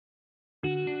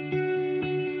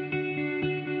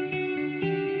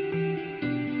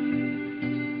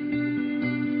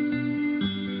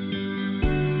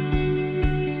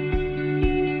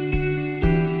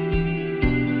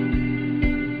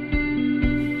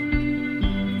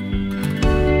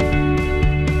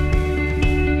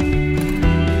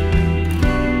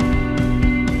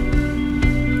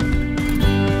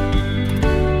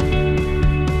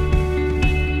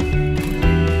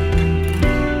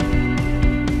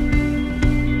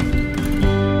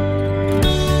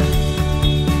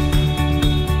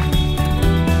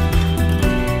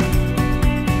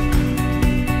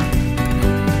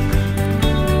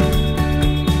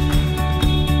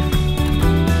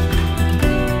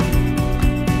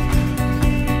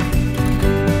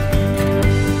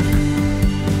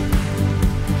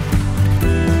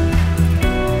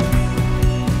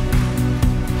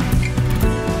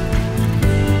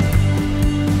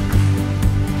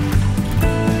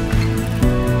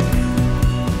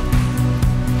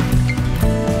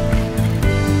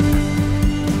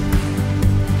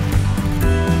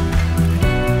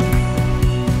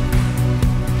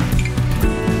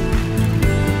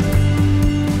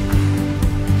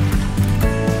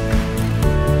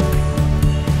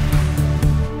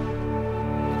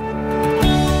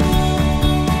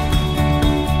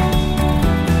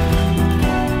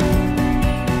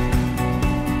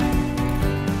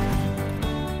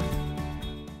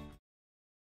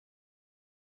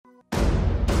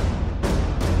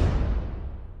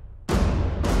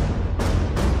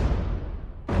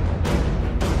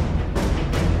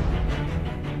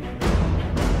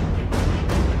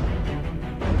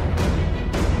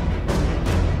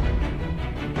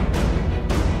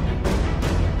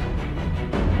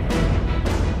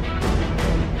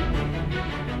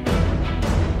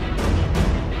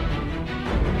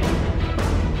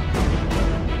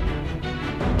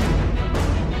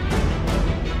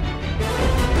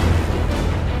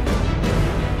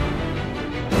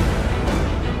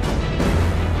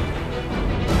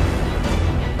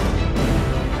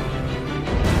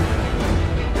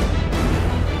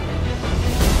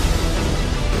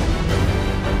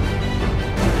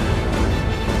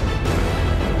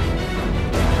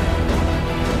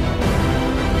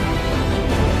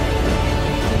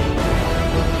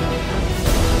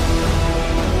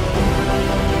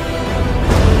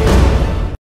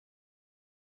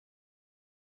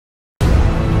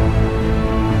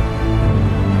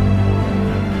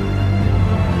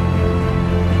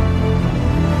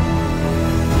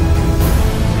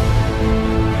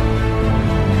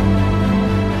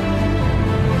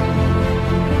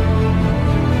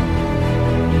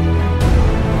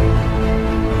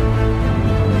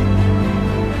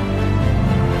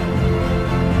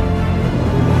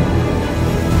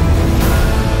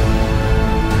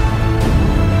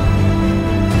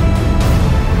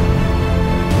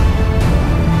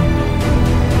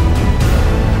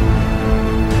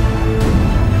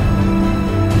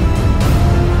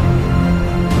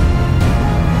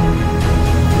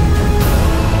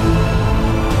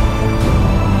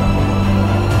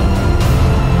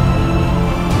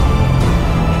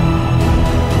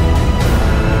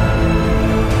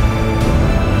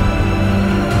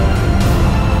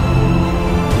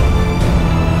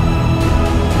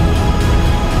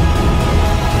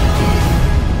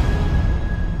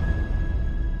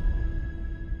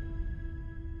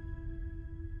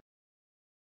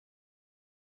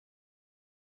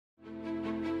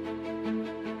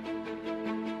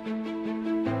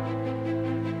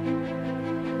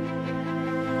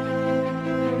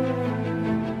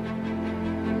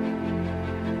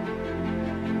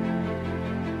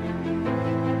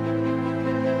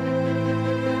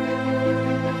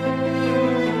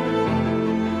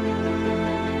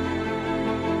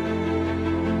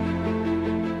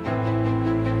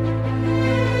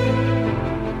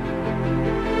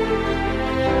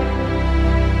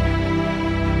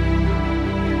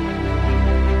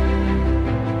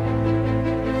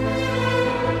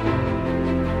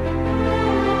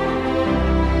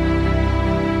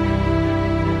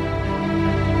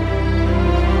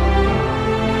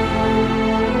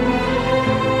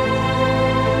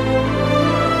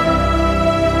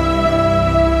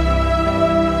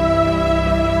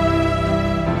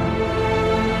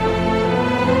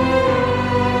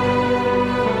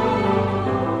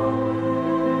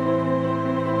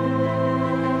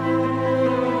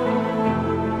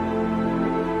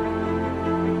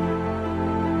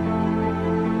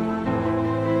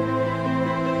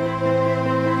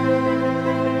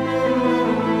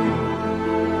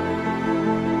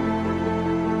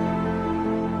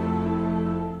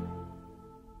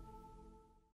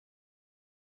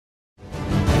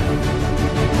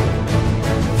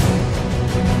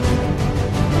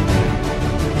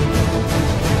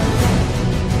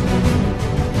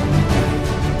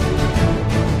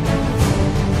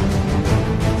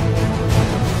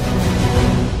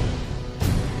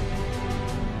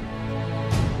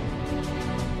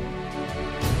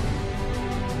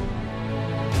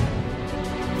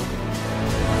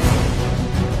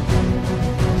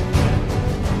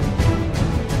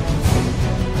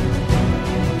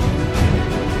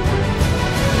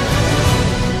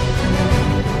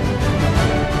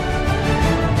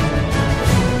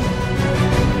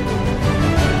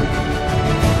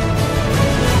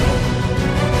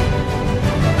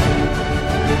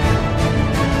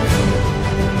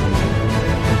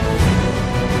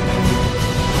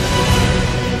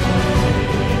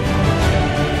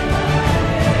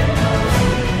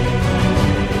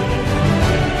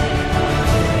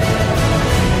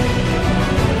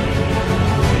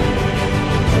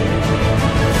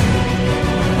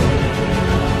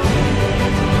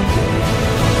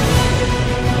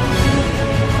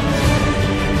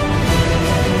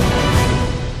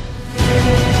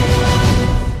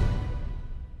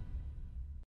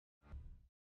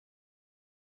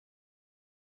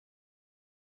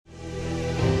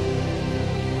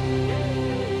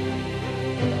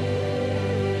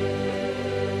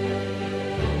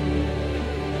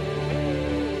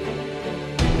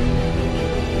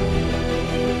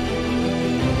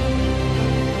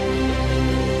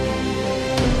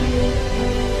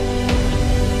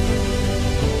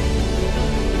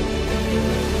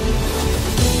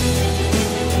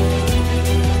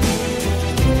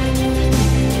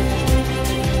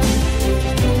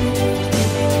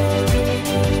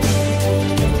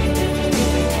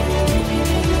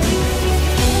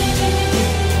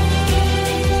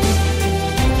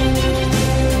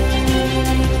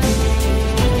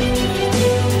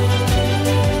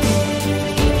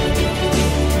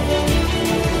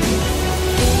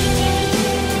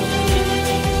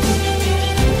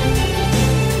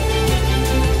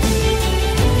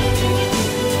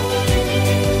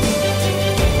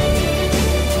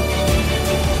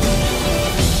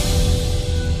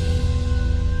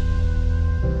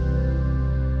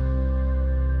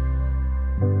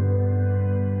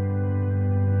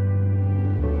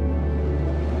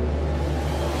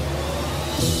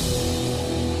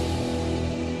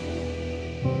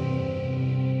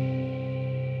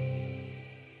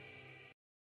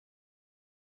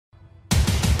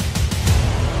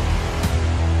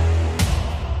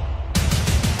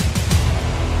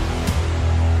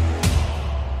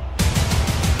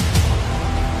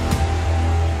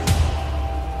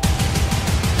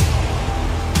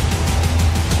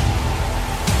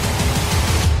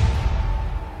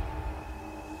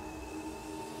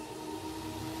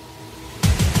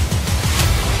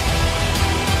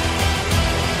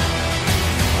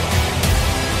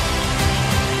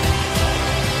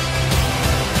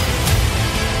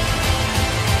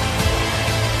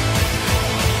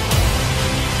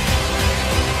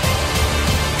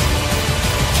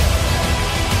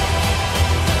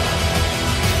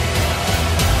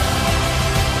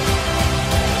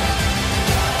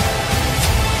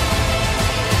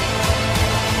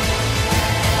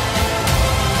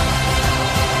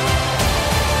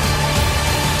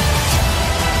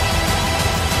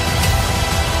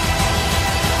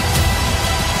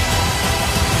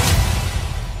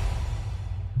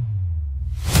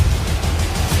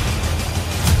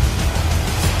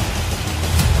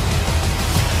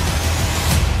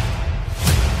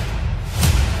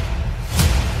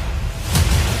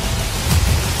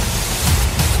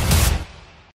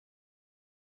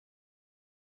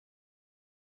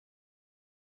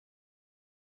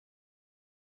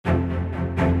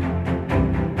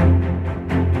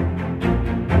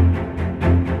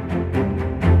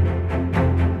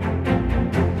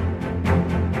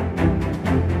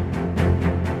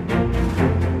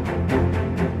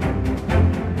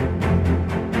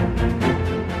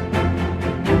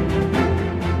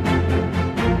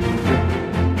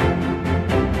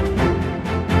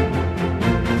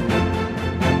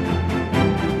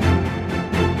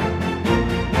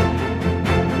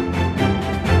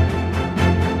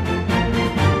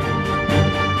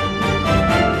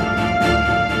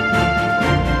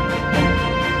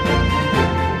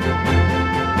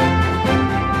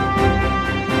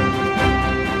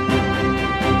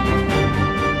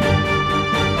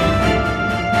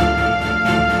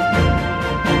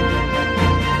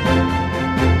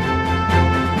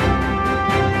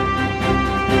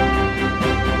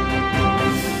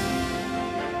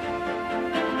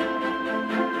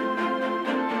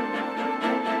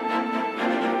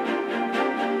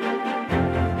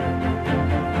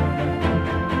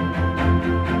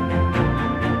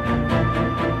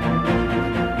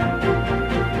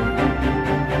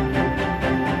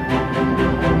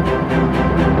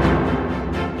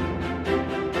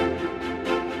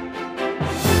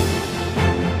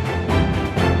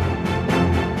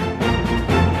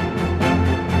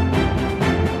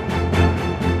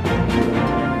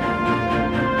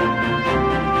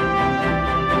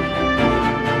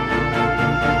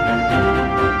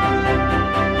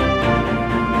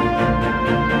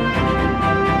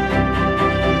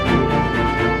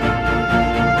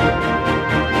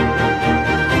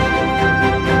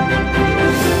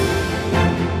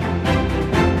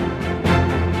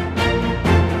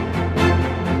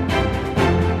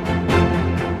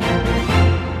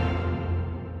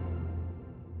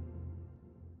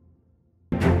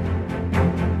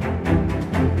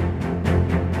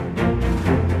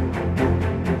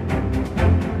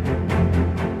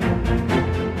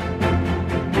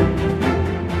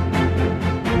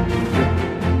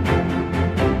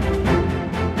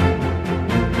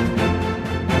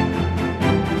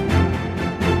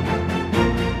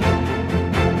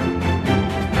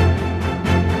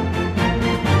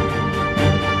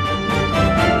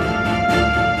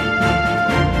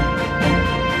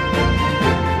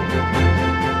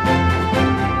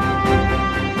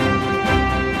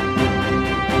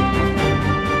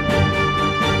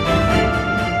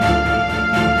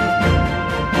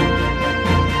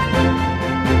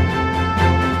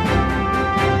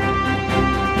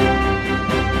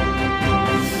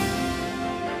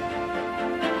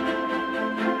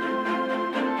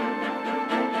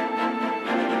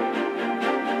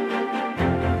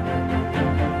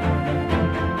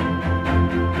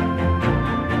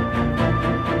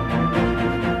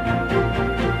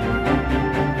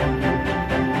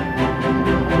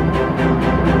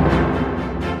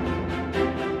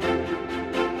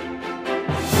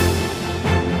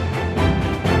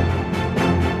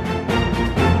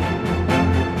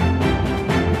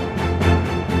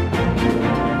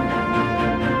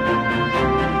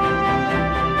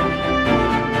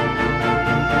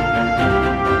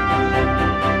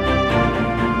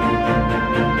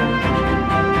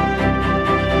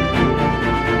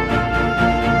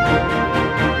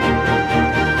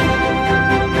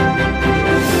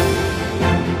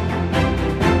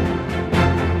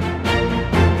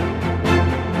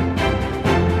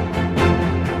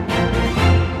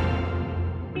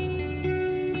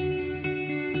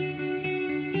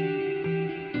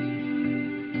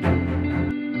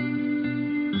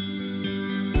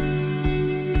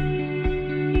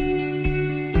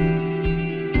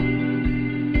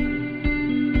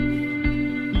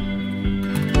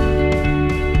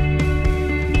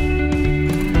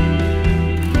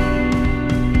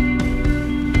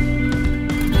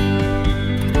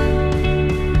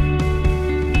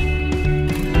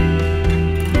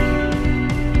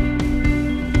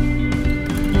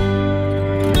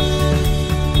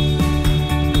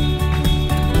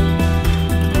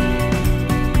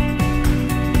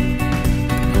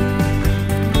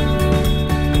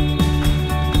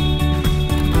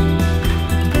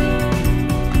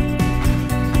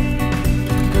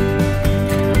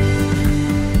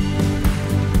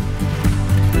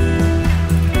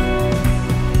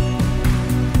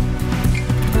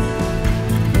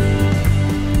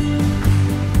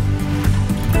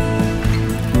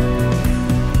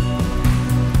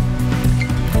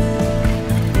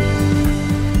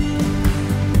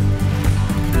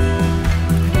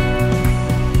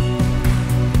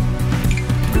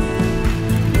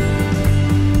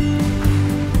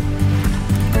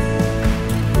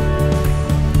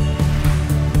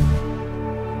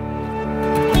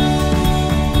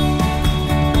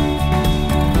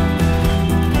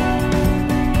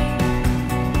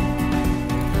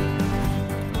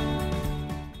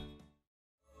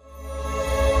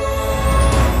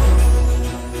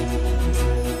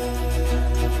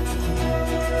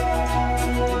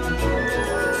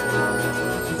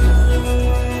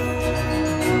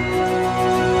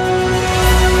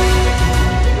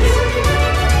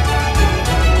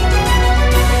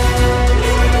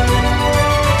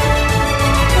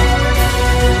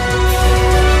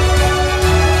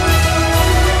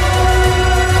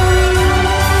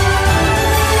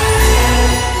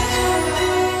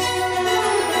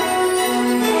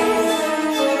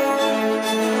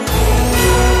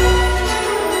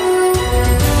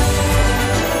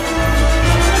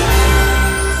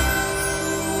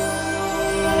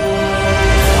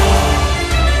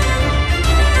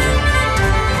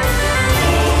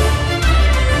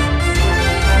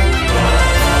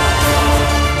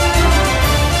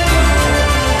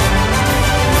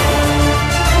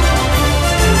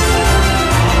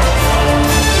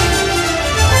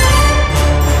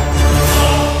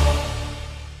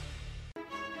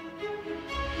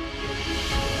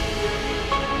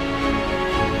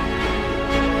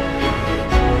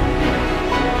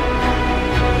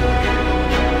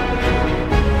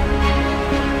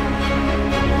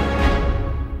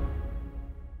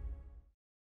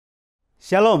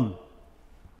Shalom.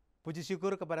 Puji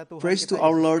syukur kepada Tuhan Praise to kita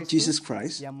our Yesus Lord Kristus Jesus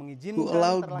Christ, yang mengizinkan who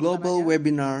allowed Global terlaksananya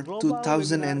Webinar Global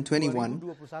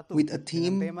 2021 2021 with a dengan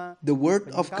theme, tema The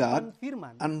Word of Penyingkapan God,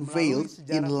 Firman Unveiled melalui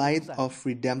sejarah in Light penebusan. of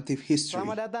Redemptive History.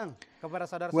 Selamat datang kepada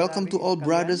saudara-saudari Welcome to all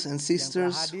sekalian brothers and yang telah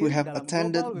sisters who hadir have dalam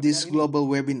attended Global this Webinar ini. global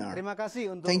webinar. Terima kasih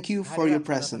untuk Thank you for your kehadiran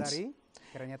presence.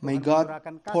 saudara-saudari. Kiranya May Tuhan God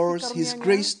mencurahkan kasih pours His karunia-Nya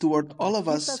grace toward kepada all of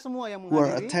kita us semua yang who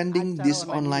are menghadiri attending acara this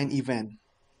online ini. event.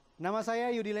 Nama saya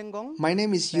Yudi Lengkong. My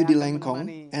name is Saya Yudi akan Lengkong,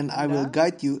 menemani and I Anda will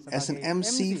guide you as an sebagai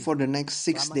MC for the next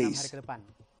 6 selama 6 hari days. ke depan.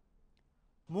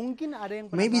 Mungkin ada yang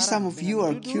Maybe penasaran some of you dengan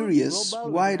are judul curious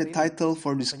global why webinar the ini, title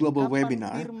for this global Penyingkapan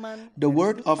webinar, Firman The dari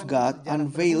Word Sudut of Pandang God Sejarah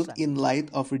Unveiled Penebusan. in Light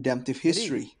of Redemptive Jadi,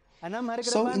 History. 6 hari ke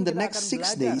So depan in the kita next akan 6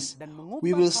 belajar days, dan we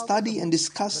mengupas will hal study and tersebut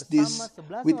discuss bersama this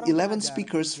 11 with orang 11 pengajar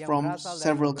speakers yang from berasal dari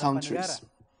several beberapa countries. negara.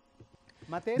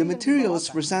 Materi The yang materials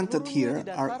dibawakan presented seluruhnya here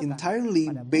are didasarkan entirely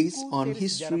pada based buku on seri sejarah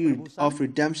history penebusan of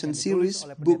Redemption yang ditulis series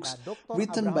oleh pendeta books Dr.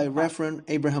 written Abraham by Park, Reverend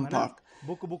Abraham di mana Park.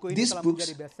 buku-buku ini These telah books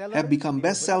menjadi bestseller have become di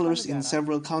beberapa bestsellers in negara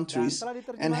several dan countries telah and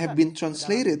diterjemahkan have been ke dalam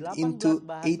translated 18 into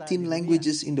bahasa 18 di dunia.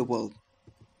 languages in the world.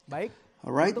 Baik,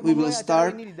 Alright, untuk we will memulai acara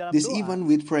start ini di dalam this doa, event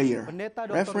with prayer. Pendeta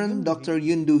Dr. Reverend Youn Doo Dr. Hee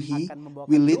Youn Doo Hee akan membawakan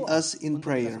will lead doa us in untuk kita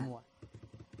prayer. semua.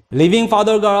 Living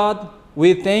Father God,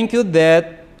 we thank you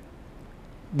that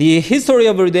the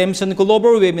History of Redemption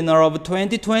Global Webinar of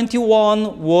 2021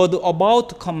 was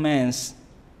about to commence.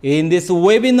 In this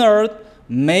webinar,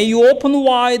 may you open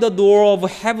wide the door of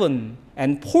heaven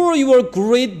and pour your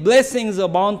great blessings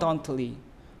abundantly.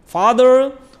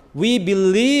 Father, we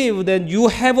believe that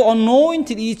you have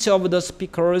anointed each of the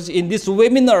speakers in this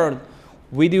webinar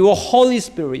with your Holy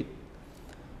Spirit.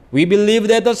 We believe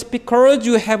that the speakers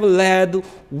you have led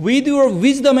with your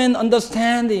wisdom and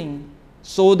understanding,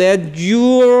 so that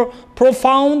your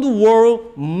profound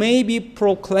word may be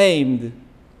proclaimed.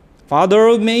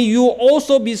 Father, may you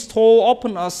also bestow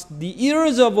upon us the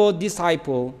ears of a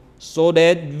disciple, so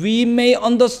that we may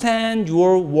understand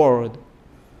your word.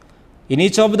 In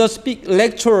each of the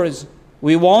lectures,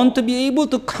 we want to be able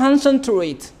to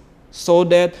concentrate, so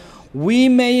that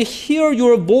we may hear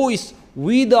your voice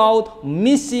without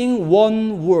missing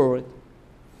one word.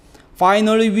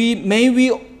 Finally, may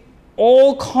we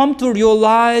all come to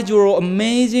realize your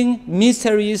amazing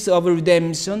mysteries of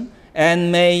redemption,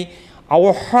 and may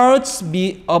our hearts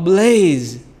be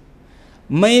ablaze.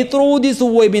 May through this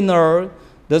webinar,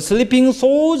 the sleeping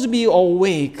souls be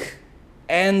awake,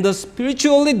 and the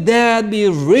spiritually dead be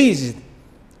raised,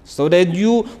 so that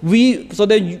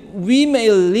we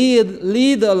may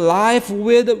lead a life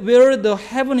where the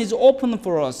heaven is open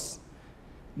for us.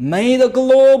 May the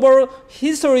global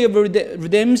history of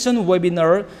redemption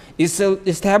webinar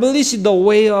establish the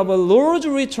way of a Lord's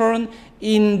return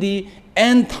in the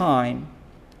end time.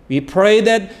 We pray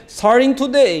that starting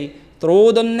today,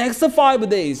 through the next 5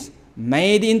 days,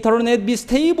 may the internet be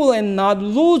stable and not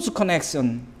lose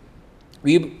connection.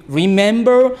 We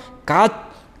remember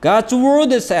God's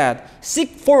word said,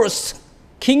 seek first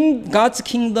God's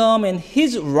kingdom and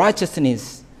His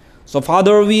righteousness. So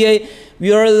Father, we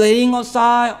are laying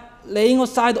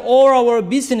aside all our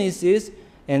businesses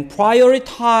and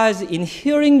prioritize in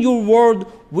hearing your word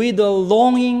with a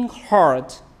longing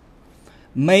heart.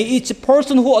 May each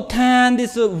person who attends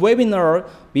this webinar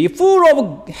be full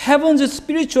of heaven's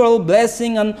spiritual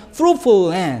blessing and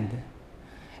fruitful land.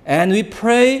 And we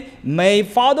pray, may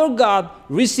Father God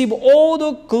receive all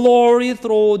the glory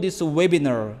through this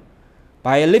webinar.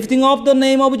 By lifting up the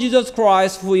name of Jesus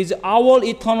Christ, who is our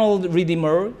eternal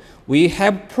Redeemer, we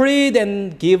have prayed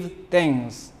and give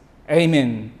thanks.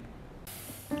 Amen.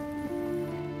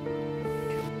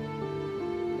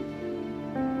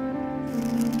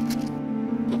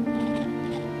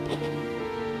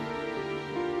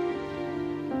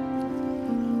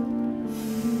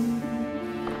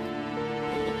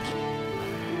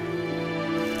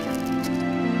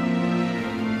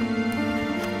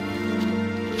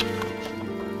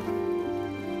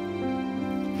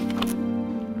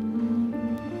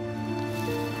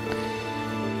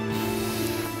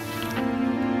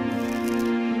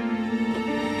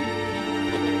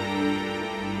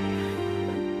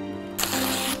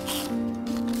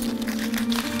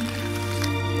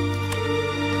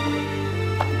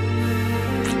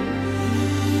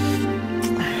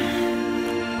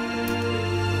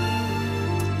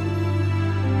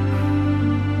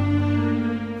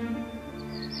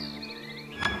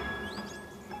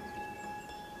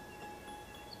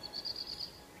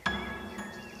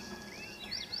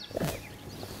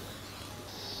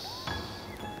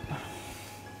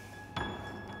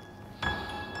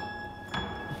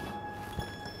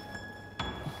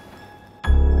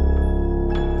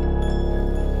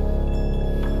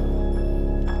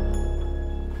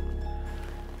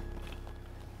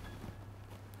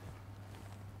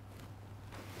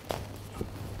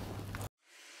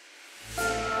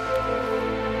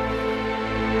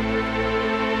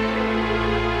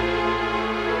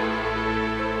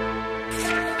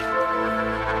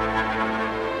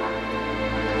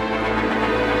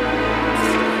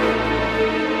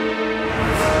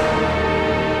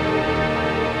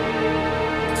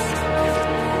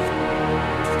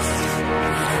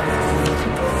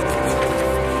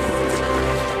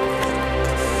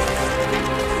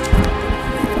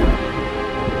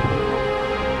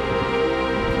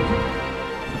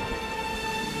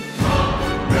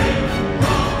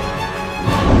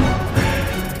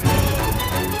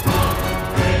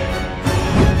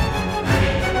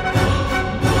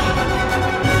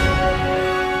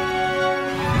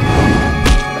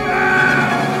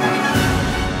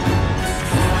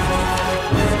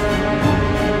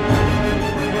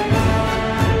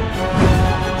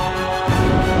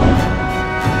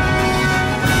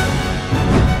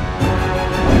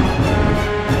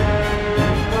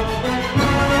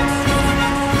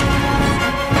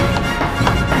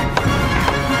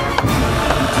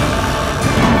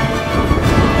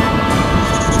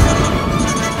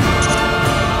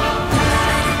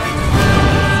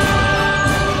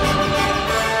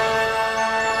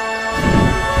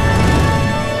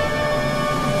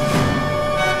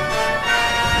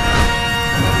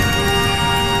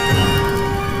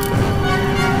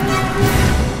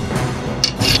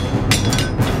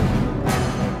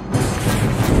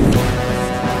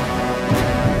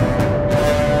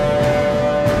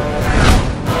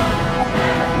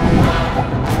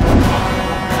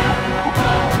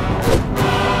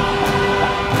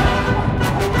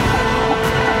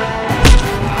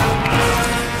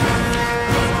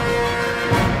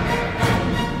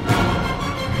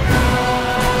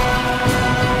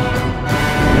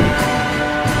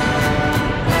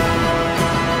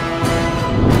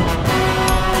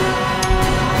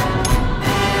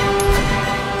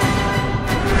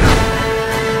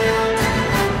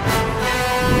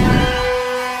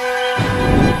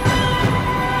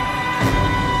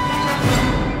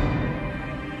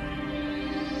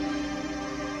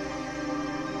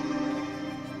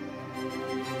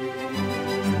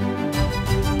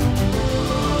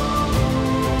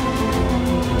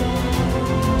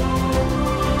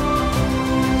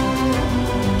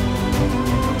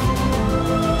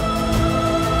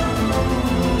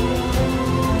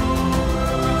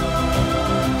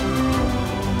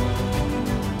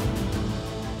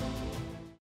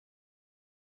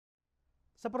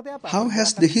 Seperti apa How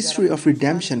has pergerakan the history sejarah of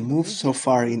redemption penulisan moved so Indonesia?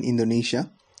 far in Indonesia?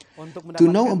 Untuk To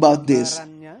know mendapatkan about this,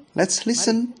 gambarannya, let's mari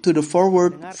listen to the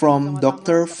foreword dengarkan from bersama-sama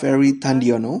Dr. kata Ferry sambutan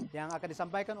Tandiono. yang akan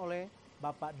disampaikan oleh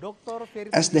Bapak Dr. Ferry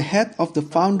As the Tandiono head of the selaku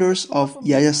founders Ketua of Pembina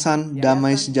Yayasan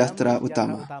Damai Yayasan Sejahtera Damai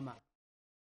Utama. Utama.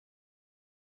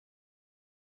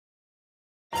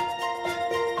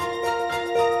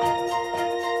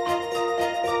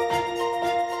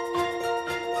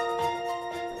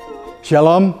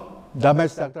 Shalom, damai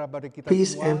sejahtera pada kita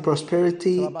Peace semua. and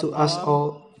prosperity Selamat to us malam. all.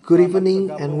 Good Selamat evening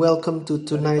bergabung and welcome to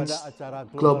daripada tonight's acara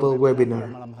global pada webinar.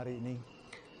 malam hari ini.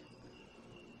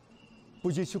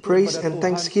 Puji syukur Praise kepada and Tuhan,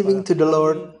 thanksgiving kepada to the kami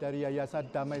Lord. dari Yayasan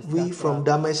Damai We Sejahtera from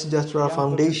Damai Sejahtera yang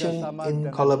Foundation bekerjasama in dengan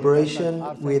collaboration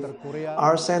Yayasan with Center Korea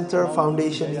our Center maupun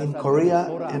Foundation in Yayasan Korea dari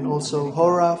Hora and also Amerika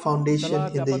Hora Foundation telah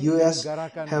in the dapat US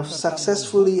menyelenggarakan have serta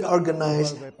successfully membuka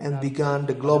organized global and webinar begun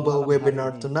the pada global malam hari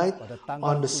webinar ini, tonight pada tanggal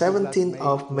on the 17 17th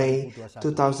of May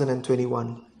 2021.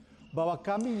 2021. Bahwa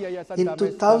kami Yayasan In Damai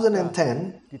Sejahtera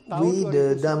 2010, di tahun we,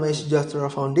 the 2010, Damai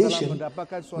Sejahtera telah Foundation,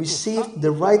 mendapatkan suatu received hak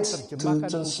the untuk rights to menerjemahkan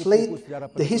translate buku-buku sejarah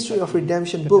the history of penulisan ini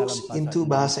redemption ke books dalam bahasa into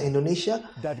Bahasa Indonesia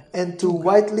dan and to juga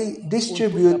widely untuk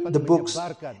distribute dapat the books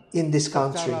menyebarkan in this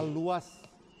country. secara luas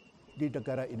di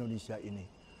negara Indonesia ini.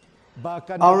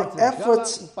 Bahkan Our dengan segala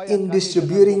efforts upaya in kami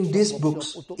distributing dengan these workshop-workshop books,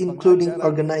 untuk including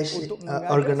pengajaran, untuk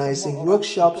mengajak organizing semua orang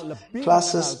workshops, untuk lebih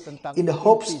classes, mengenal tentang in the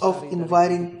hopes inti of sari dari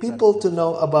inviting buku people to besar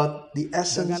know tersebut. about the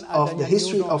essence Dengan of the adanya new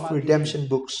history of normal redemption ini,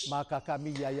 books. maka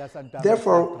kami Yayasan Damai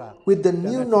Therefore, Sejahtera with the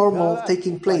new dengan normal segala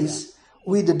taking upaya place,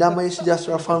 we, the untuk Damai tetap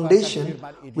Sejahtera menyebarkan Foundation,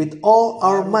 firman ini, with all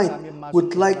our baru might, kami masuk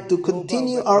would ke like dalam to global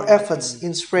continue our webinar efforts ini,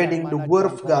 in spreading yang the mana Word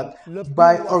of jangkauan God lebih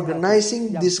by luas lagi,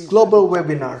 organizing yang this bisa global dicapai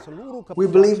webinar. di seluruh We kepulauan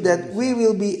believe that Indonesia, we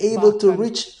will be able to bahkan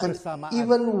reach an bersamaan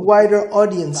even untuk wider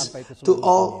audience sampai ke to seluruh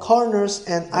all dunia. corners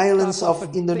and islands Betapa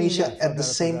of Indonesia pentingnya, at the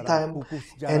same saudara-saudara, time buku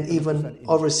sejarah and penulisan even ini.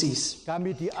 overseas.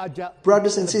 Kami diajak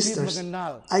Brothers untuk and lebih sisters,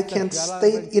 mengenal I can't segala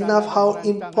state rencana enough dan how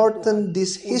rancangan Tuhan important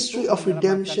this history untuk of menyelamatkan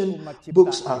redemption umat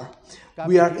books ciptaan. are. Kami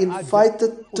We are diajak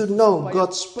invited to untuk know supaya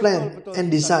God's plan betul-betul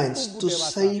and bisa designs tumbuh to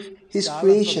dewasa save His dalam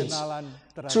creations. pengenalan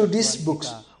terhadap Through these Tuhan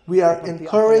books, kita, we are seperti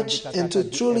apa yang encouraged and to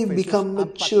dikatakan di truly Efesus become 4:13.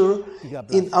 mature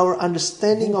in our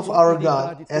understanding of Buku our ini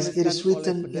telah God, as it is dituliskan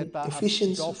oleh written in pendeta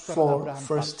Ephesians Dr. 4, Abraham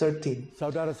verse Park. 13.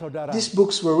 Saudara-saudara, These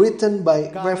books were written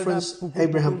by karena reference buku-buku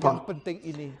Abraham yang Park. penting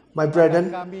ini, My maka brethren,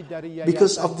 kami dari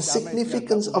because Yayasan of the Damai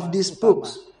significance Sejahtera of these Utama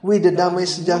books, we, the telah Damai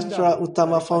Sejahtera mengundang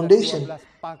Utama daripada Foundation, 12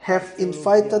 pakar have teologi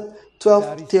invited dari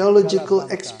 12 segala theological bangsa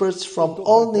experts from untuk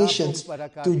all bergabung nations kepada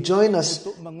to kami join us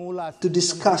untuk mengulas, to memberikan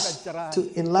discuss, cerahan to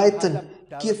enlighten,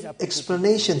 terhadap give dalamnya buku-buku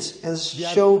explanations, and ini. Biarpun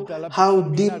show dalam how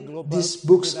seminar deep global these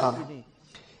books seminar are. ini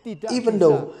tidak Even bisa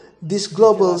though this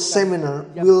global dijelaskan seminar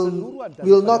yang will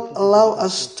keseluruhan not daripada allow buku-buku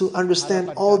us tersebut. to understand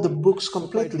Harapan all the kami books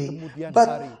supaya di completely, kemudian but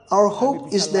hari our kami hope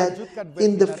bisa is that lanjutkan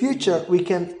in the webinar future ini we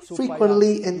can supaya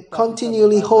frequently and kita bisa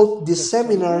continually membahas hold these ke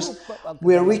seminars seluruh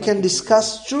where we kedalaman can buku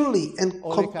discuss ini. truly and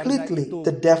Oleh karena completely itu,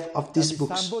 the depth of these kami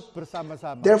books. sambut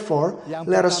bersama-sama. Therefore, Yang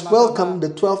let us pertama-tama, welcome the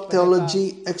 12 Pendeta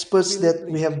theology experts that Philip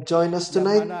we Lee, have joined us yang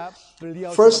tonight. mana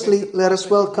beliau Firstly, sebagai let Ketua us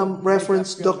welcome Presidium Gereja Reverend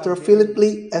Dr. Pyongyang Philip CL,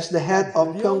 Lee as the head dan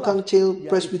of beliaulah Pyeongchang Chil yaitu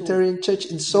Presbyterian Church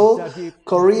in Seoul, menjadi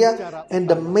Korea, pembicara and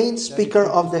the utama main dari speaker buku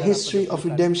of the sejarah history of penulisan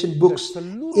redemption ke books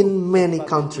seluruh in many pelosok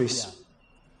countries. dunia.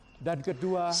 Dan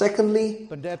kedua, Secondly,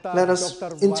 Pendeta let us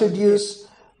Dr. introduce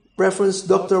Reverend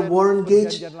Dr. dosen Warren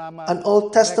Gage, Perjanjian Lama, an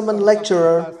Old Testament Rektor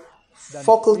lecturer, Fakultas, dan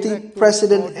faculty Direktur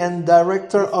president Prodi and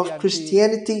director of Christianity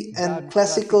Christianity and dan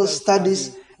Classical Classical Studies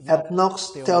Study at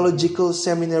Knox Theological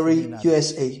Seminary,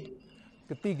 USA.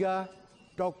 Ketiga,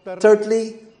 Dr.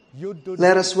 Thirdly, Youn Doo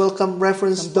let Hee. us welcome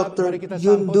Reverend Keempat, Dr. mari kita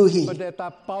Youn sambut Doo Hee. Pendeta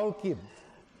Paul Kim.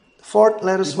 Fourth,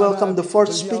 let us Di mana welcome the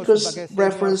fourth beliau speaker, sebagai senior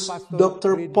Reverend pastor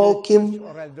Dr. Green Paul Hill Kim, Church,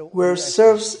 Orlando, where USA.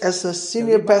 serves as a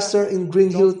senior Kelima, pastor in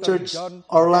Green Hill Dr. Church, John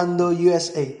Orlando,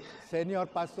 USA. Senior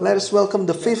pastor Let us welcome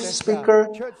the fifth Bethesda speaker,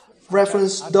 Church,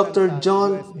 Reverend Dr. Arkansas,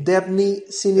 John USA. Dabney,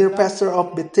 senior Keenam, pastor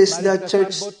of Bethesda mari kita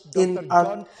Church sambut in Dr.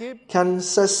 John Kim,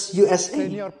 Arkansas, USA.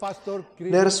 Senior pastor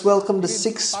Green, Let us welcome the Green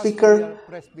sixth Pastoral speaker,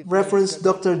 Presbyterian Reverend Church,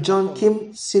 Dr. John Tacoma.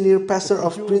 Kim, senior pastor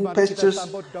of Ketujuh, Green mari kita Pastures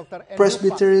sambut Dr. Andrew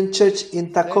Presbyterian Church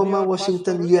in Park, Tacoma, Senior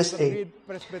Washington, pastor USA. Evergreen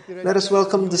Presbyterian Let us Church,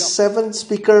 welcome New the York. seventh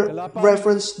speaker, Delapan,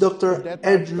 Reverend Dr.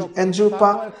 Pendeta Dr. Andrew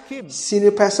Park, Samuel Kim,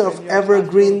 senior pastor of Senior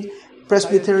Evergreen pastor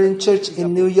Presbyterian Zion Church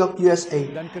in New York, USA.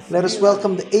 Dan Let us kesembilan,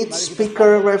 welcome the eighth mari kita speaker,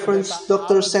 sambut Reverend Pendeta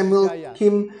Dr. Alan Samuel Wijaya.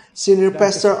 Kim, senior Dan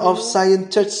pastor of ke-10, Zion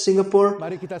Church, Singapore.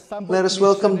 Mari kita sambut Let us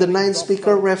welcome the missionary ninth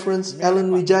speaker, Dr. Reverend Mary Alan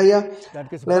Park. Wijaya. Dan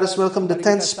Let us ke-11, welcome the mari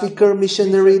tenth kita speaker, sambut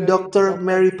missionary Dr. Dr.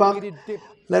 Mary Park. Kirin Dip,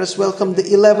 Let us welcome the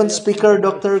missionary 11th Zion speaker,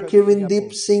 International Dr. Church, Kirin Singapore.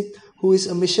 Deep Singh, who is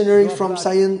a missionary from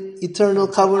Zion Eternal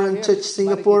Covenant Church,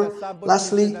 Singapore.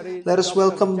 Lastly, let us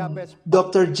welcome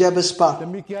Dr. Jabez Park.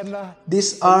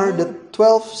 These are the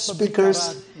 12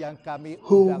 speakers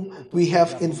whom we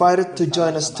have invited to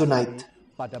join us tonight.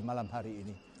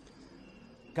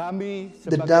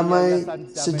 The Damai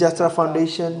Sejahtera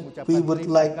Foundation, we would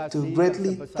like to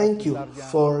greatly thank you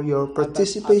for your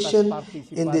participation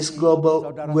in this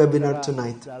global webinar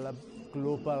tonight.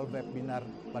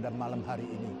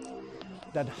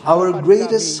 Our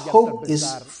greatest hope is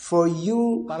for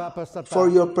you, for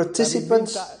your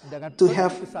participants to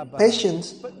have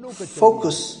patience,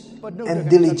 focus, and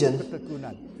diligence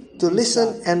to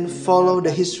listen and follow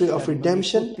the history of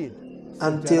redemption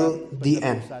until the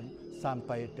end.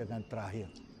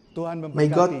 May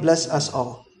God bless us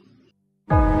all.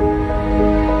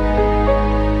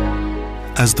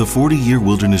 As the 40-year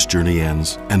wilderness journey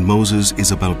ends and Moses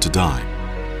is about to die,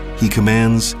 he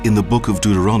commands in the book of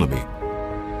Deuteronomy,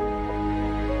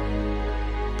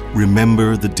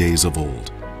 "Remember the days of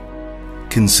old.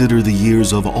 Consider the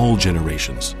years of all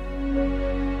generations.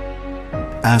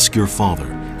 Ask your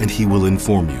father, and he will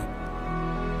inform you.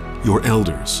 Your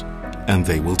elders, and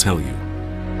they will tell you."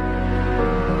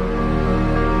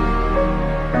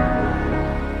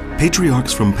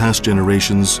 Patriarchs from past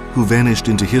generations who vanished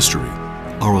into history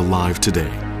are alive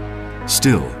today,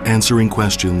 still answering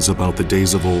questions about the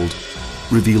days of old,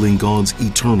 revealing God's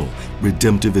eternal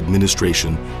redemptive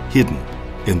administration hidden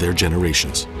in their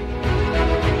generations.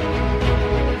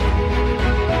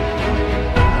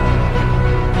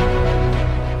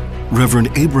 Reverend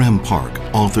Abraham Park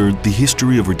authored the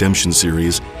History of Redemption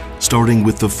series, starting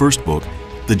with the first book,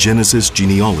 The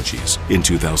Genealogies, in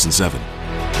 2007.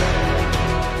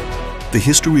 The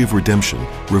history of redemption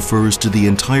refers to the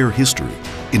entire history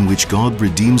in which God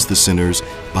redeems the sinners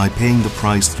by paying the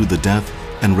price through the death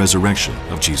and resurrection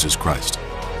of Jesus Christ.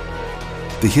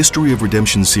 The History of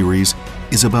Redemption series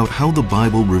is about how the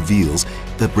Bible reveals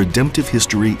that redemptive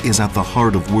history is at the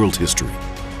heart of world history,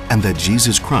 and that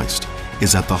Jesus Christ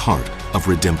is at the heart of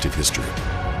redemptive history.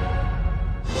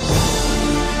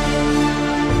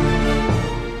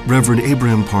 Reverend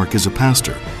Abraham Park is a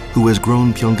pastor who has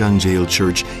grown Pyeonggang Jail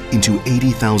Church into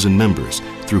 80,000 members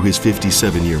through his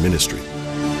 57-year ministry.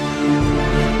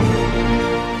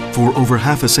 For over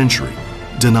half a century,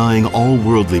 denying all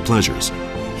worldly pleasures,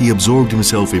 he absorbed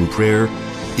himself in prayer,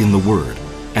 in the Word,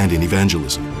 and in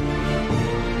evangelism.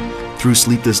 Through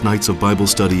sleepless nights of Bible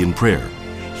study and prayer,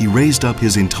 he raised up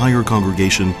his entire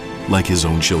congregation like his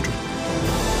own children.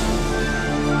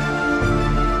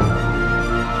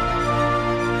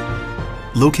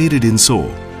 Located in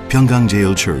Seoul, Pyeonggang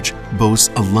Jail Church boasts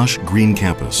a lush green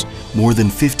campus, more than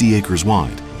 50 acres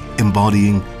wide,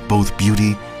 embodying both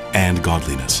beauty and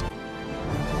godliness.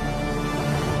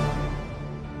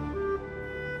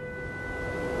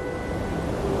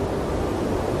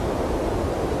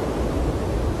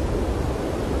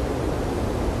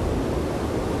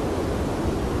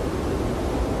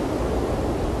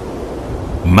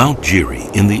 Mount Jiri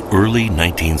in the early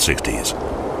 1960s.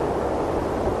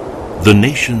 The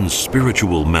nation's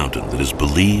spiritual mountain that is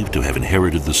believed to have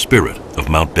inherited the spirit of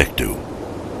Mount Baekdu.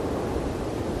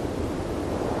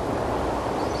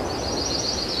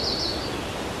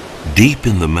 Deep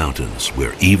in the mountains,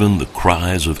 where even the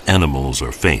cries of animals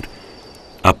are faint,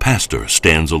 a pastor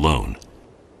stands alone,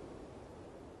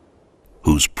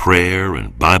 whose prayer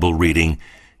and Bible reading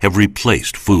have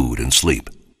replaced food and sleep.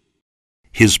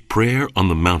 His prayer on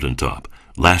the mountaintop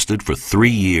lasted for 3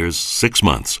 years, 6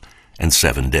 months, and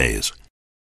 7 days.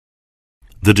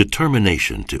 The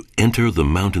determination to enter the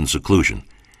mountain seclusion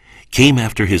came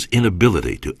after his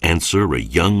inability to answer a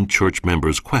young church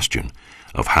member's question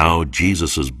of how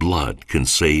Jesus' blood can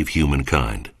save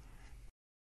humankind.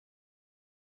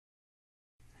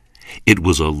 It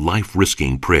was a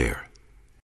life-risking prayer.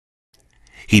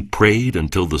 He prayed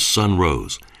until the sun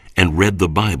rose and read the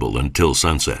Bible until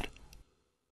sunset.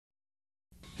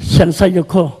 생사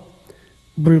넣고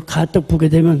물 가득 부게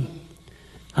되면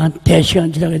한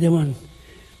대시간 지나게 되면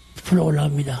불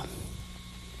올라옵니다.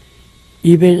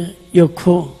 입에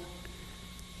넣고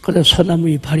그래 소나무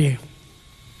이파리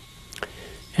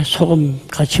소금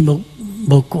같이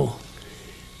먹고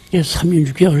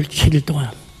 36개월 7일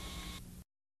동안.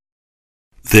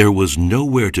 There was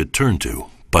nowhere to turn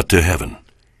to but to heaven.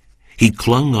 He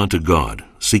clung onto God,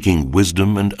 seeking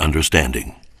wisdom and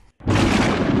understanding.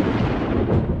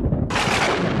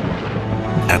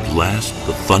 At last,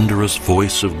 the thunderous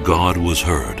voice of God was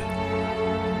heard.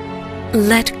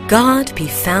 Let God be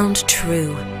found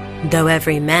true, though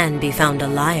every man be found a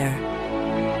liar.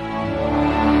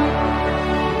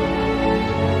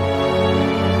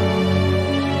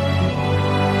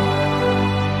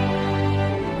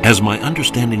 As my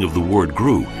understanding of the Word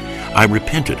grew, I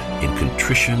repented in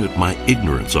contrition at my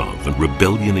ignorance of and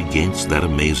rebellion against that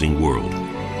amazing world.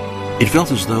 It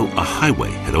felt as though a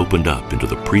highway had opened up into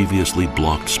the previously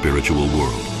blocked spiritual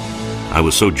world. I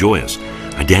was so joyous,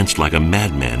 I danced like a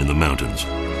madman in the mountains.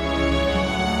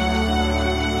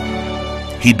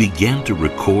 He began to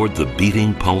record the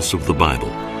beating pulse of the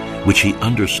Bible, which he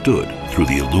understood through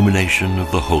the illumination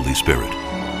of the Holy Spirit.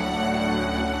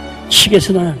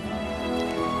 식에서 나는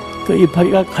그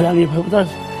이파리가 가장 이파리보다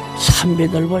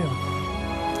 3배 넓어요.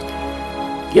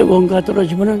 이게 원가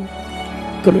떨어지면은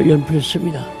그걸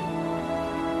연필습니다.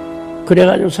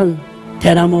 그래가지고선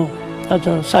대나무,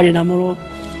 쌀이나무로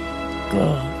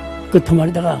그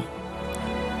토마리다가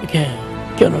이렇게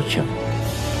껴놓죠.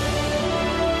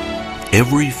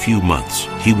 Every few months,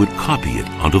 he would copy it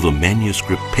onto the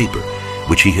manuscript paper,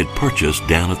 which he had purchased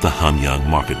down at the Hanyang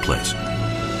marketplace.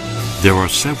 There are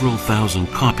several thousand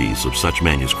copies of such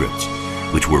manuscripts,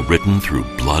 which were written through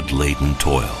blood-laden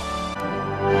toil.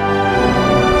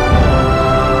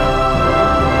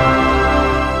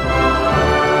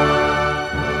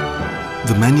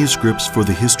 The manuscripts for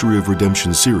the History of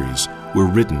Redemption series were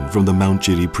written from the Mount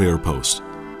Jiri prayer post,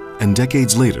 and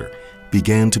decades later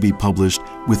began to be published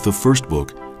with the first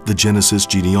book, the Genesis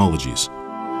Genealogies.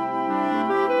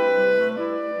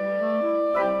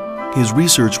 His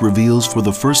research reveals for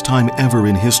the first time ever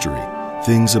in history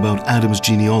things about Adam's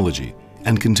genealogy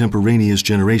and contemporaneous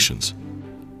generations,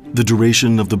 the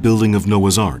duration of the building of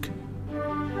Noah's Ark,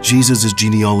 Jesus'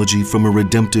 genealogy from a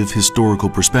redemptive historical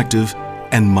perspective,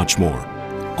 and much more.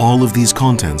 All of these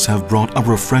contents have brought a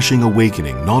refreshing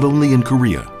awakening not only in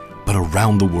Korea, but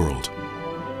around the world.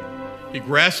 He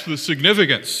grasped the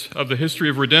significance of the history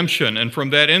of redemption, and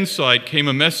from that insight came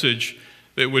a message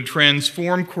that would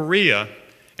transform Korea,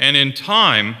 and in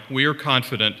time, we are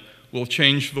confident, will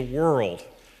change the world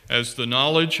as the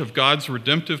knowledge of God's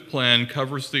redemptive plan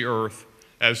covers the earth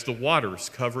as the waters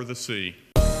cover the sea.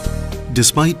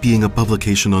 Despite being a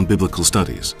publication on biblical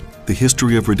studies, the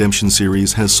History of Redemption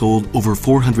series has sold over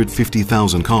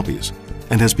 450,000 copies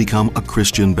and has become a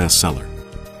Christian bestseller.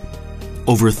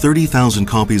 Over 30,000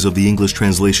 copies of the English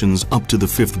translations up to the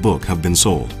 5th book have been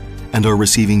sold and are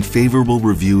receiving favorable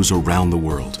reviews around the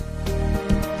world.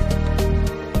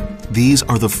 These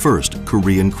are the first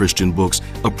Korean Christian books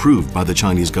approved by the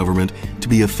Chinese government to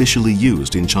be officially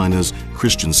used in China's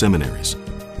Christian seminaries.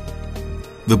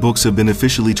 The books have been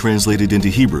officially translated into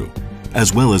Hebrew,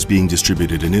 as well as being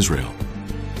distributed in Israel.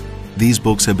 These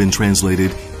books have been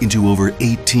translated into over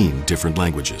 18 different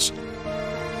languages.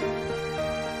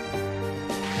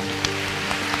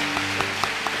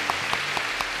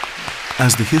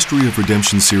 As the History of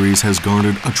Redemption series has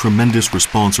garnered a tremendous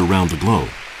response around the globe,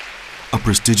 a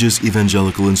prestigious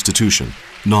evangelical institution,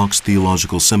 Knox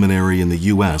Theological Seminary in the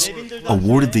U.S.,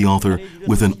 awarded the author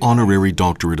with an honorary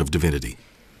doctorate of divinity.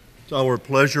 It's our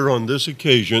pleasure on this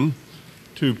occasion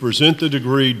to present the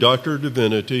degree Doctor of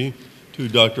Divinity to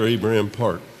Dr. Abraham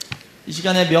Park. 이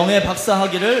시간에 명예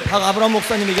박사학위를 박 아브라함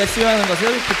목사님에게 수여하는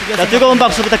것을 기쁘게 뜨거운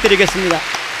박수 부탁드리겠습니다.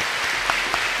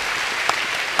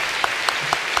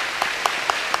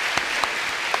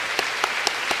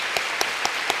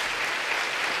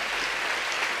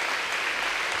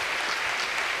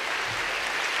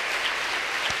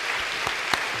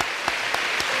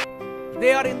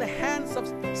 They are in the hands of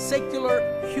secular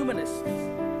humanists.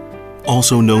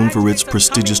 Also known for its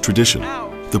prestigious tradition,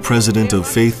 the president of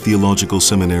Faith Theological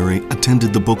Seminary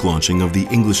attended the book launching of the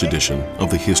English edition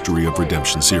of the History of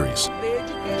Redemption series.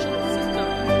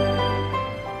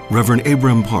 Reverend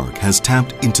Abraham Park has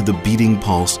tapped into the beating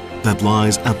pulse that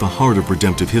lies at the heart of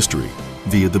redemptive history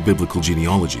via the biblical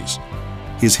genealogies.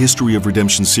 His History of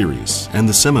Redemption series and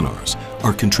the seminars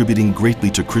are contributing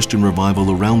greatly to Christian revival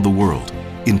around the world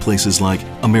in places like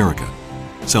America,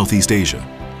 Southeast Asia,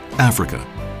 Africa,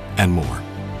 and more.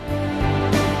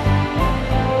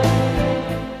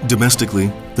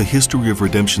 Domestically, the History of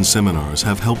Redemption seminars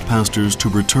have helped pastors to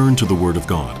return to the Word of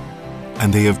God,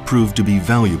 and they have proved to be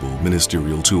valuable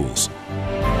ministerial tools.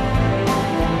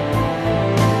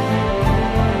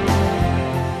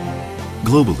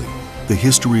 Globally, the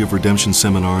History of Redemption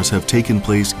seminars have taken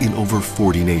place in over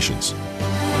 40 nations.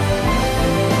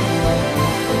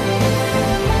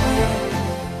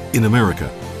 In America,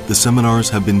 the seminars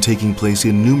have been taking place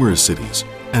in numerous cities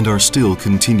and are still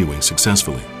continuing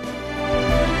successfully.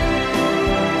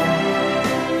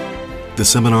 The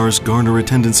seminars garner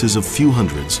attendances of few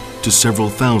hundreds to several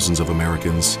thousands of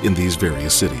Americans in these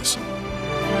various cities.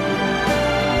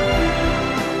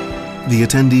 The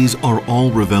attendees are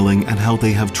all reveling at how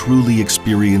they have truly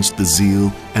experienced the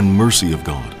zeal and mercy of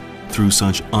God through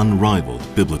such unrivaled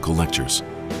biblical lectures.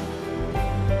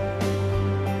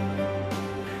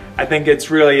 I think it's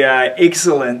really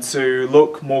excellent to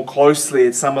look more closely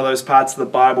at some of those parts of the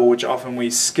Bible which often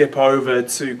we skip over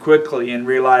too quickly and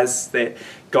realize that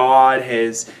God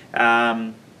has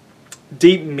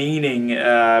deep meaning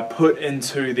put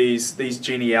into these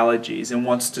genealogies and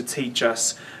wants to teach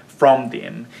us from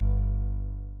them.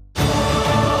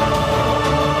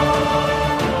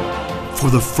 For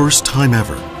the first time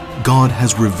ever, God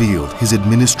has revealed His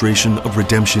administration of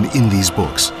redemption in these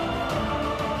books.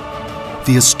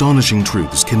 The astonishing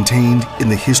truths contained in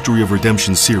the History of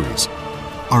Redemption series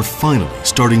are finally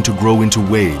starting to grow into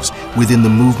waves within the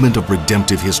movement of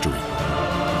redemptive history.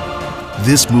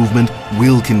 This movement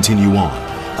will continue on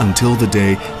until the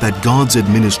day that God's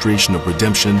administration of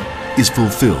redemption is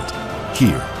fulfilled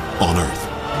here on earth.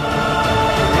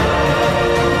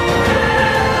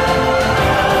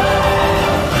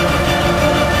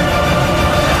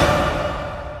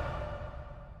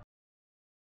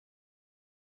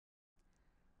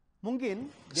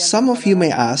 Some of you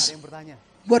may ask,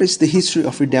 what is the History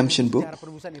of Redemption book?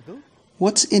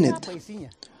 What's in it?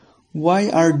 Why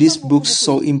are these books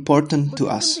so important to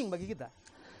us?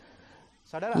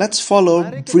 Let's follow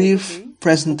a brief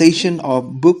presentation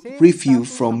of book review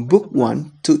from Book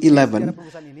 1 to 11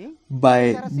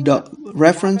 by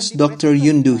Reverend Dr.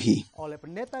 Youn Doo Hee,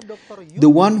 the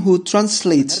one who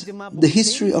translates the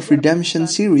History of Redemption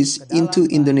series into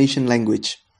Indonesian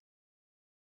language.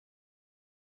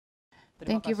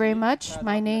 Thank you very much.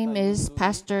 My name is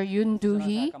Pastor Youn Doo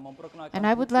Hee, and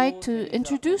I would like to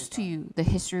introduce to you the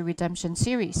History Redemption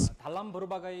series.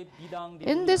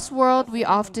 In this world, we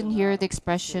often hear the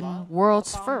expression,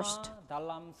 world's first.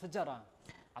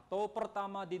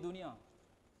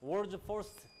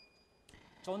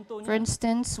 For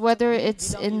instance, whether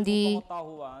it's in the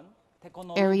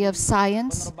area of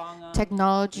science,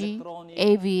 technology,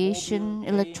 aviation,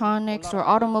 electronics, or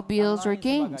automobiles, or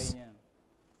games.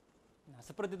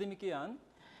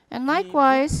 And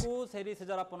likewise,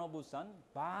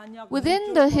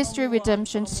 within the History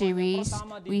Redemption series,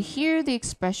 we hear the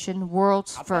expression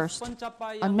world's first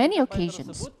on many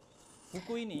occasions.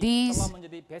 These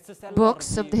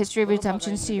books of the History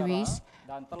Redemption series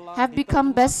have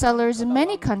become bestsellers in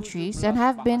many countries and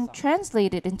have been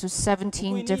translated into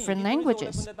 17 different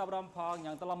languages.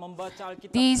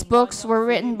 These books were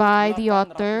written by the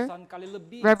author,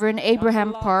 Reverend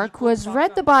Abraham Park, who has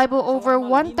read the Bible over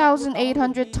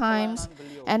 1,800 times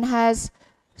and has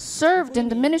served in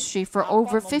the ministry for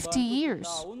over 50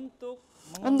 years.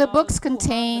 And the books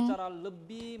contain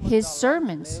his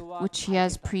sermons, which he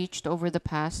has preached over the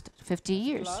past 50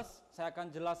 years.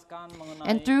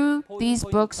 And through these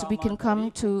books, we can come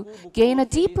to gain a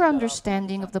deeper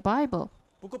understanding of the Bible.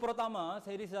 If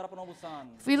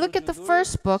we look at the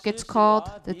first book, it's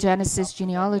called the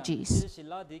Genealogies.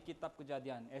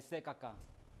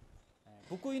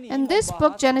 And this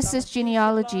book,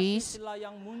 Genealogies,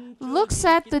 looks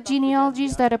at the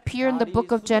genealogies that appear in the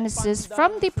book of Genesis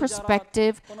from the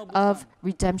perspective of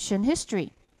redemption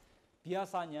history.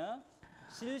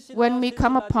 When we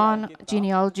come upon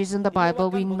genealogies in the Bible,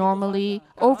 we normally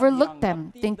overlook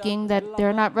them, thinking that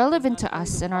they're not relevant to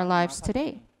us in our lives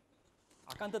today.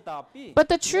 But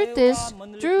the truth is,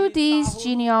 through these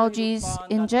genealogies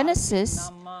in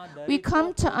Genesis, we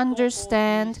come to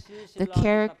understand the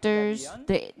characters,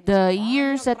 the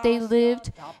years that they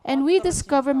lived, and we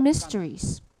discover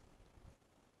mysteries.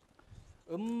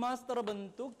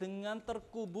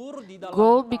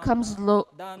 Gold becomes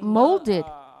molded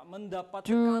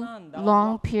through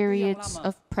long periods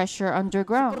of pressure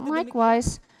underground.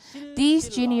 Likewise, these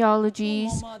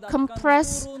genealogies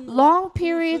compress long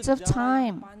periods of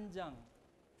time.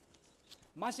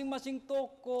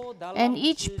 And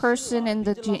each person in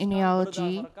the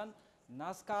genealogy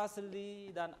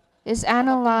is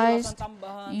analyzed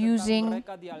using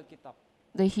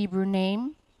the Hebrew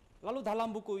name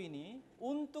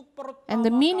and the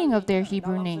meaning of their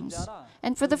Hebrew names.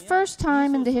 And for the first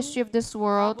time in the history of this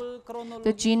world,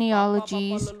 the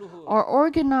genealogies are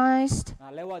organized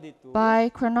by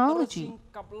chronology.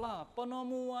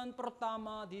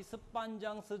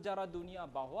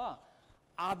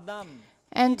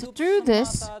 And through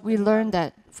this, we learn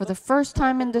that for the first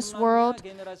time in this world,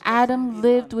 Adam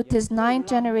lived with his 9th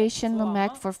generation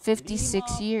Lamech for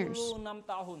 56 years.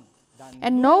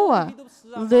 And Noah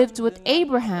lived with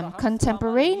Abraham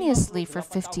contemporaneously for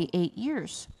 58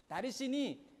 years.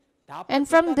 And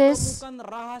from this,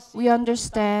 we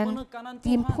understand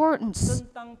the importance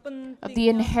of the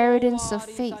inheritance of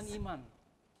faith.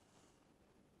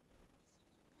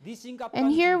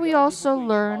 And here we also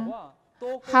learn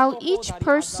how each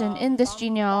person in this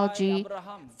genealogy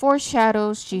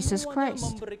foreshadows Jesus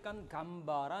Christ.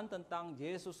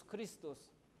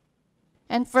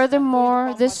 And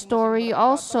furthermore, this story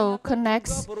also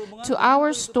connects to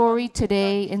our story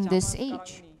today in this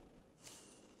age.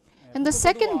 In the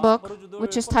second book,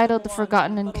 which is titled The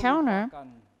Forgotten Encounter,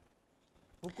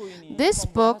 this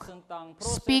book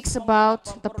speaks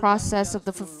about the process of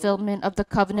the fulfillment of the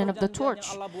covenant of the torch.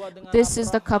 This is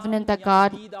the covenant that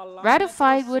God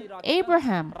ratified with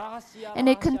Abraham, and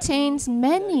it contains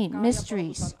many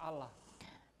mysteries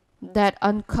that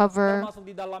uncover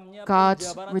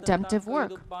God's redemptive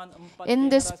work. In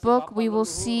this book, we will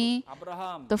see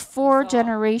the 4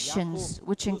 generations,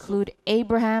 which include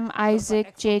Abraham,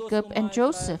 Isaac, Jacob, and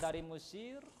Joseph.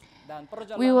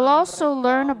 We will also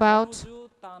learn about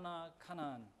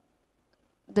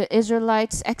the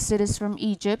Israelites' exodus from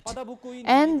Egypt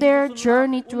and their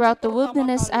journey throughout the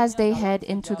wilderness as they head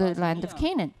into the land of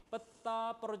Canaan.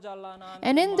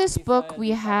 And in this book,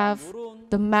 we have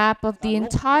the map of the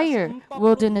entire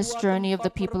wilderness journey of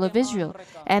the people of Israel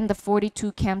and the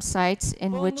 42 campsites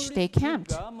in which they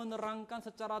camped.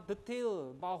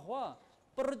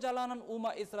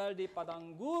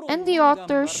 And the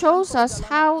author shows us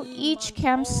how each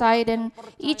campsite and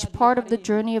each part of the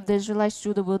journey of the Israelites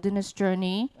through the wilderness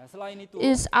journey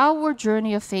is our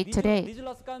journey of faith today.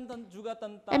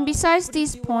 And besides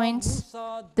these points,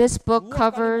 this book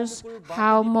covers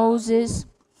how Moses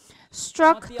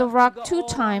struck the rock 2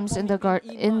 times in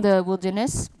the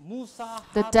wilderness,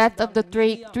 the death of the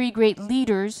three great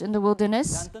leaders in the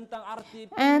wilderness,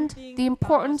 and the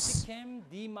importance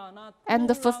and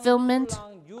the fulfillment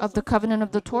of the covenant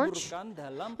of the torch,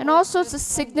 and also the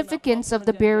significance of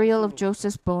the burial of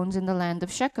Joseph's bones in the land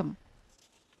of Shechem.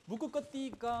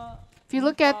 If you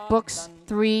look at books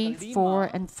 3, 4,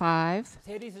 and 5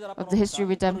 of the History of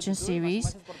Redemption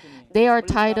series, they are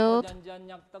titled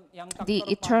The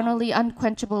Eternally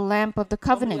Unquenchable Lamp of the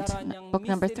Covenant, book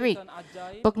number 3.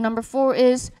 Book number 4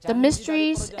 is The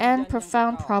Mysteries and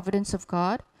Profound Providence of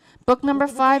God. Book number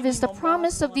 5 is The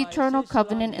Promise of the Eternal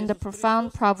Covenant and the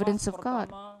Profound Providence of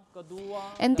God.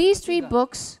 And these 3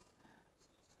 books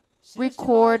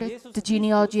record the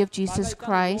genealogy of Jesus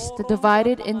Christ,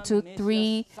 divided into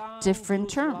 3 different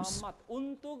terms.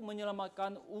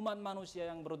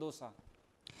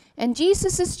 And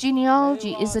Jesus'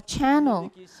 genealogy is a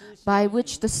channel by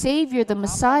which the Savior, the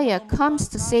Messiah, comes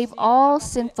to save all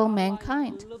sinful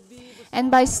mankind. And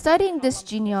by studying this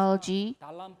genealogy,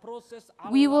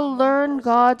 we will learn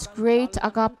God's great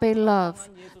agape love,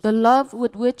 the love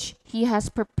with which He has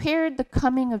prepared the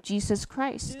coming of Jesus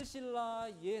Christ.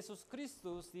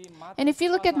 And if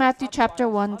you look at Matthew chapter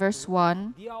 1, verse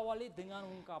 1,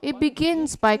 it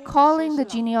begins by calling the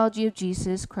genealogy of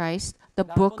Jesus Christ the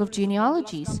book of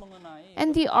genealogies.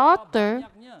 And the author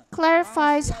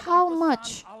clarifies how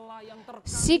much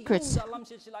secrets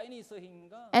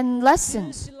and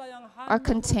lessons are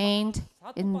contained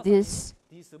in this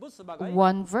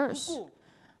one verse,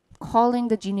 calling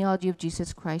the genealogy of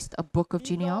Jesus Christ a book of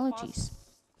genealogies.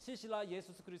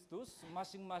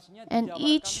 And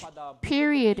each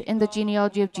period in the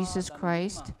genealogy of Jesus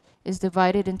Christ is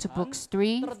divided into books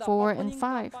 3, 4, and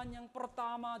 5.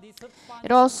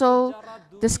 It also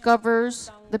discovers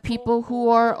the people who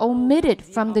are omitted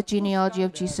from the genealogy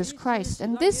of Jesus Christ.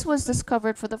 And this was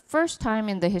discovered for the first time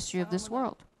in the history of this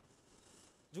world.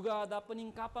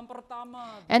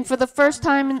 And for the first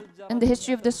time in the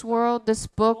history of this world, this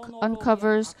book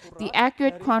uncovers the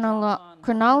accurate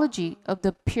chronology of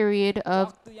the period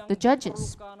of the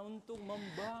judges,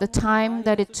 the time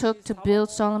that it took to build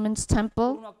Solomon's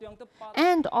temple,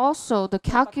 and also the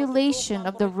calculation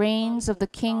of the reigns of the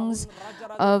kings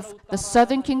of the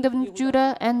southern kingdom of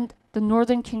Judah and the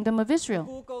northern kingdom of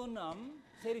Israel.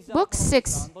 Book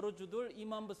 6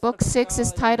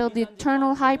 is titled The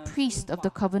Eternal High Priest of the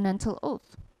Covenantal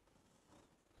Oath.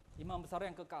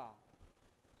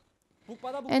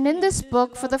 And in this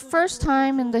book, for the first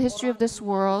time in the history of this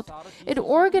world, it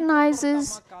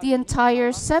organizes the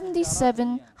entire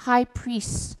 77 high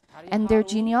priests and their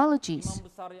genealogies.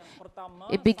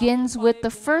 It begins with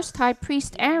the first high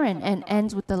priest Aaron and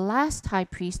ends with the last high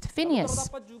priest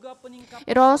Phinehas.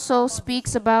 It also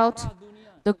speaks about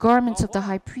the garments of the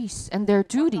high priests and their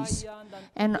duties.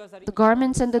 And the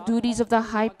garments and the duties of the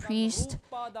high priest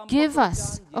give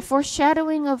us a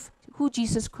foreshadowing of who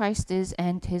Jesus Christ is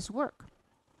and His work.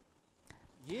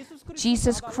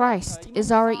 Jesus Christ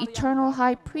is our eternal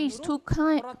high priest who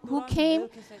came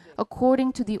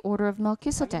according to the order of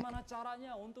Melchizedek.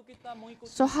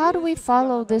 So how do we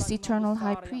follow this eternal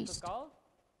high priest?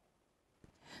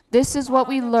 This is what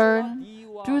we learn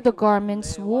through the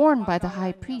garments worn by the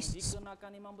high priests.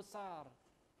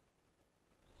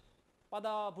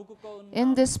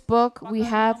 In this book, we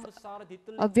have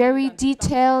a very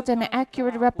detailed and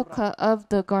accurate replica of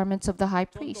the garments of the high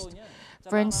priest.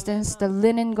 For instance, the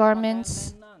linen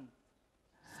garments,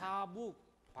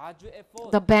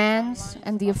 the bands,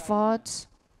 and the ephods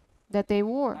that they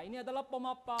wore.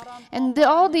 And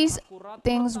all these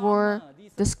things were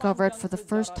discovered for the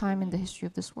first time in the history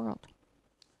of this world.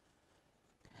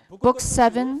 Book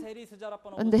 7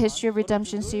 in the History of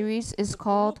Redemption series is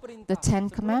called the Ten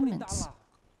Commandments.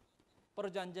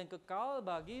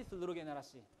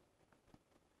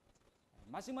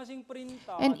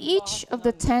 And each of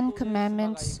the 10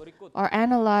 commandments are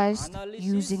analyzed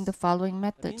using the following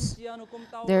methods.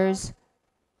 There's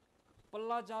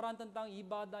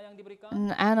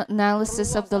an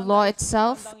analysis of the law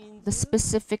itself, the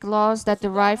specific laws that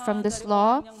derive from this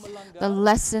law, the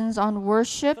lessons on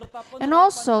worship, and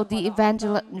also the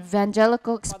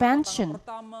evangelical expansion,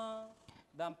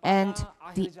 and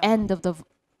the end of the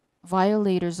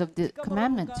violators of the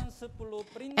commandment,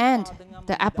 and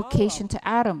the application to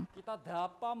Adam.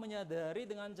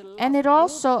 And it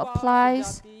also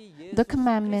applies the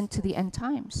commandment to the end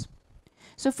times.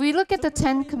 So if we look at the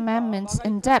 10 commandments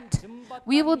in depth,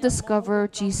 we will discover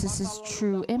Jesus'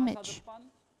 true image.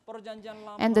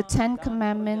 And the 10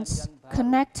 commandments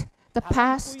connect the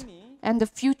past and the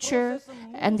future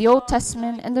and the Old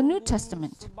Testament and the New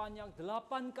Testament.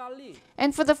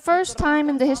 And for the first time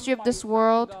in the history of this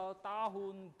world,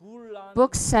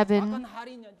 Book 7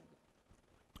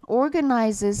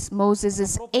 organizes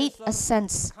Moses' 8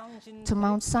 ascents to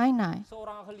Mount Sinai.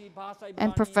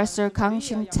 And Professor Kang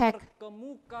Shin-taek,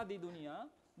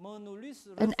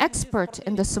 an expert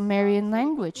in the Sumerian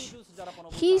language,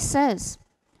 he says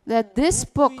that this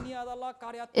book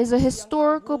is a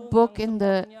historical book in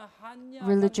the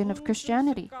religion of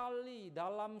Christianity.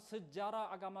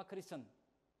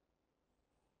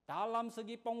 Dalam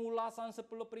segi pengulasan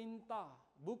 10 perintah,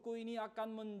 buku ini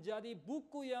akan menjadi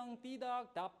buku yang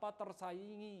tidak dapat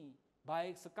tersaingi,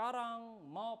 baik sekarang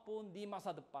maupun di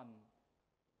masa depan.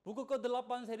 Buku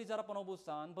ke-8 seri Sejarah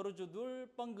Penebusan berjudul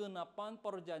Penggenapan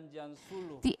Perjanjian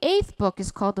Suluh. The 8th book is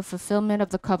called The Fulfillment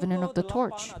of the Covenant of the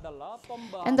Torch.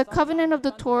 And the Covenant of the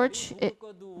Torch,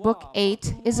 Book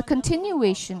 8, is a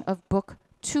continuation of Book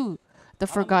 2, The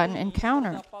Forgotten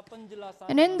Encounter.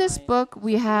 And in this book,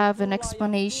 we have an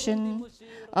explanation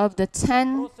of the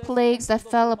 10 plagues that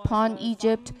fell upon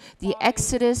Egypt, the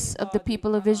exodus of the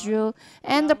people of Israel,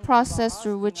 and the process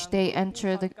through which they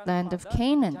enter the land of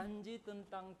Canaan.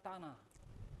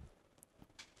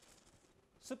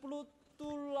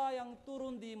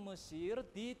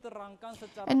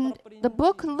 And the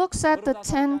book looks at the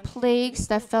 10 plagues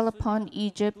that fell upon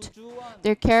Egypt,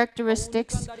 their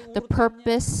characteristics, the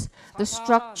purpose, the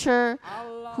structure,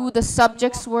 who the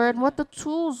subjects were, and what the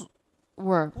tools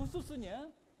were.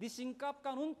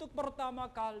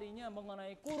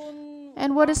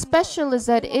 And what is special is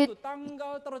that it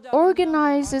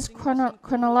organizes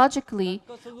chronologically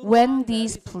when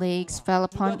these plagues fell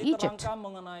upon Egypt.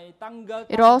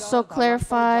 It also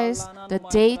clarifies the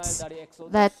dates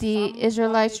that the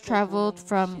Israelites traveled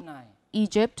from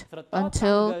Egypt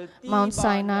until Mount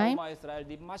Sinai,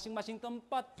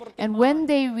 and when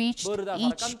they reached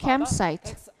each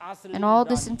campsite. And all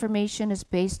this information is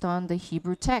based on the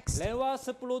Hebrew text. It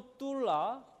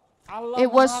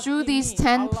was through these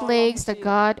 10 plagues that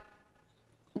God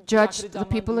judged the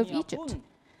people of Egypt.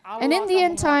 And in the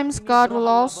end times, God will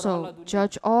also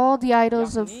judge all the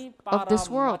idols of this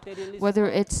world, whether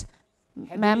it's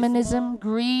mammonism,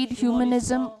 greed,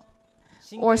 humanism,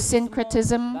 or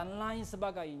syncretism.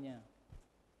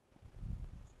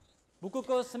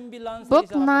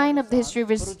 Book 9 of the History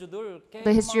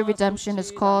of Redemption is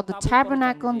called The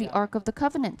Tabernacle and the Ark of the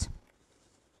Covenant.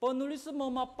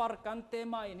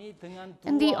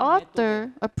 And the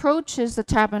author approaches the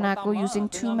tabernacle using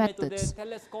 2 methods.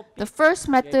 The first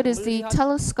method is the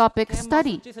telescopic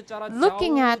study,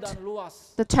 looking at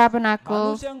the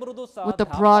tabernacle with a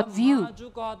broad view.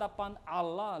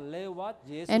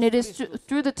 And it is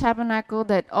through the tabernacle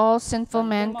that all sinful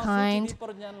mankind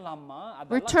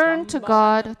return to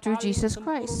God through Jesus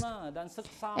Christ.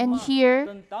 And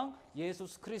here,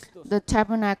 the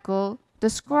tabernacle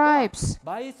describes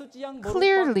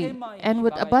clearly and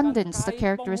with abundance the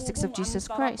characteristics of Jesus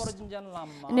Christ.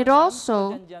 And it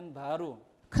also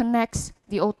connects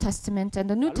the Old Testament and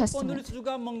the New Testament.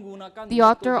 The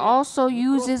author also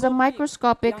uses a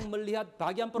microscopic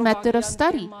method of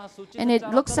study, and it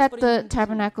looks at the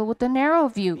tabernacle with a narrow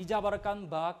view.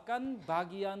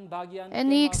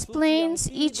 And he explains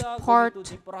each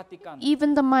part,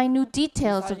 even the minute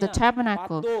details of the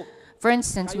tabernacle. For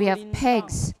instance, we have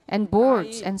pegs and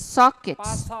boards and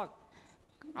sockets,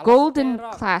 golden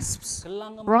clasps,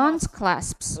 bronze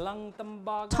clasps,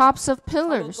 tops of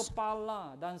pillars.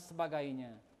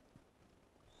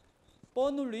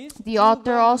 The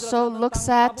author also looks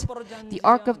at the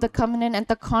Ark of the Covenant and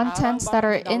the contents that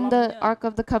are in the Ark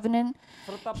of the Covenant.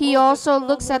 He also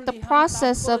looks at the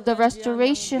process of the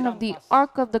restoration of the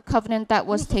Ark of the Covenant that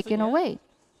was taken away.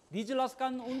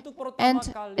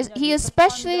 And he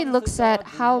especially looks at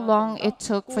how long it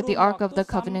took for the Ark of the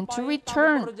Covenant to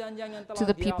return to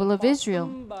the people of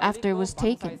Israel after it was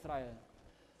taken.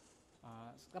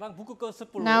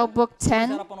 Now book 10.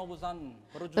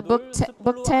 The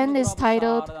book 10 is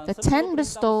titled The 10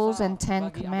 Bestowals and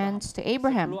 10 Commands to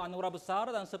Abraham.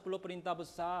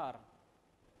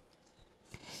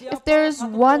 If there is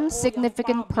one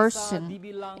significant person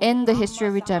in the history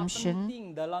of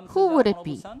redemption, who would it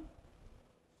be?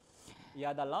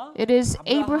 It is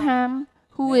Abraham,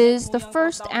 who is the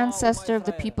first ancestor of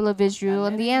the people of Israel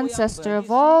and the ancestor of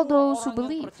all those who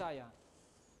believe.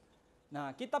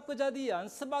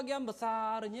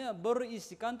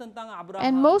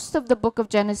 And most of the book of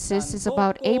Genesis is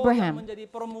about Abraham.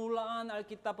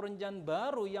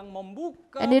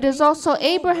 And it is also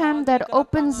Abraham that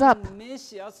opens up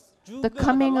the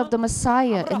coming of the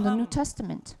Messiah in the New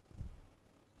Testament.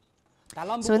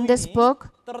 So in this book,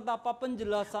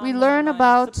 we learn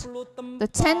about the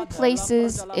 10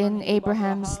 places in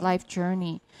Abraham's life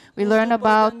journey. We learn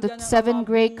about the 7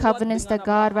 great covenants that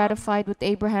God ratified with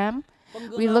Abraham.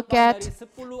 We look at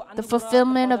the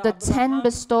fulfillment of the 10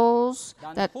 bestowals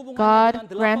that God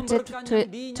granted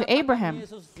to Abraham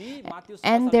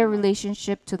and their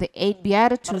relationship to the 8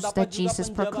 Beatitudes that Jesus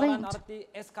proclaimed.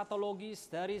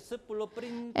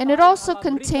 And it also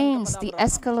contains the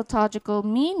eschatological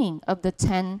meaning of the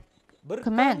 10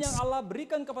 commands.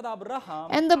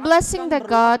 And the blessing that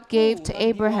God gave to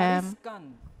Abraham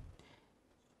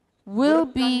will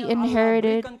be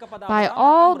inherited by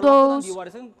all those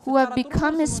who have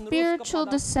become his spiritual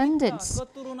descendants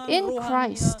in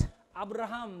Christ,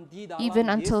 even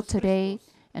until today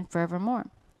and forevermore.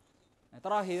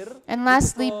 And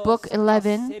lastly, book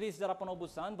 11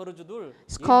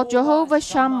 is called Jehovah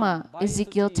Shammah,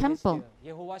 Ezekiel Temple.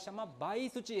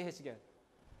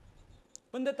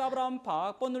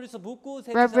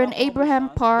 Reverend Abraham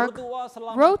Park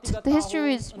wrote the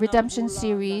History of Redemption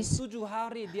series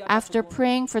after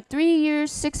praying for 3 years,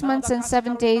 6 months, and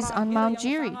 7 days on Mount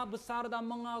Jiri.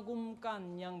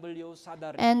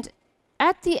 And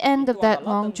at the end of that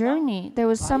long journey, there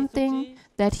was something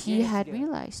that he had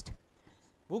realized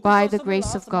by the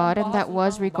grace of God, and that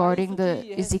was regarding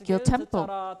the Ezekiel temple.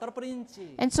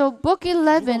 And so book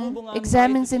 11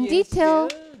 examines in detail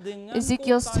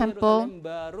Ezekiel's temple,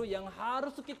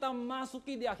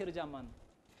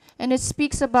 and it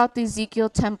speaks about the Ezekiel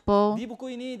temple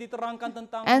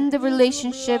and the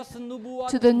relationship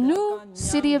to the new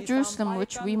city of Jerusalem,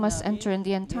 which we must enter in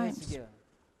the end times.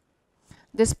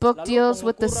 This book deals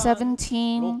with the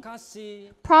 17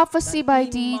 prophecy by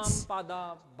deeds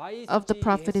of the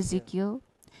prophet Ezekiel.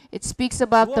 It speaks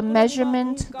about the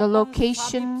measurement, the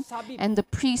location, and the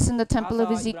priests in the temple of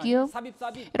Ezekiel.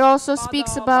 It also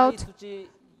speaks about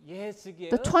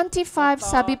the 25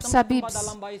 sabibs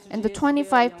and the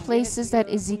 25 places that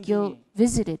Ezekiel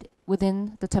visited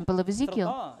within the temple of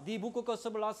Ezekiel.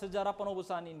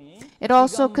 It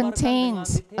also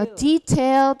contains a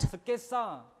detailed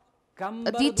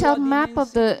map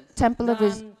of the temple of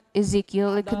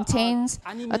Ezekiel. It contains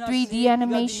a 3D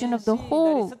animation of the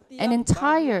whole and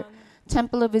entire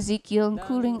temple of Ezekiel,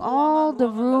 including all the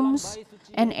rooms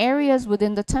and areas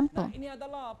within the temple.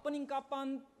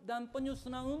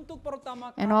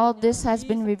 And all this has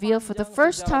been revealed for the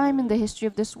first time in the history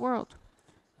of this world.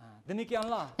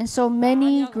 And so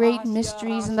many great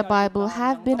mysteries in the Bible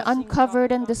have been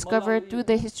uncovered and discovered through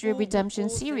the History of Redemption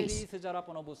series.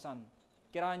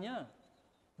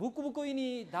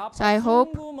 So I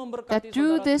hope that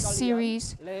through this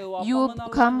series, you will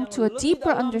come to a deeper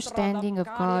understanding of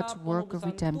God's work of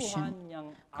redemption.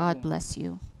 God bless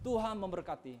you.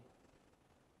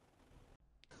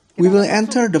 We will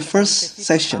enter the first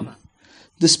session.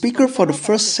 The speaker for the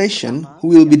first session, who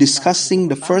will be discussing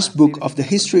the first book of the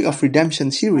History of Redemption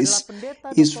series,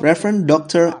 is Reverend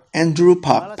Dr. Andrew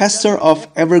Park, pastor of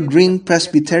Evergreen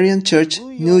Presbyterian Church,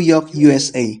 New York,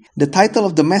 USA. The title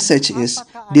of the message is,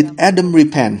 Did Adam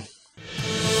Repent?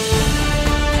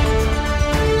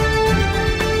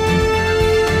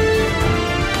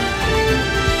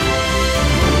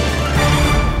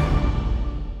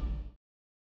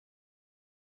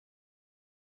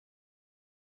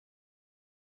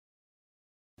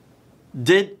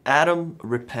 Did Adam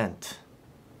repent?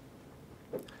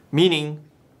 Meaning,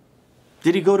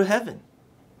 did he go to heaven?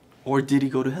 or did he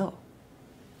go to hell?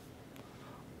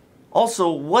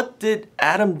 Also, what did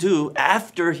Adam do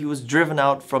after he was driven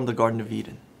out from the Garden of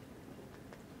Eden?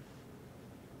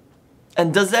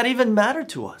 And does that even matter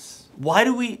to us? Why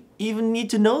do we even need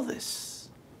to know this?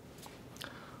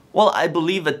 Well, I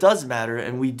believe it does matter,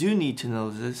 and we do need to know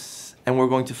this, and we're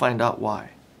going to find out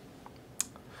why.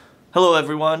 Hello,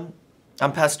 everyone.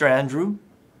 I'm Pastor Andrew,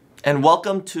 and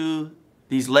welcome to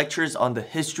these lectures on the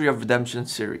History of Redemption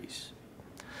series.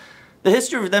 The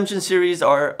History of Redemption series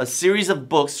are a series of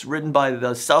books written by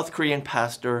the South Korean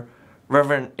pastor,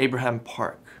 Reverend Abraham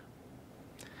Park.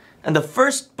 And the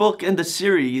first book in the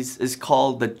series is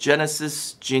called the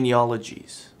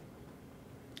Genealogies.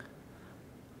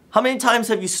 How many times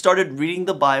have you started reading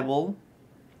the Bible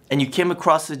and you came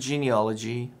across a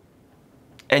genealogy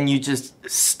and you just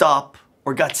stopped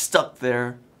or got stuck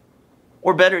there?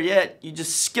 Or better yet, you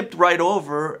just skipped right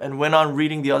over and went on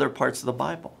reading the other parts of the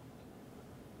Bible.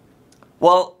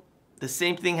 Well, the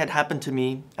same thing had happened to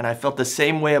me, and I felt the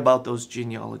same way about those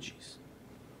genealogies.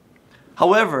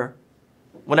 However,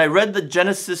 when I read the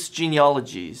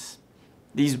genealogies,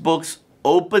 these books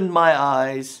opened my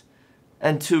eyes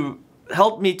and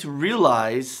helped me to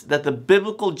realize that the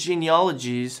biblical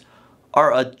genealogies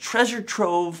are a treasure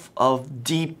trove of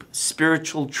deep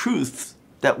spiritual truths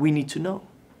that we need to know.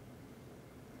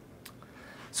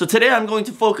 So today I'm going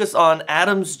to focus on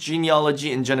Adam's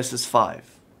genealogy in Genesis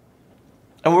 5.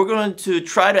 And we're going to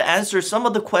try to answer some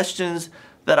of the questions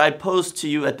that I posed to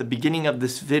you at the beginning of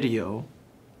this video.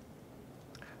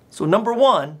 So number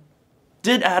one,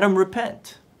 did Adam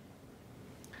repent?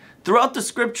 Throughout the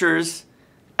scriptures,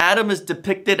 Adam is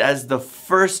depicted as the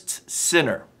first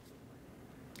sinner.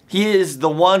 He is the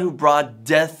one who brought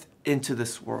death into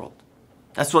this world.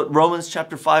 That's what Romans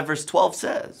chapter 5 verse 12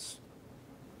 says.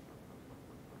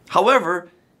 However,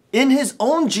 in his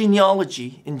own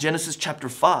genealogy in Genesis chapter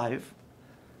 5,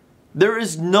 there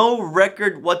is no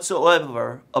record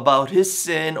whatsoever about his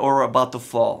sin or about the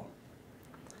fall.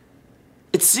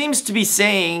 It seems to be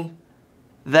saying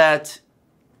that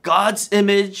God's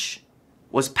image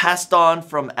was passed on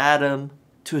from Adam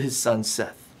to his son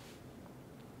Seth.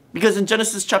 Because in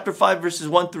Genesis chapter 5 verses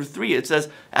 1 through 3, it says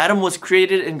Adam was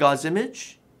created in God's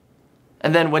image.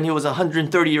 And then when he was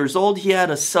 130 years old, he had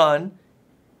a son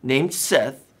named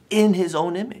Seth in his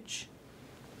own image.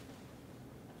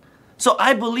 So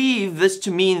I believe this to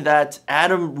mean that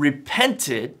Adam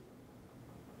repented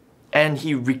and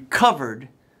he recovered,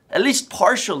 at least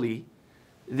partially,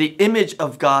 the image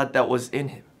of God that was in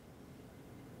him.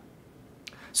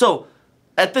 So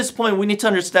at this point, we need to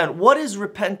understand, what is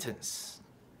repentance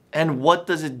and what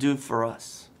does it do for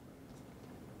us?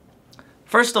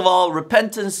 First of all,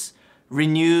 repentance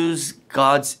renews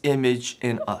God's image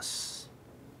in us.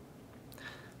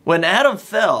 When Adam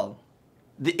fell,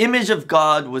 the image of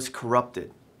God was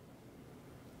corrupted.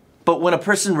 But when a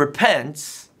person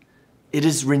repents, it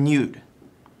is renewed.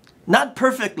 Not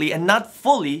perfectly and not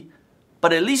fully,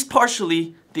 but at least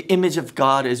partially, the image of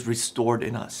God is restored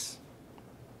in us.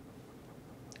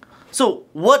 So,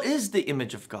 what is the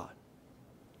image of God?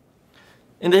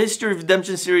 In the History of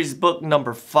Redemption series, book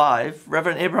number 5,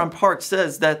 Reverend Abraham Park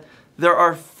says that there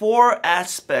are 4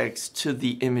 aspects to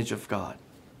the image of God.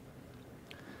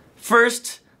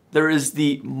 First, there is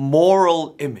the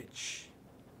moral image.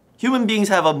 Human beings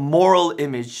have a moral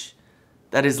image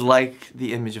that is like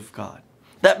the image of God.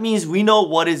 That means we know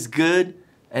what is good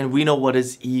and we know what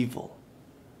is evil.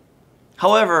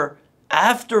 However,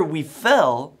 after we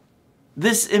fell,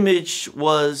 this image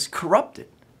was corrupted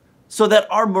so that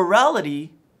our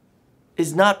morality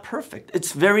is not perfect.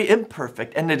 It's very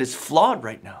imperfect and it is flawed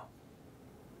right now.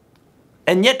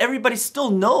 And yet everybody still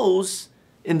knows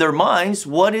in their minds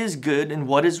what is good and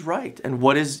what is right and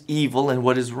what is evil and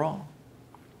what is wrong.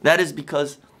 That is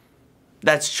because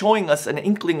that's showing us an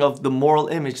inkling of the moral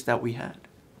image that we had.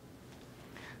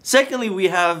 Secondly, we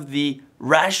have the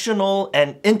rational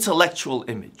and intellectual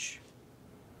image.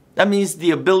 That means the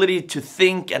ability to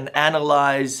think and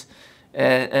analyze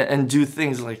and do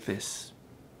things like this.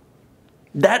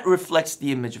 That reflects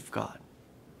the image of God.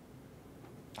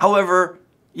 However,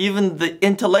 even the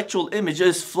intellectual image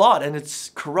is flawed and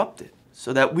it's corrupted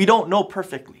so that we don't know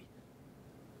perfectly.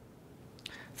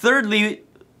 Thirdly,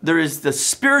 there is the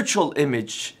spiritual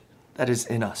image that is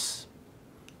in us.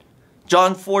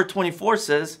 John 4:24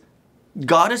 says,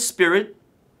 God is spirit,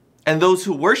 and those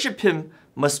who worship him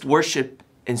must worship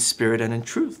in spirit and in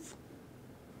truth.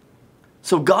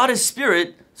 So God is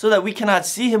spirit so that we cannot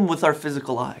see him with our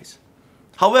physical eyes.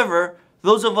 However,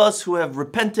 those of us who have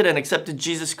repented and accepted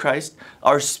Jesus Christ,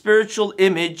 our spiritual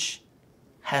image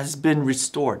has been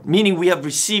restored. Meaning we have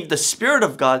received the Spirit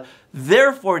of God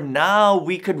Therefore, now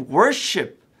we could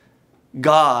worship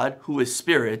God, who is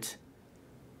spirit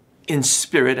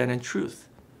and in truth.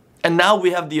 And now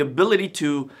we have the ability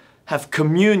to have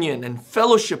communion and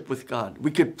fellowship with God.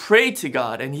 We could pray to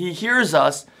God and He hears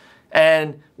us.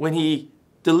 And when He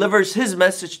delivers His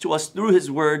message to us through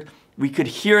His word, we could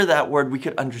hear that word, we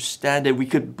could understand it, we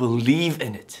could believe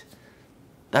in it.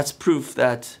 That's proof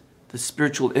that the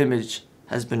spiritual image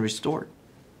has been restored.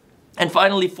 And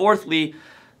finally, fourthly,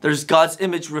 there's God's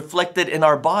image reflected in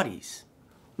our bodies.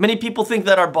 Many people think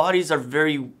that our bodies are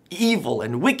very evil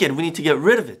and wicked. We need to get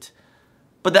rid of it.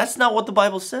 But that's not what the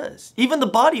Bible says. Even the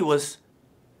body was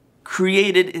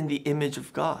created in the image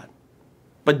of God.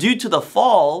 But due to the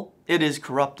fall, it is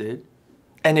corrupted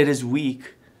and it is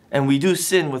weak, and we do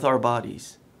sin with our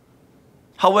bodies.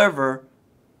 However,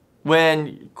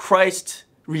 when Christ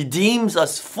redeems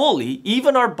us fully,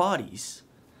 even our bodies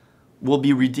will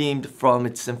be redeemed from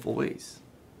its sinful ways.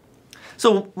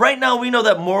 So right now we know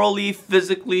that morally,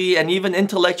 physically, and even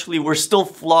intellectually we're still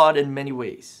flawed in many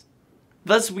ways.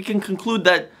 Thus we can conclude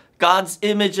that God's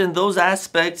image in those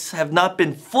aspects have not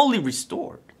been fully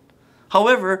restored.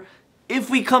 However, if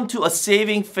we come to a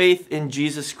saving faith in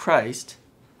Jesus Christ,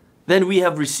 then we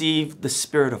have received the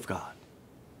Spirit of God.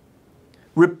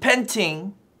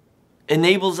 Repenting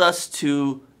enables us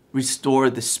to restore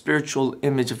the spiritual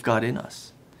image of God in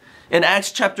us. In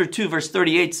Acts chapter 2 verse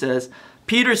 38 says,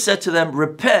 Peter said to them,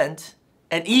 repent,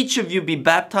 and each of you be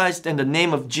baptized in the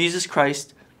name of Jesus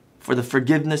Christ for the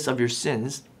forgiveness of your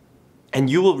sins, and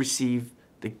you will receive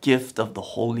the gift of the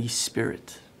Holy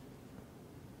Spirit.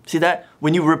 See that?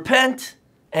 When you repent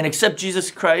and accept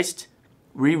Jesus Christ,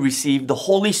 we receive the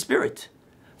Holy Spirit.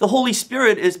 The Holy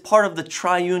Spirit is part of the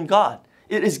triune God.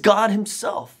 It is God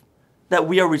Himself that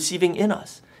we are receiving in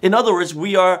us. In other words,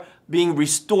 we are being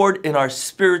restored in our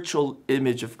spiritual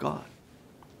image of God.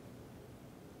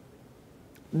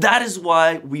 That is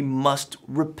why we must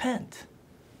repent.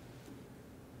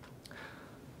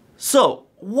 So,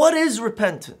 what is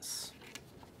repentance?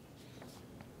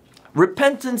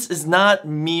 Repentance is not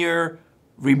mere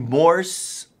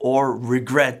remorse or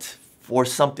regret for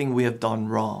something we have done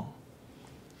wrong.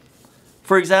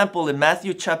 For example, in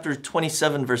Matthew chapter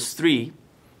 27 verse 3,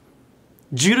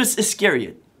 Judas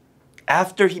Iscariot,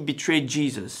 after he betrayed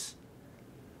Jesus,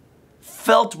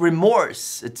 felt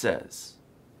remorse, it says.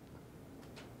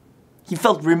 He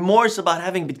felt remorse about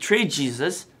having betrayed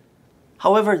Jesus.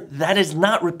 However, that is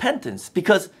not repentance,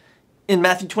 because in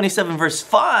Matthew 27 verse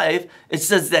 5, it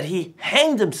says that he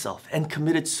hanged himself and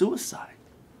committed suicide.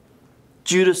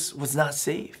 Judas was not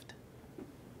saved.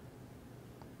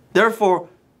 Therefore,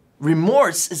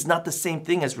 remorse is not the same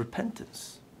thing as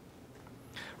repentance.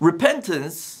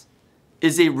 Repentance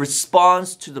is a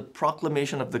response to the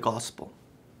proclamation of the gospel.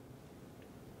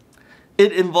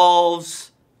 It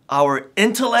involves our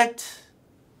intellect,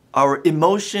 our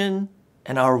emotion,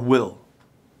 and our will.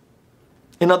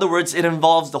 In other words, it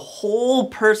involves the whole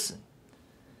person,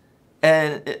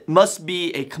 and it must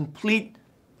be a complete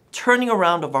turning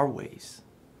around of our ways.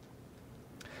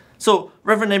 So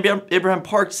Reverend Abraham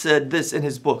Park said this in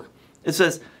his book. It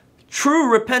says,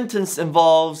 true repentance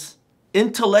involves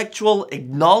intellectual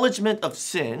acknowledgement of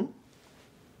sin,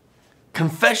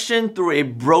 confession through a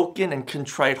broken and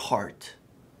contrite heart,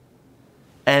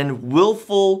 and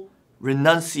willful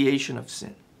renunciation of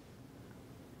sin.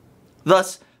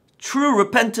 Thus, true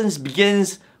repentance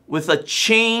begins with a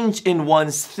change in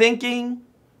one's thinking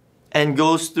and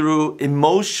goes through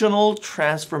emotional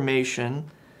transformation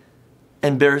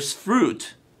and bears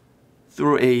fruit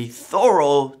through a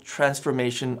thorough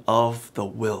transformation of the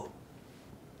will.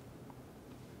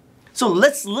 So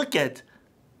let's look at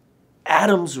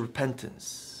Adam's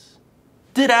repentance.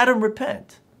 Did Adam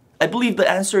repent? I believe the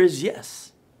answer is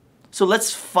yes. So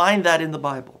let's find that in the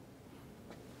Bible.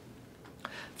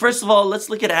 First of all, let's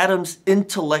look at Adam's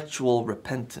intellectual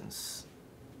repentance.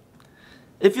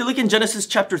 If you look in Genesis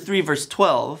chapter 3, verse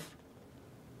 12,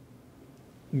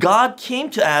 God came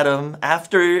to Adam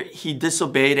after he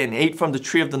disobeyed and ate from the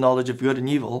tree of the knowledge of good and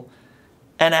evil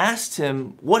and asked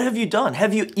him, what have you done?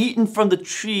 Have you eaten from the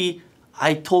tree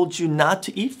I told you not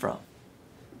to eat from?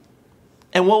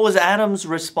 And what was Adam's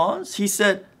response? He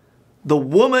said, the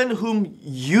woman whom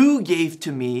you gave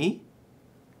to me,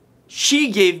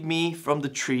 she gave me from the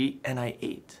tree and I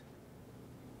ate.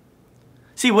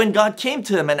 See, when God came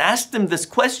to him and asked him this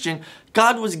question,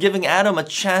 God was giving Adam a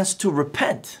chance to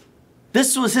repent.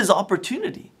 This was his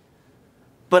opportunity.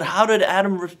 But how did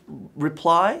Adam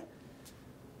reply?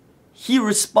 He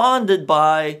responded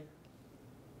by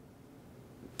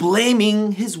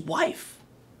blaming his wife,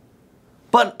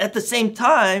 But at the same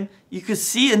time, you could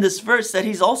see in this verse that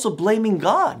he's also blaming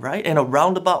God, right? In a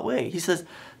roundabout way. He says,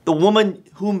 the woman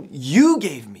whom you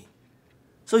gave me.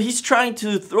 So he's trying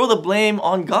to throw the blame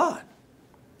on God.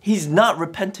 He's not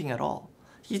repenting at all.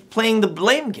 He's playing the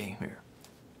blame game here.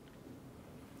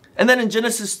 And then in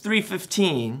Genesis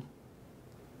 3:15,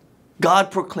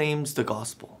 God proclaims the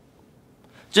gospel.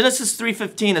 Genesis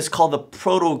 3:15 is called the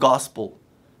proto-gospel.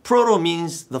 Proto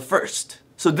means the first.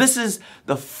 So this is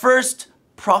the first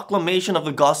proclamation of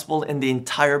the gospel in the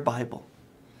entire Bible.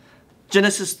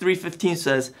 Genesis 3:15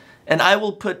 says, "And I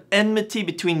will put enmity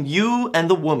between you and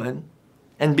the woman,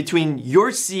 and between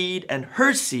your seed and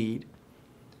her seed.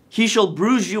 He shall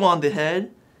bruise you on the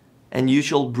head, and you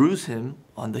shall bruise him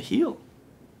on the heel."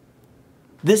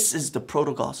 This is the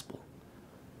proto-gospel.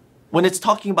 When it's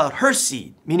talking about her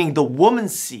seed, meaning the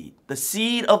woman's seed, the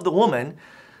seed of the woman,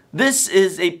 this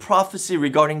is a prophecy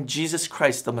regarding Jesus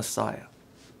Christ, the Messiah.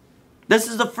 This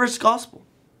is the first gospel.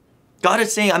 God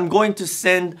is saying, I'm going to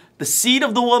send the seed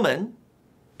of the woman,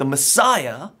 the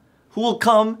Messiah, who will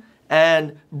come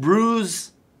and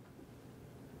bruise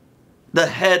the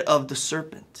head of the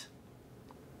serpent.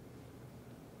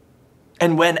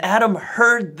 And when Adam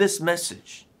heard this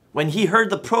message, when he heard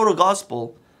the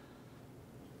proto-gospel,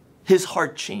 his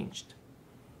heart changed.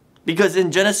 Because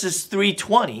in Genesis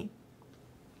 3:20,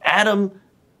 Adam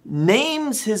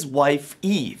names his wife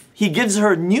Eve. He gives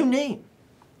her a new name.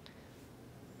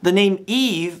 The name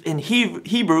Eve in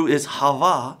Hebrew is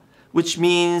Hava, which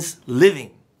means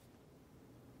living.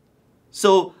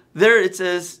 So there it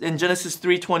says in Genesis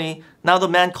 3:20, now the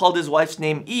man called his wife's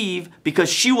name Eve because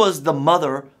she was the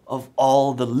mother of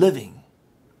all the living.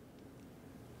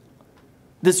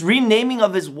 This renaming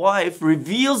of his wife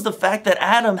reveals the fact that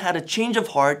Adam had a change of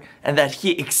heart and that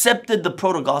he accepted the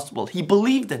proto-gospel. He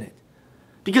believed in it.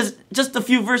 Because just a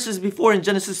few verses before in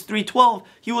Genesis 3:12,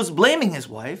 he was blaming his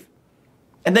wife.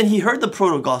 And then he heard the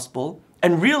proto-gospel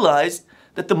and realized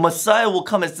that the Messiah will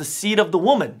come as the seed of the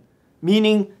woman,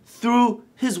 meaning through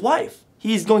his wife.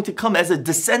 He's going to come as a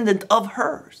descendant of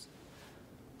hers.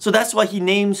 So that's why he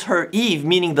names her Eve,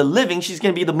 meaning the living. She's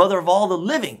going to be the mother of all the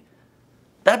living.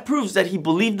 That proves that he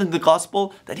believed in the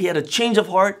gospel, that he had a change of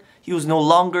heart. He was no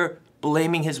longer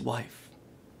blaming his wife.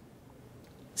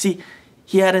 See,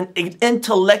 he had an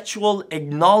intellectual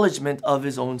acknowledgement of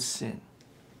his own sin.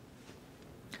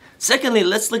 Secondly,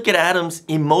 let's look at Adam's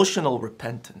emotional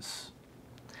repentance.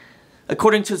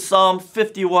 According to Psalm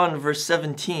 51, verse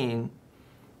 17,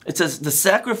 it says, "The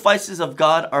sacrifices of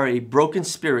God are a broken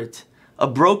spirit, a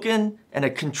broken and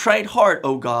a contrite heart,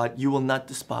 O God, you will not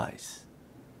despise."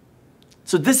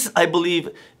 So this, I believe,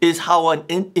 is how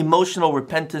an emotional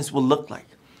repentance will look like.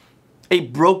 A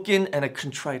broken and a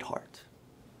contrite heart.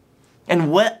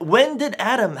 And when did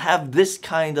Adam have this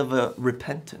kind of a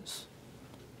repentance?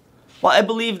 Well, I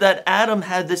believe that Adam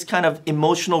had this kind of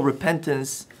emotional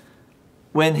repentance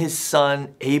when his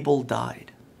son Abel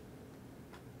died.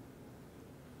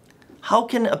 How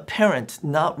can a parent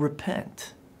not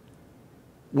repent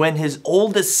when his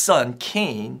oldest son,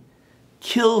 Cain,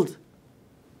 killed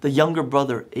the younger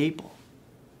brother Abel?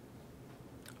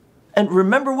 And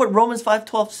remember what Romans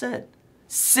 5:12 said.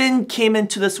 Sin came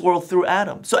into this world through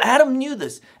Adam. So Adam knew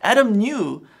this. Adam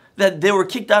knew that they were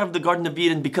kicked out of the Garden of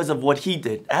Eden because of what he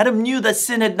did. Adam knew that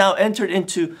sin had now entered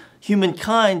into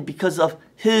humankind because of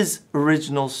his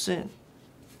original sin.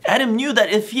 Adam knew that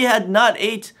if he had not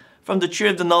ate from the tree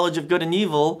of the knowledge of good and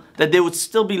evil, that they would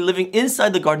still be living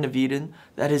inside the Garden of Eden,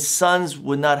 that his sons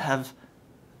would not have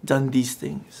done these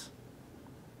things.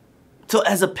 So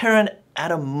as a parent,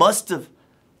 Adam must have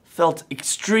felt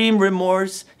extreme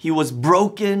remorse. He was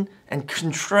broken and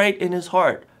contrite in his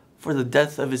heart for the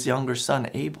death of his younger son,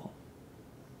 Abel.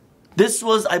 This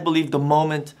was, I believe, the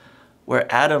moment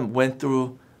where Adam went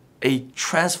through a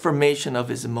transformation of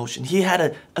his emotion. He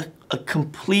had a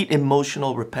complete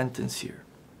emotional repentance here.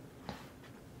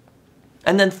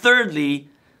 And then thirdly,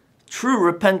 true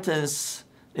repentance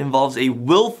involves a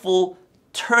willful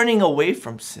turning away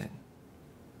from sin.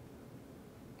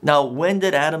 Now, when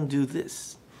did Adam do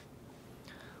this?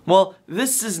 Well,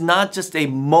 this is not just a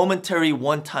momentary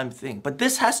one-time thing, but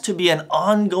this has to be an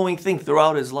ongoing thing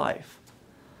throughout his life.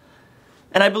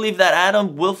 And I believe that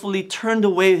Adam willfully turned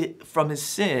away from his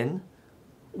sin.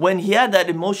 When he had that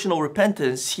emotional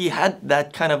repentance, he had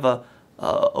that kind of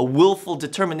a willful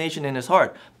determination in his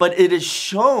heart. But it is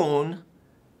shown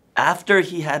after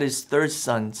he had his third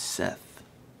son, Seth.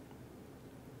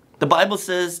 The Bible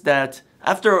says that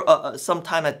after some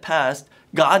time had passed,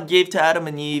 God gave to Adam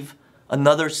and Eve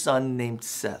another son named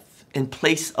Seth in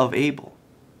place of Abel.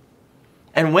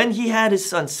 And when he had his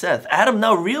son Seth, Adam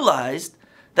now realized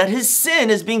that his sin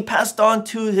is being passed on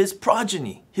to his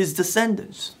progeny, his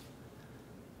descendants.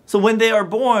 So when they are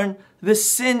born, this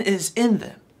sin is in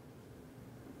them.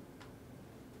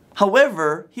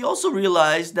 However, he also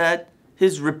realized that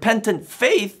his repentant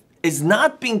faith is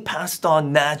not being passed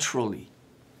on naturally.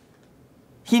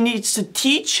 He needs to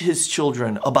teach his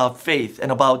children about faith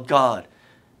and about God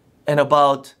and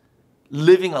about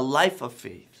living a life of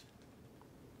faith.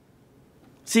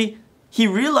 See, he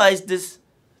realized this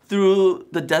through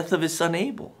the death of his son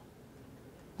Abel.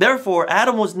 Therefore,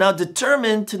 Adam was now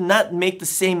determined to not make the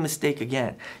same mistake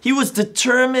again. He was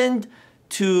determined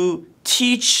to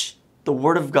teach the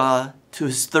word of God to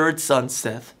his third son,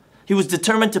 Seth. He was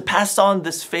determined to pass on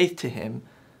this faith to him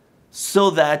so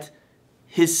that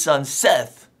his son,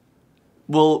 Seth,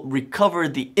 will recover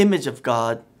the image of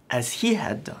God as he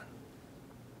had done.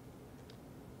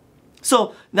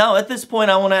 So now at this point,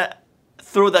 I want to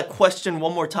throw that question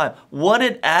one more time. What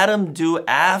did Adam do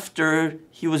after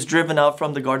he was driven out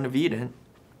from the Garden of Eden?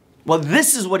 Well,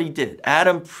 this is what he did.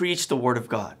 Adam preached the word of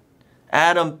God.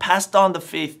 Adam passed on the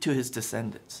faith to his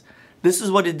descendants. This is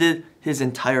what he did his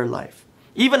entire life.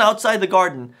 Even outside the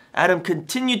garden, Adam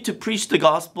continued to preach the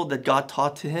gospel that God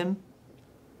taught to him,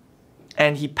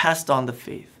 and he passed on the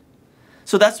faith.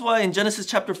 So that's why in Genesis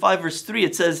chapter 5 verse 3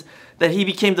 it says that he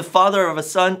became the father of a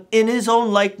son in his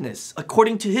own likeness,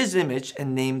 according to his image,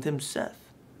 and named him Seth.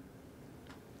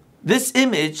 This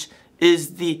image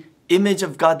is the image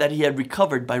of God that he had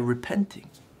recovered by repenting,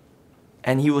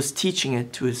 and he was teaching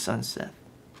it to his son Seth.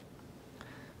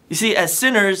 You see, as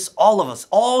sinners, all of us,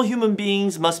 all human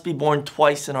beings must be born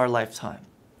twice in our lifetime.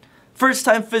 First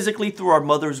time physically through our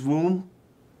mother's womb,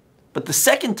 but the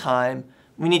second time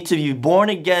we need to be born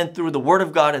again through the word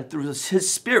of God and through his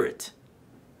spirit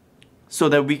so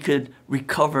that we could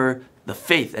recover the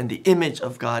faith and the image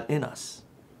of God in us.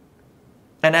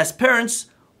 And as parents,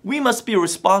 we must be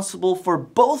responsible for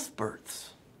both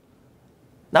births.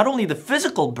 Not only the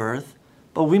physical birth,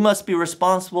 but we must be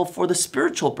responsible for the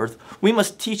spiritual birth. We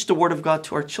must teach the word of God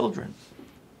to our children.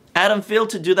 Adam failed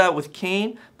to do that with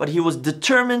Cain, but he was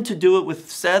determined to do it with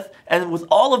Seth and with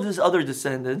all of his other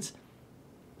descendants.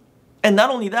 And not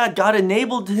only that, God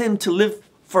enabled him to live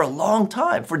for a long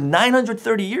time, for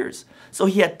 930 years. So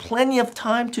he had plenty of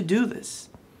time to do this.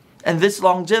 And this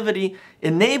longevity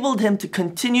enabled him to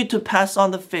continue to pass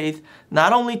on the faith,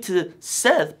 not only to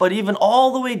Seth, but even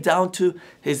all the way down to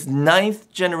his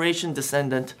 9th generation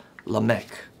descendant, Lamech.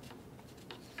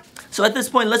 So at this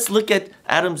point, let's look at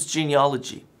Adam's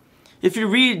genealogy. If you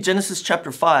read Genesis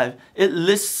chapter 5, it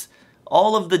lists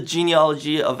all of the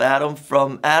genealogy of Adam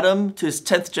from Adam to his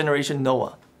 10th generation,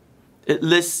 Noah. It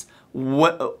lists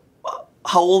how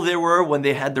old they were when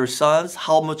they had their sons,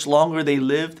 how much longer they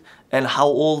lived, and how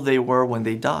old they were when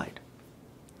they died.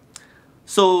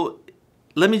 So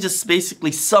let me just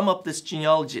basically sum up this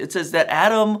genealogy. It says that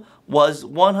Adam was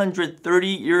 130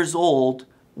 years old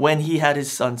when he had his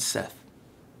son Seth.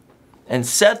 And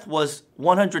Seth was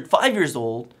 105 years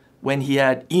old when he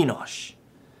had Enosh.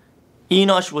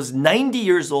 Enosh was 90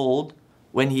 years old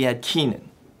when he had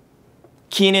Kenan.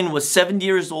 Kenan was 70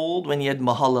 years old when he had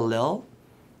Mahalalel.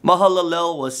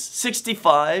 Mahalalel was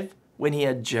 65 when he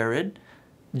had Jared.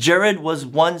 Jared was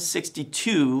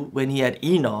 162 when he had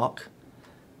Enoch.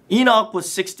 Enoch was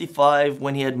 65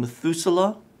 when he had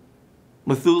Methuselah.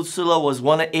 Methuselah was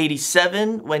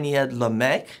 187 when he had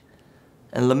Lamech.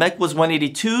 And Lamech was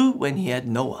 182 when he had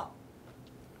Noah.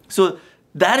 So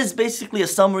that is basically a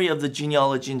summary of the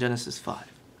genealogy in Genesis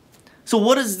 5. So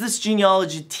what does this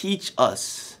genealogy teach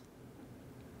us?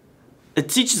 It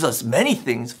teaches us many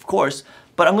things, of course,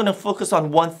 but I'm going to focus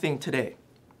on one thing today.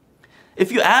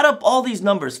 If you add up all these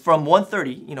numbers from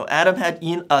 130, Adam had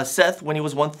Seth when he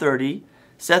was 130,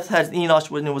 Seth has Enosh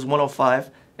when he was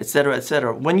 105, etc.,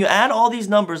 etc. When you add all these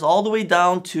numbers all the way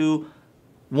down to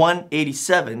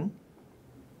 187,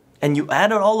 and you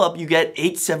add it all up, you get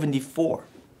 874.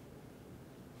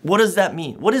 What does that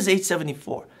mean? What is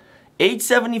 874?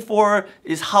 874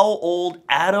 is how old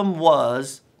Adam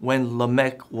was when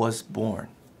Lamech was born.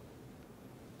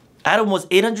 Adam was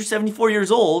 874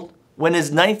 years old when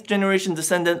his 9th generation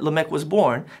descendant Lamech was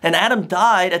born, and Adam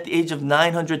died at the age of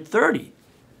 930.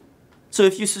 So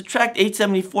if you subtract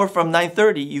 874 from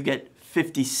 930, you get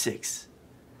 56.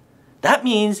 That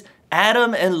means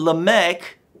Adam and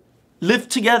Lamech lived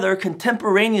together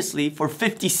contemporaneously for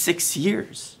 56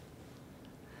 years.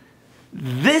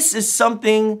 This is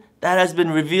something that has been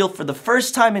revealed for the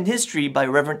first time in history by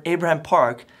Reverend Abraham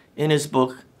Park in his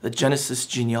book, The Genesis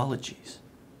Genealogies.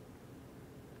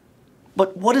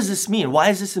 But what does this mean? Why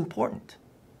is this important?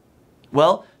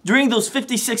 Well, during those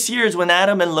 56 years when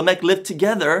Adam and Lamech lived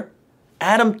together,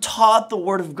 Adam taught the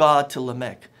word of God to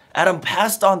Lamech. Adam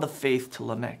passed on the faith to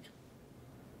Lamech.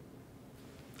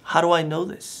 How do I know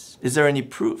this? Is there any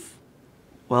proof?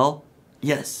 Well,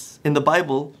 yes. In the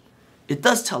Bible, it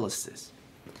does tell us this.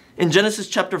 In Genesis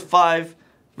chapter 5,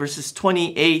 verses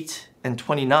 28 and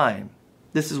 29,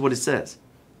 this is what it says.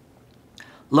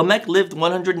 Lamech lived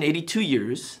 182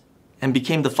 years and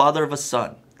became the father of a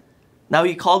son. Now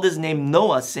he called his name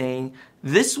Noah, saying,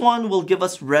 "This one will give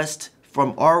us rest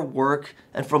from our work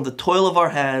and from the toil of our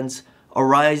hands,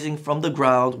 arising from the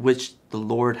ground which the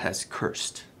Lord has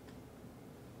cursed."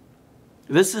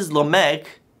 This is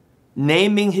Lamech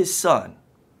naming his son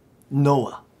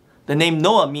Noah. The name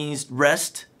Noah means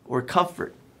rest or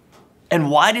comfort. And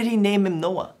why did he name him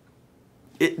Noah?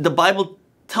 The Bible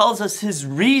tells us his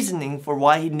reasoning for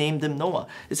why he named him Noah.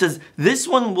 It says, "This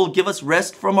one will give us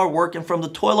rest from our work and from the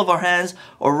toil of our hands,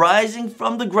 arising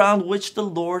from the ground which the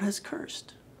Lord has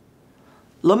cursed."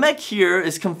 Lamech here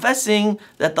is confessing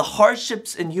that the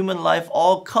hardships in human life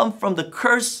all come from the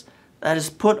curse that is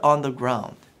put on the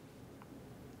ground.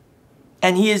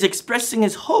 And he is expressing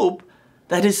his hope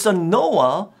that his son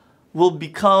Noah will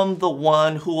become the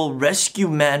one who will rescue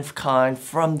mankind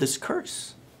from this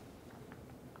curse.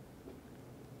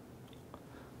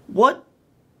 What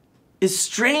is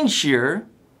strange here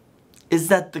is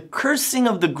that the cursing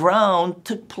of the ground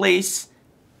took place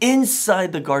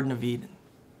inside the Garden of Eden.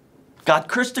 God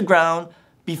cursed the ground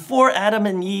before Adam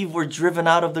and Eve were driven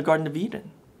out of the Garden of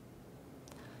Eden.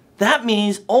 That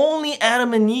means only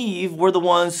Adam and Eve were the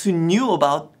ones who knew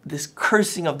about this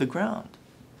cursing of the ground.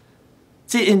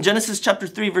 See, in Genesis chapter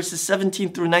 3, verses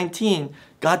 17 through 19,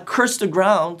 God cursed the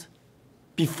ground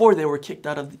before they were kicked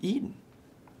out of Eden.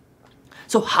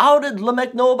 So how did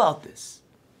Lamech know about this?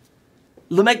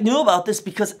 Lamech knew about this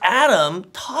because Adam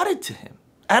taught it to him.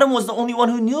 Adam was the only one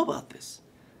who knew about this.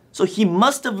 So he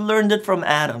must have learned it from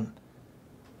Adam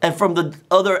and from the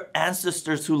other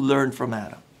ancestors who learned from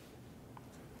Adam.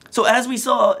 So as we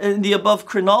saw in the above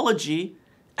chronology,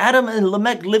 Adam and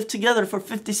Lamech lived together for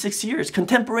 56 years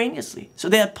contemporaneously. So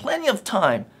they had plenty of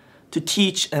time to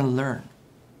teach and learn.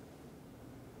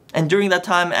 And during that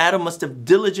time, Adam must have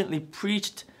diligently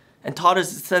preached and taught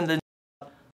his descendants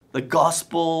the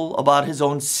gospel, about his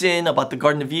own sin, about the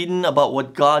Garden of Eden, about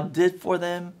what God did for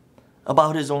them,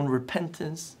 about his own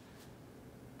repentance,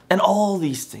 and all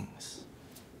these things.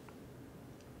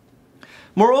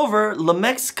 Moreover,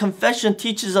 Lamech's confession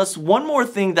teaches us one more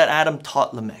thing that Adam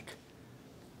taught Lamech.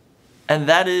 And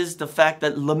that is the fact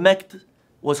that Lamech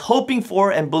was hoping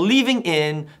for and believing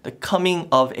in the coming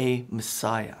of a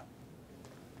Messiah.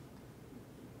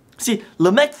 See,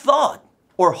 Lamech thought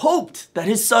or hoped that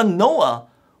his son Noah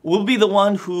will be the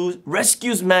one who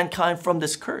rescues mankind from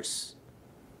this curse.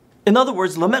 In other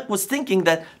words, Lamech was thinking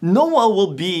that Noah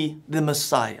will be the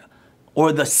Messiah,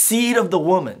 or the seed of the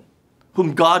woman,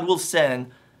 whom God will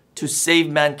send to save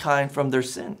mankind from their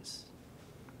sins.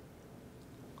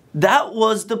 That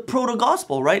was the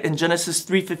proto-gospel, right? In Genesis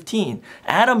 3:15.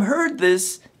 Adam heard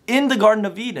this in the Garden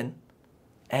of Eden,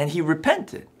 and he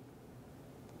repented.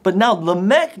 But now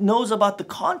Lamech knows about the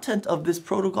content of this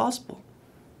proto-gospel.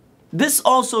 This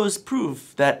also is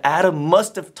proof that Adam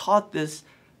must have taught this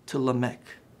to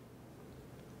Lamech.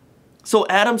 So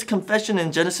Adam's confession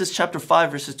in Genesis chapter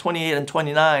 5, verses 28 and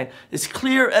 29 is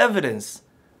clear evidence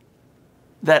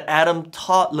that Adam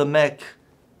taught Lamech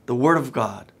the word of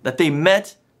God, that they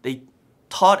met, they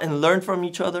taught and learned from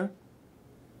each other,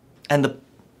 and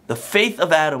the faith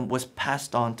of Adam was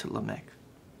passed on to Lamech.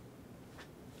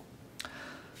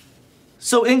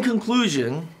 So in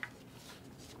conclusion,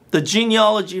 the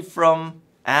genealogy from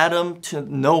Adam to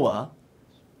Noah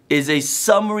is a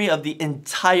summary of the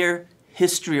entire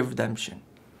history of redemption.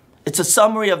 It's a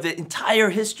summary of the entire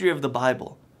history of the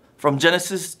Bible, from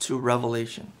Genesis to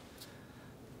Revelation.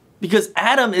 Because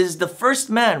Adam is the first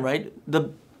man, right?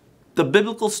 The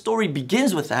biblical story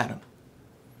begins with Adam.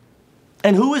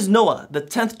 And who is Noah? The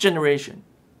 10th generation.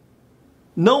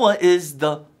 Noah is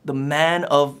the man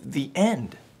of the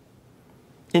end.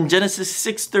 In Genesis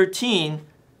 6:13,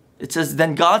 it says,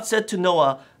 "Then God said to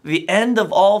Noah, 'The end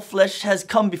of all flesh has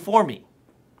come before me.'"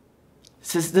 It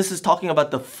says this is talking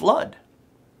about the flood.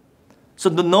 So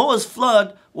the Noah's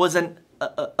flood was an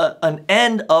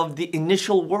end of the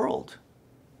initial world.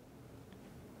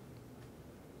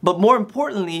 But more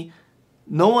importantly,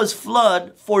 Noah's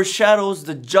flood foreshadows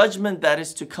the judgment that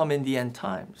is to come in the end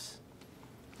times.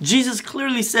 Jesus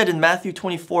clearly said in Matthew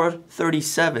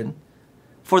 24:37,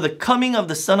 "For the coming of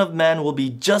the Son of Man will be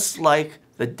just like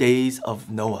the days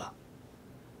of Noah."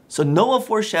 So Noah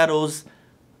foreshadows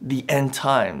the end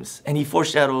times, and he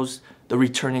foreshadows the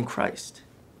returning Christ.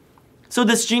 So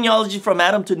this genealogy from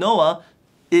Adam to Noah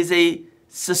is a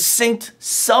succinct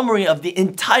summary of the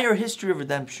entire history of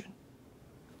redemption.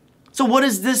 So what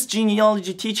is this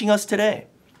genealogy teaching us today?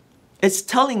 It's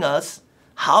telling us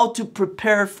how to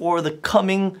prepare for the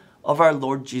coming of our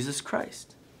Lord Jesus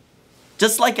Christ.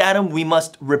 Just like Adam, we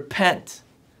must repent.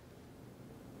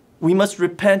 We must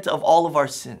repent of all of our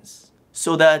sins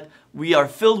so that we are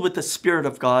filled with the Spirit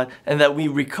of God and that we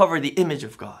recover the image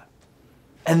of God.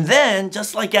 And then,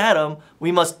 just like Adam,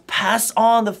 we must pass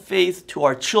on the faith to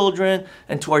our children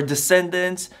and to our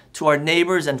descendants, to our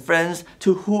neighbors and friends,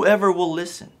 to whoever will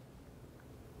listen.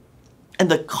 And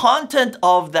the content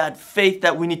of that faith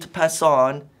that we need to pass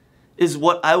on is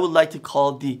what I would like to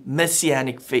call the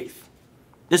messianic faith.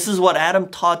 This is what Adam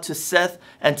taught to Seth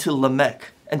and to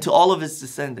Lamech and to all of his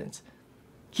descendants.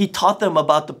 He taught them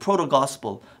about the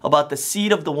proto-gospel, about the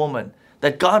seed of the woman,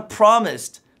 that God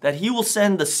promised that He will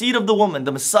send the seed of the woman,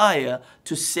 the Messiah,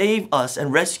 to save us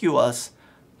and rescue us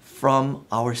from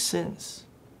our sins.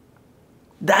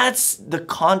 That's the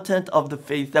content of the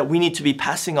faith that we need to be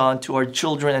passing on to our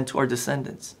children and to our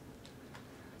descendants.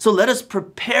 So let us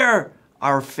prepare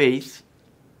our faith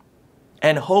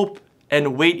and hope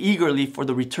and wait eagerly for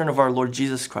the return of our Lord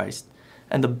Jesus Christ.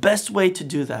 And the best way to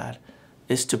do that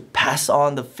is to pass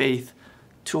on the faith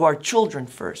to our children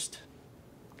first.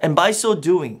 And by so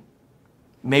doing,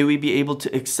 may we be able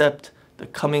to accept the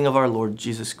coming of our Lord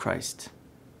Jesus Christ.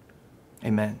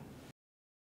 Amen.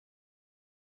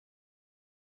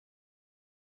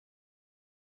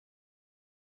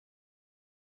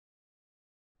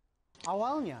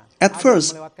 At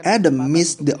first, Adam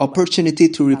missed the opportunity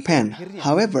to repent.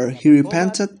 However, he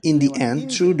repented in the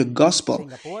end through the gospel.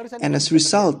 And as a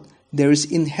result, there is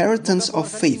inheritance of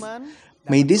faith.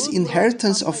 May this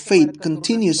inheritance of faith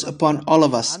continues upon all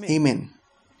of us. Amen.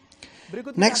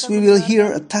 Next, we will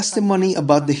hear a testimony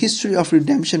about the history of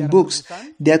redemption books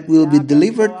that will be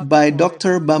delivered by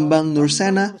Dr. Bambang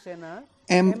Noorsena,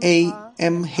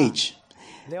 MAMH.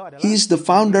 He is the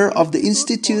founder of the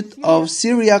Institute of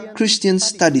Syriac Christian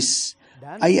Studies,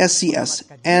 ISCS,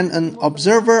 and an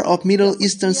observer of Middle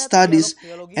Eastern studies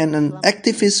and an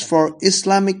activist for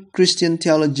Islamic Christian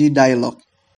Theology Dialogue.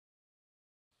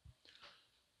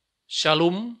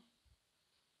 Shalom.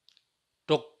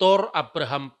 Dr.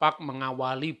 Abraham Park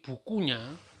mengawali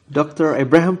bukunya. Dr.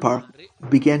 Abraham Park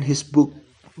began his book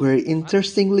very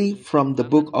interestingly from the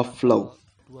book of Flow,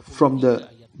 from the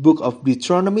book of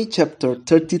Deuteronomy chapter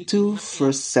 32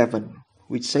 verse 7,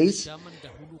 which says,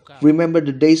 "Remember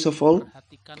the days of old,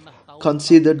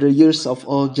 consider the years of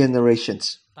all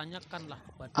generations.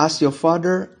 Ask your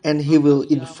father and he will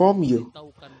inform you,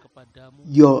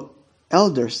 your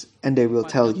elders and they will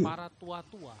tell you."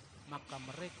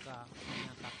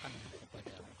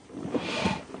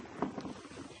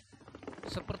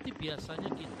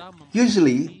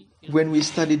 Usually, when we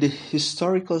study the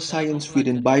historical science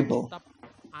within Bible,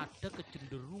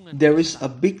 there is a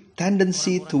big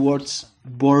tendency towards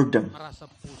boredom.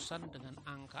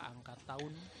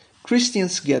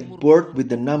 Christians get bored with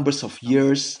the numbers of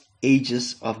years,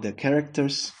 ages of the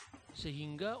characters.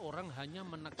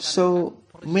 So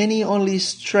many only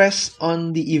stress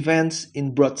on the events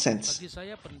in broad sense.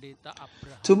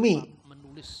 To me,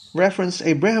 Reverend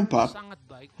Abraham Park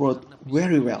wrote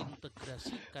very well,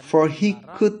 for he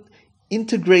could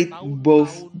integrate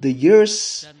both the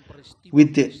years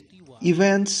with the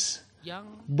events,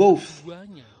 both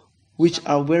which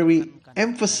are very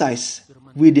emphasized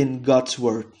within God's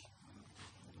Word.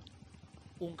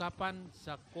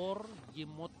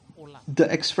 The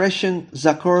expression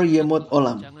Zakor Yemot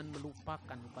Olam,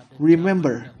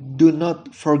 remember, do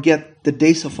not forget the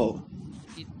days of old,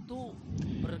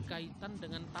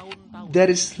 that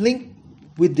is linked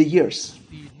with the years.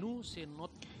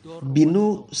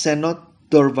 Binu Senot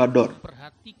Dorvador,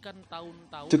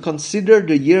 to consider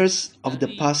the years of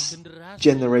the past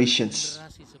generations.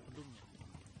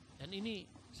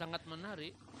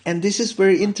 And this is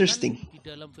very interesting.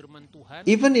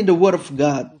 Even in the Word of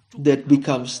God, that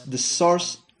becomes the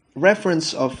source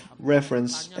reference of Reverend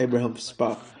Abraham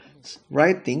Park's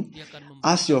writing,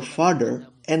 "Ask your father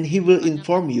and he will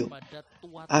inform you.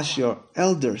 Ask your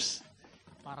elders,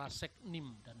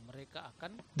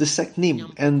 the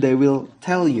Seknim, and they will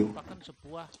tell you."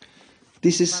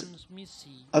 This is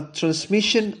a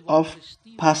transmission of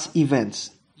past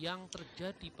events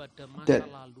that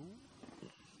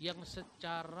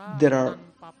are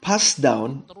passed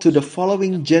down to the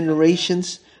following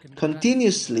generations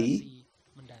continuously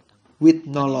with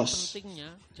no loss.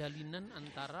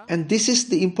 And this is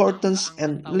the importance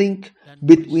and link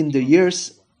between the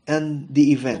years and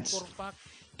the events.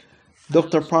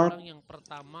 Dr. Park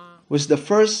was the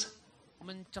first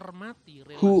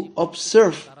who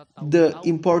observe the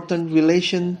important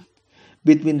relation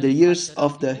between the years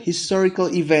of the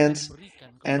historical events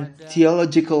and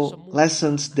theological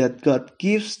lessons that God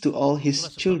gives to all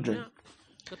His children.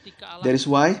 That is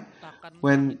why,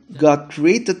 when God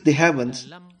created the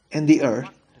heavens and the earth,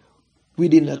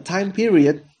 within a time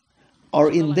period or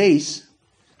in days,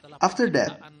 after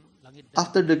that,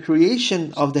 after the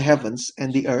creation of the heavens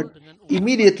and the earth,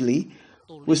 immediately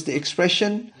was the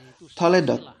expression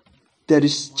Toledot, that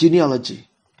is genealogy.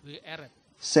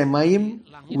 Semaim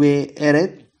we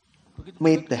eret,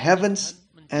 made the heavens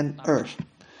and earth.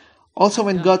 Also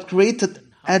when God created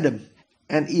Adam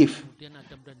and Eve,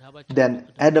 then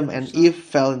Adam and Eve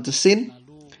fell into sin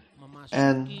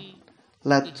and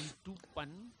led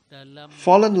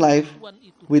fallen life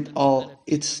with all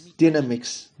its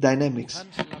dynamics.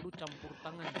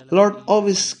 Lord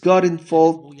always got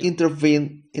involved,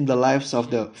 intervened in the lives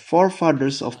of the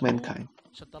forefathers of mankind.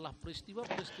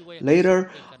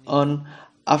 Later on,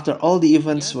 after all the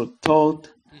events were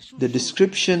told, the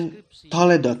description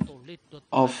Toledot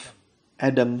of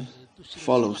Adam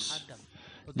follows.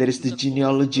 There is the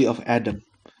genealogy of Adam.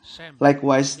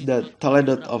 Likewise, the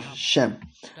Toledot of Shem,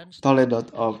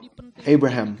 Toledot of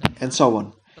Abraham, and so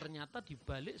on.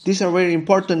 These are very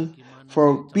important,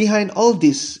 for behind all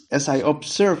this, as I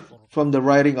observe from the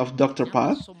writing of Dr.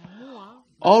 Park,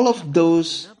 all of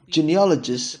those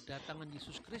genealogies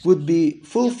would be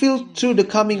fulfilled through the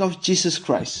coming of Jesus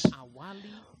Christ,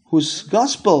 whose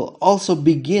gospel also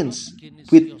begins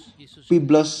with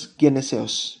Biblos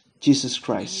Geneseos, Jesus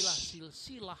Christ.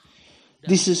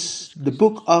 This is the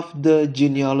book of the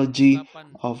genealogy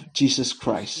of Jesus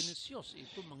Christ.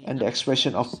 And the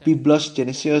expression of Biblos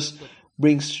Geneseos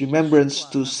brings remembrance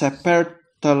to Seper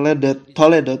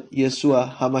Toledot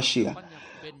Yeshua HaMashiach,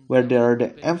 where there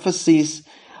the emphasis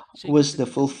was the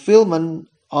fulfillment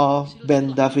of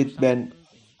Ben David Ben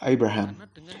Abraham.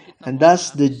 And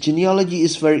thus the genealogy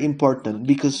is very important,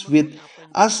 because with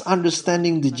us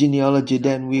understanding the genealogy,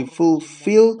 then we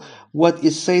fulfill what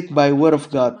is said by word of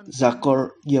God,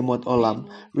 Zakor Yemot Olam,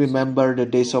 remember the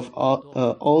days of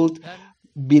old,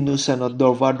 Binu Senot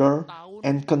Dorvador,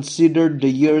 and consider the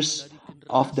years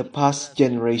of the past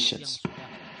generations.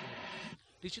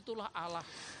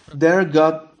 There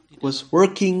God was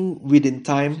working within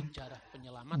time.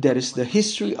 There is the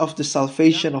history of the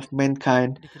salvation of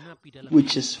mankind,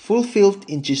 which is fulfilled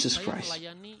in Jesus Christ.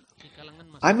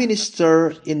 I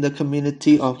minister in the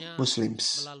community of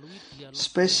Muslims,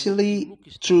 especially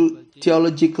through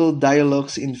theological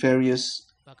dialogues in various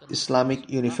Islamic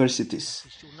universities,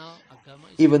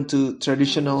 even to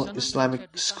traditional Islamic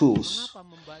schools.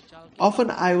 Often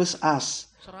I was asked,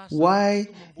 why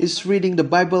is reading the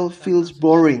Bible feels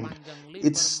boring?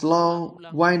 It's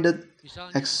long-winded,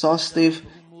 exhaustive,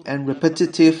 and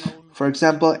repetitive. For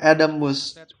example, Adam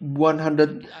was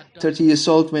 130 years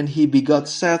old when he begot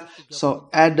Seth, so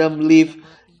Adam lived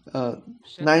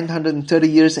 930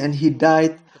 years and he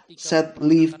died. Seth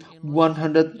lived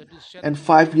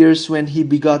 105 years when he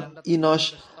begot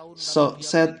Enosh, so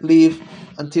Seth lived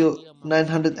until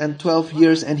 912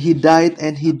 years and he died.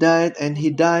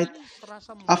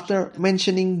 After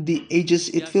mentioning the ages,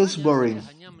 it feels boring.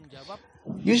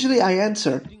 Usually I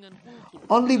answered,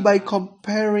 only by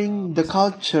comparing the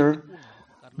culture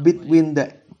between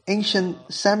the ancient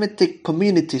Semitic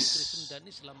communities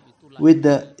with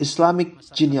the Islamic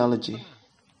genealogy.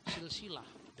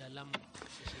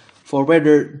 For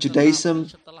whether Judaism,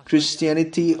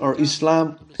 Christianity, or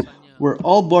Islam were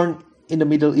all born in the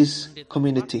Middle East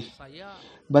community.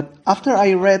 But after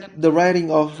I read the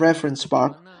writing of Reverend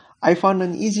Spark, I found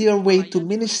an easier way to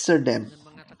minister them,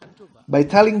 by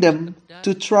telling them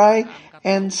to try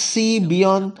and see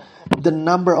beyond the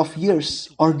number of years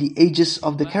or the ages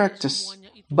of the characters,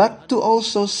 but to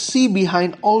also see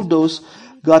behind all those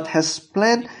God has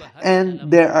planned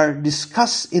and they are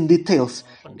discussed in details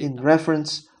in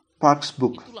Reverend Park's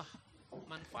book.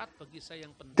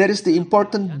 That is the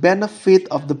important benefit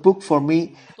of the book for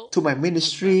me, to my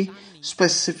ministry,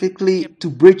 specifically to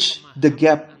bridge the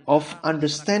gap of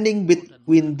understanding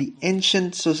between the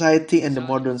ancient society and the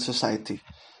modern society.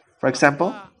 For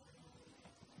example,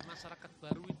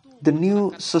 the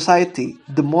new society,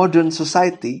 the modern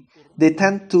society, they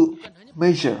tend to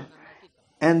measure.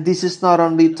 And this is not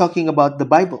only talking about the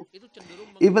Bible,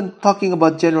 even talking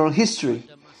about general history.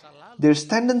 There's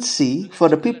tendency for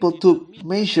the people to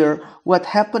measure what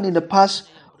happened in the past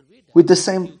with the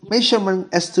same measurement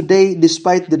as today,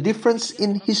 despite the difference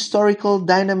in historical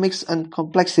dynamics and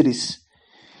complexities.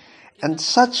 And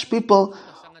such people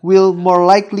will more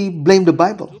likely blame the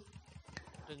Bible.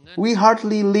 We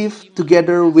hardly live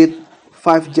together with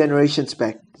 5 generations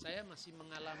back.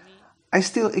 I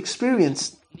still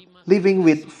experienced living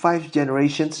with 5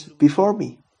 generations before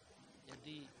me.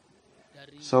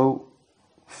 So,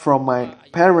 from my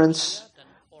parents,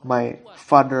 my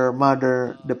father,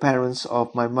 mother, the parents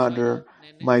of my mother,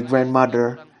 my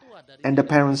grandmother, and the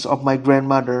parents of my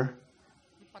grandmother,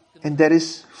 and that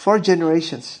is 4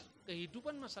 generations.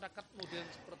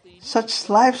 Such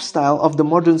lifestyle of the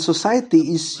modern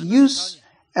society is used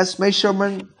as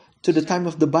measurement to the time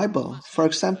of the Bible. For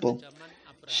example,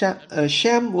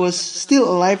 Shem was still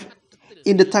alive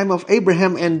in the time of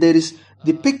Abraham, and that is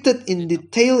depicted in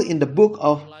detail in the book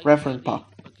of Reverend Park,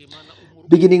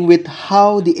 beginning with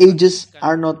how the ages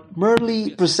are not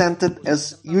merely presented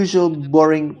as usual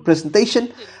boring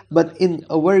presentation, but in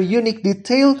a very unique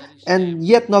detail and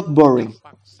yet not boring.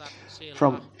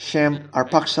 From Shem,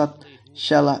 Arphaxad,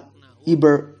 Shelah,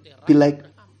 Eber, Peleg,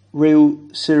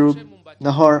 Reu, Serug,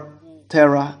 Nahor,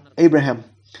 Terah, Abraham.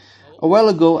 A while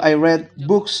ago, I read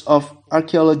books of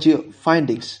archaeology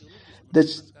findings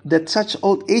that such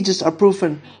old ages are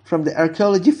proven from the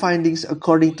archaeology findings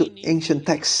according to ancient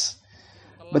texts.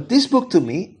 But this book to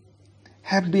me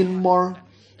have been more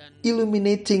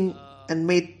illuminating and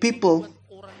made people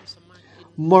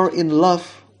more in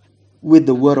love with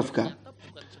the Word of God,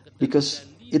 because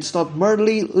it's not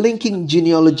merely linking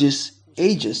genealogies,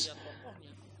 ages,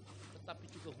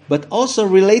 but also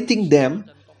relating them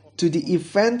to the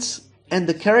events and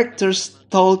the characters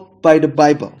told by the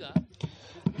Bible.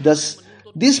 Thus,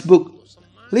 this book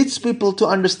leads people to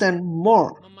understand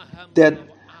more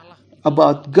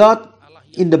about God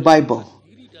in the Bible.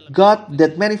 God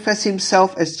that manifests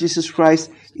Himself as Jesus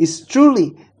Christ is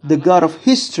truly the God of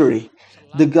history,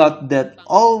 the God that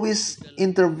always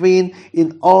intervenes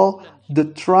in all the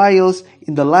trials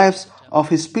in the lives of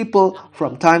His people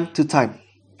from time to time.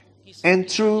 And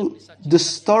through the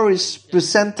stories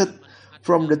presented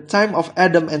from the time of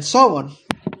Adam and so on,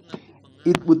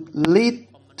 it would lead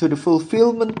to the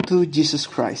fulfillment to Jesus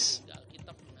Christ.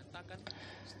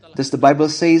 Thus the Bible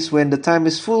says, when the time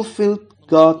is fulfilled,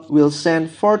 God will send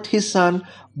forth His Son,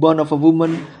 born of a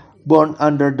woman, born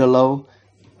under the law.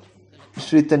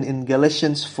 It's written in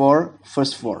Galatians 4,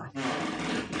 verse 4.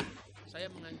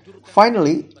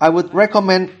 Finally, I would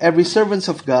recommend every servants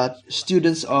of God,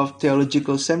 students of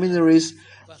theological seminaries,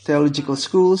 theological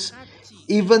schools,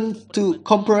 even to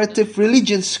comparative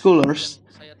religion scholars,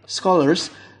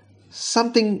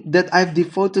 something that I've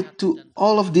devoted to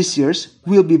all of these years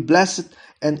will be blessed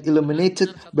and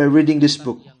illuminated by reading this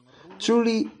book.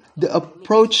 Truly, the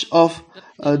approach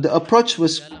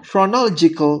was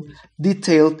chronological,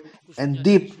 detailed, and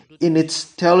deep in its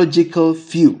theological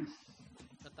view,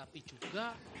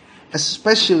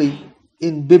 especially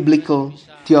in biblical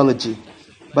theology.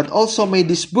 But also may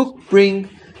this book bring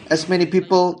as many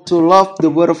people to love the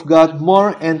Word of God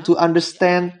more and to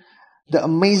understand the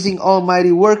amazing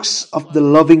almighty works of the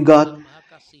loving God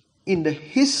in the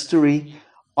history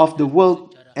of the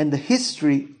world and the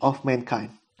history of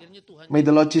mankind. May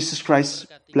the Lord Jesus Christ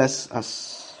bless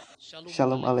us.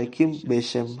 Shalom Alaikum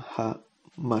Beshem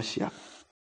HaMashiach.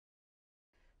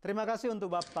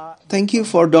 Thank you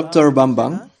for Dr.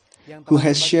 Bambang, who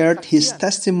has shared his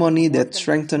testimony that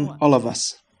strengthened all of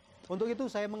us.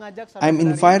 I'm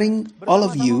inviting all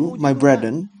of you, my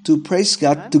brethren, to praise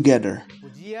God together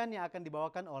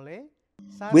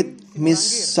with Miss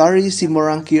Sari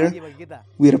Simorangkir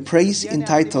with a praise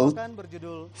entitled,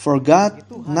 "For God,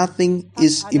 Nothing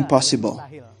is Impossible."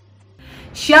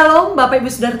 Shalom Bapak Ibu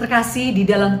Saudara terkasih di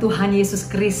dalam Tuhan Yesus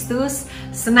Kristus.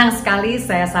 Senang sekali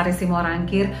saya Sari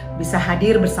Simorangkir bisa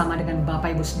hadir bersama dengan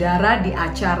Bapak Ibu Saudara di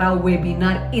acara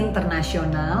webinar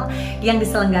internasional yang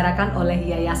diselenggarakan oleh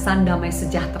Yayasan Damai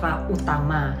Sejahtera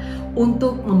Utama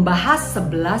untuk membahas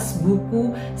 11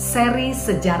 buku seri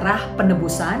sejarah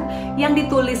penebusan yang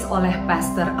ditulis oleh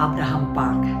Pastor Abraham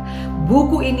Park.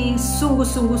 Buku ini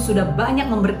sungguh-sungguh sudah banyak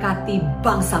memberkati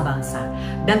bangsa-bangsa,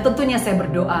 dan tentunya saya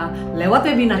berdoa lewat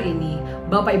webinar ini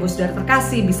Bapak Ibu Saudara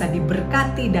terkasih bisa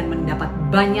diberkati dan mendapat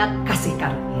banyak kasih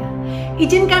karunia.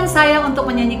 Izinkan saya untuk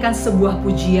menyanyikan sebuah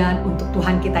pujian untuk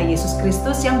Tuhan kita Yesus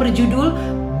Kristus yang berjudul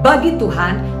 "Bagi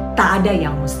Tuhan Tak Ada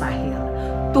Yang Mustahil".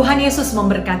 Tuhan Yesus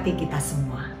memberkati kita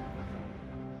semua.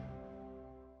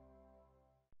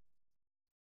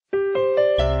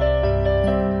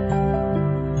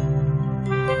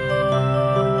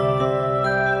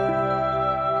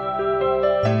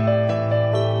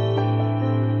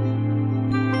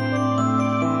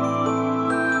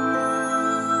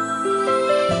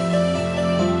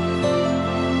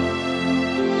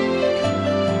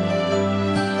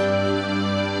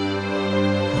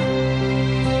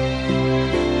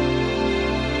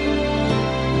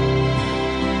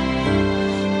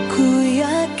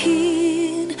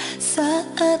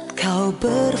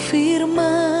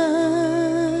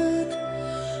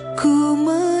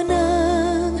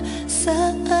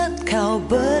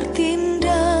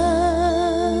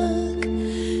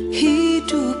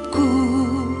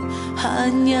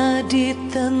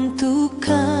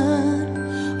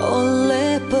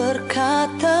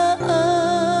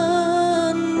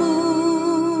 perkataanmu.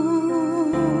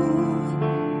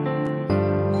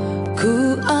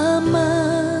 Ku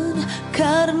aman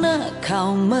karena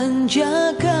kau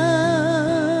menjaga.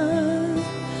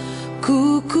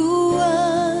 Ku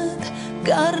kuat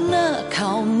karena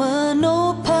kau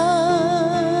menopang.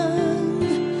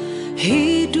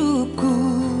 Hidupku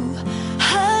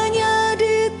hanya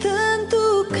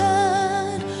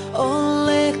ditentukan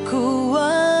oleh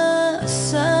kuasa-Mu.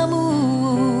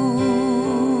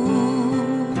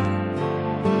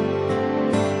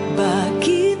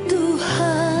 Bagi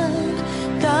Tuhan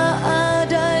tak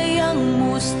ada yang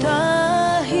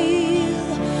mustahil.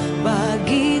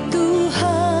 Bagi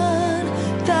Tuhan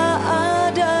tak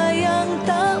ada yang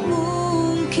tak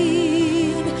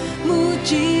mungkin.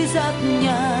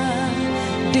 Mujizatnya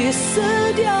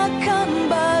disediakan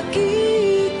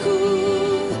bagiku.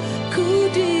 Ku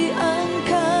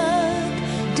diangkat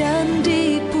dan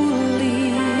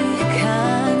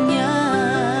dipulihkannya.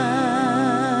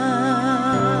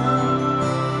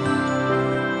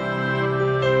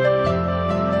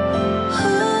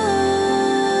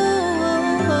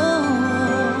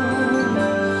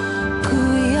 Ku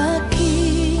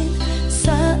yakin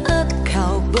saat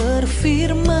kau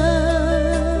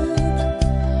berfirman,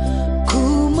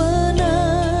 ku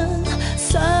menang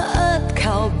saat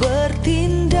kau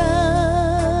bertindak.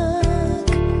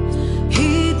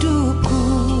 Hidupku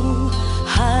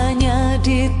hanya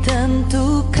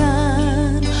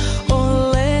ditentukan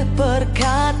oleh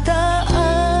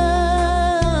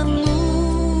perkataanmu.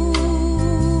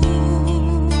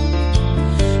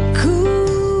 Ku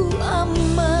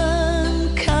aman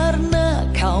karena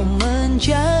kau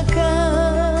menjaga.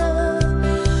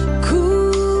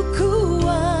 Ku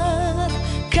kuat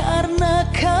karena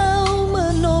kau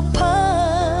menopang.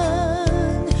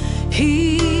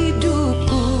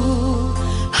 Hidupku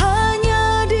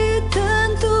hanya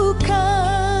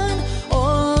ditentukan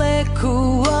oleh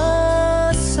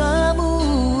kuasa-Mu.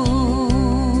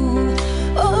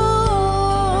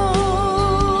 Oh,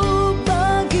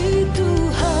 bagi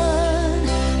Tuhan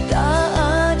tak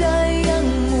ada yang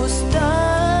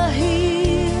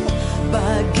mustahil.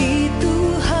 Bagi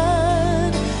Tuhan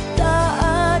tak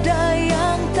ada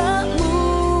yang tak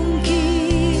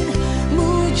mungkin.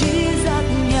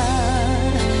 Mujizatnya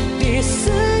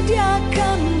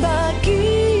disediakan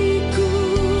bagiku.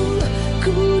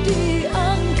 Ku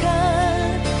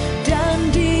diangkat dan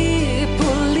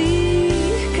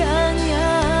dipulihkannya.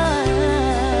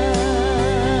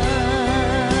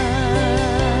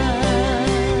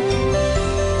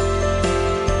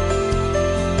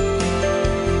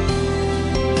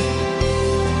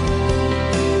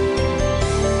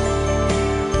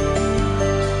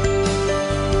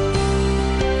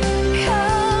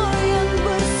 Kau yang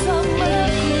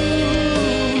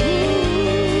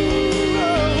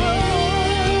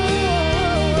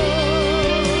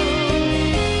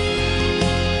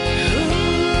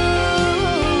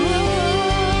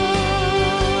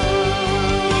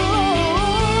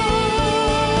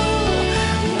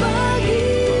bagi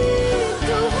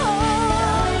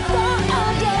Tuhan tak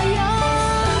ada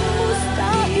yang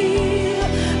mustahil.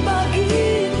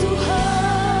 Bagi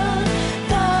Tuhan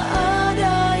tak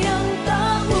ada yang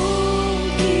tak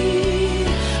mungkin.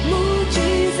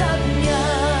 Mujizatnya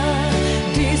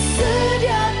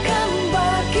disediakan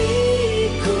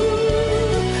bagiku.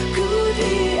 Ku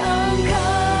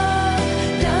diangkat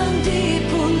dan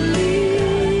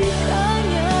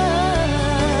dipulihkannya.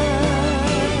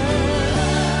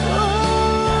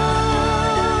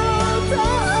 Oh,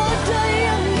 tak ada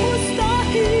yang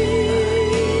mustahil.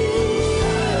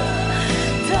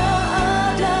 Tak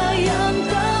ada yang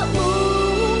tak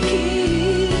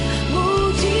mungkin.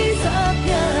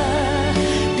 Mujizatnya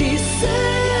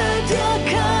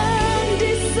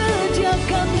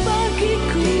disediakan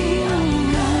bagiku.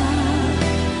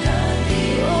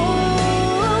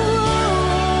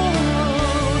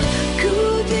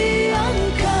 Ku diangkat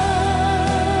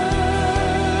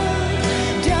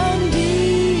dan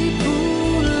dipulihkannya.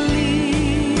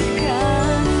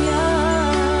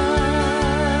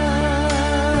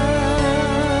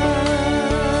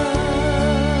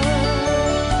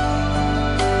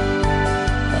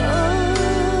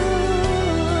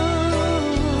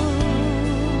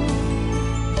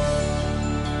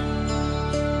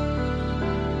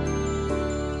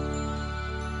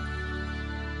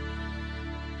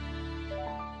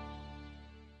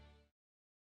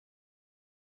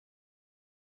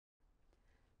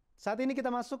 Saat ini kita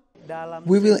masuk dalam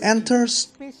We will enter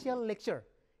special lecture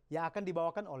yang akan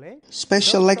dibawakan oleh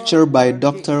Special lecture by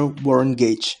Dr. Warren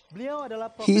Gage. Beliau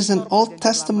adalah He is an Old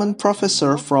Testament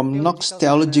professor from Knox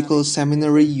Theological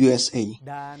Seminary, USA,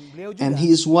 and he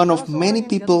is one of many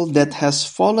people that has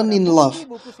fallen in love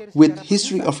with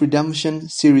History of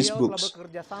Redemption series books.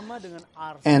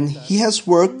 And he has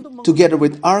worked together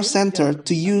with our center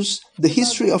to use the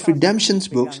History of Redemption's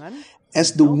books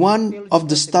as the one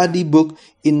of the study book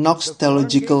in Knox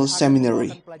Theological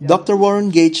Seminary. Dr.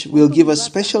 Warren Gage will give a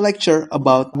special lecture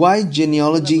about why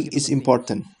genealogy is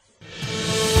important.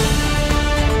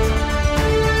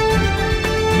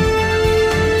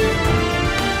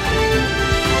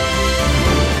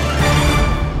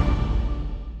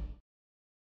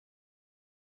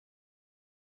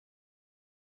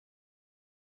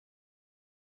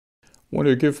 I want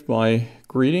to give my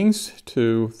greetings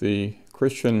to the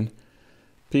Christian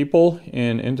people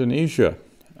in Indonesia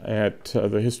at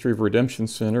the History of Redemption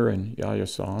Center in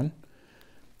Yayasan.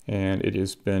 And it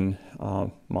has been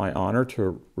my honor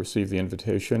to receive the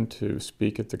invitation to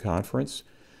speak at the conference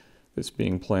that's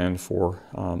being planned for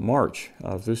March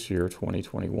of this year,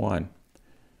 2021.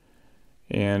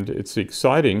 And it's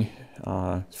exciting.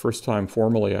 First time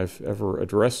formally I've ever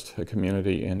addressed a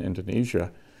community in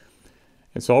Indonesia.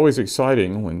 It's always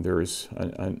exciting when there's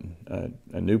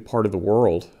a new part of the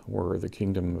world where the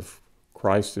kingdom of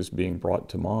Christ is being brought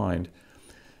to mind.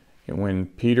 And when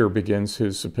Peter begins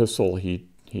his epistle, he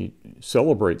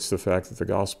celebrates the fact that the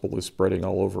gospel is spreading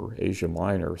all over Asia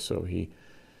Minor. So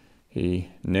he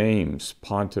names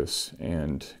Pontus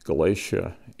and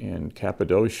Galatia and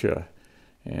Cappadocia,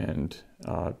 and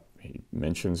he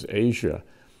mentions Asia.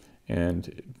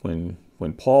 And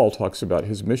when Paul talks about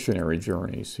his missionary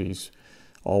journeys, he's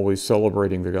always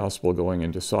celebrating the gospel going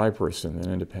into Cyprus and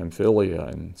then into Pamphylia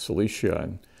and Cilicia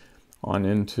and on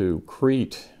into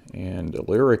Crete and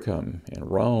Illyricum and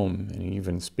Rome, and he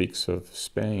even speaks of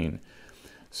Spain.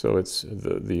 So it's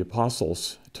the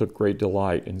apostles took great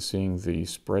delight in seeing the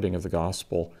spreading of the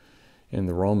gospel in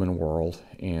the Roman world,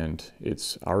 and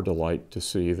it's our delight to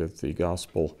see that the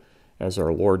gospel, as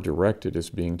our Lord directed,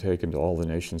 is being taken to all the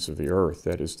nations of the earth.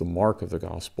 That is the mark of the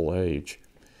gospel age.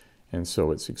 And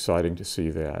so it's exciting to see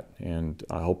that, and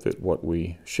I hope that what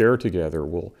we share together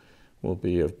will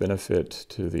be of benefit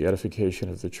to the edification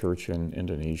of the church in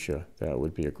Indonesia. That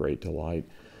would be a great delight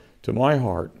to my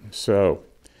heart. So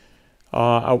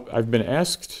I've been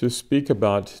asked to speak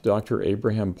about Dr.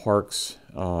 Abraham Park's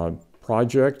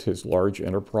project, his large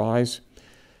enterprise,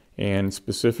 and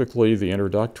specifically the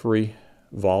introductory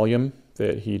volume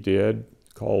that he did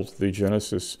called the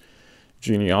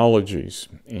Genealogies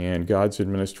and God's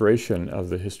administration of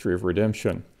the history of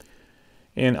redemption.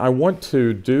 And I want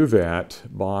to do that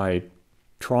by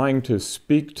trying to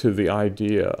speak to the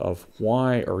idea of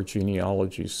why are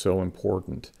genealogies so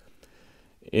important.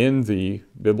 In the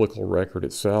biblical record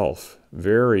itself,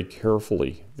 very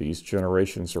carefully, these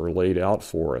generations are laid out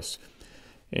for us.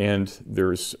 And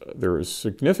there is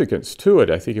significance to it.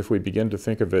 I think if we begin to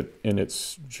think of it in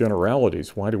its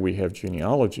generalities, why do we have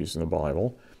genealogies in the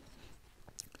Bible?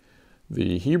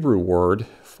 The Hebrew word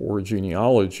for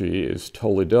genealogy is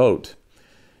toledot,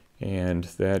 and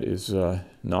that is a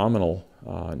nominal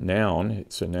noun.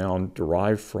 It's a noun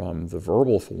derived from the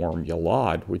verbal form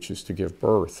yalad, which is to give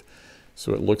birth.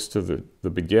 So it looks to the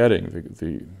begetting,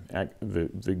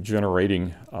 the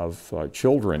generating of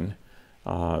children,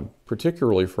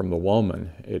 particularly from the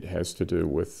woman. It has to do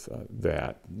with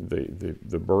that,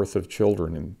 the birth of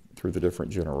children through the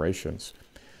different generations.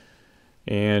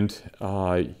 And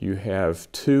you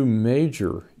have two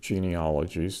major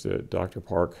genealogies that Dr.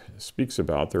 Park speaks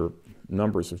about. There are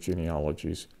numbers of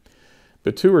genealogies,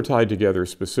 but two are tied together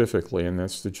specifically, and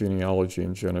that's the genealogy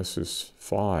in Genesis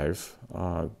 5,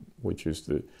 which is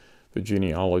the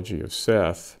genealogy of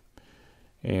Seth,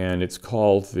 and it's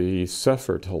called the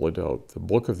Sefer Toledot, the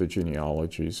book of the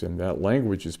genealogies, and that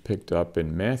language is picked up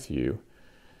in Matthew.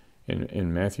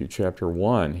 In Matthew chapter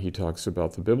 1, he talks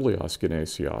about the Biblios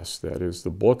Genesios, that is the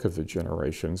book of the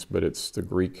generations, but it's the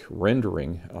Greek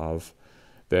rendering of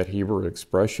that Hebrew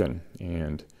expression.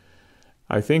 And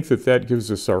I think that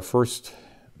gives us our first,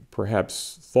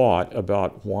 perhaps, thought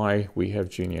about why we have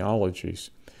genealogies.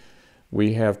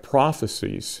 We have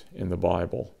prophecies in the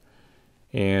Bible,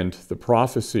 and the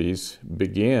prophecies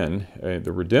begin,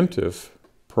 the redemptive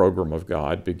program of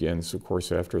God begins, of course,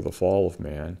 after the fall of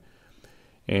man.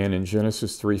 And in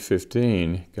Genesis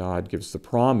 3:15, God gives the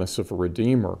promise of a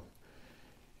Redeemer.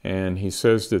 And he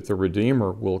says that the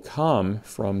Redeemer will come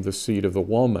from the seed of the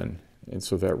woman. And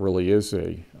so that really is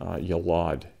a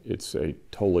yalad. It's a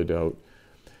toledot.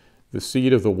 The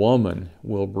seed of the woman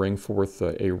will bring forth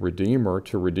a Redeemer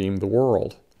to redeem the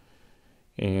world.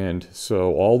 And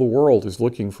so all the world is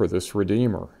looking for this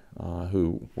Redeemer,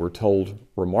 who we're told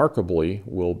remarkably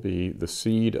will be the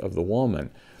seed of the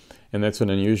woman. And that's an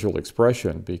unusual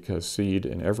expression because seed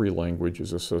in every language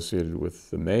is associated with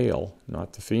the male,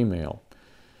 not the female.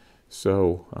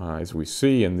 So as we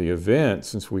see in the event,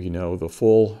 since we know the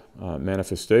full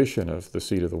manifestation of the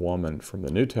seed of the woman from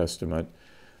the New Testament,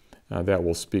 that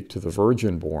will speak to the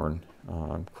virgin-born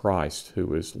Christ,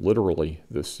 who is literally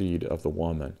the seed of the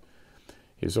woman.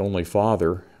 His only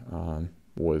father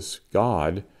was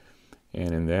God,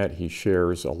 and in that he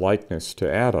shares a likeness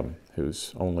to Adam,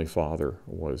 whose only father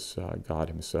was God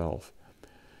himself.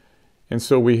 And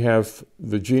so we have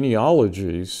the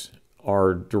genealogies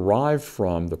are derived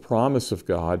from the promise of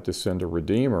God to send a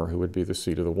Redeemer who would be the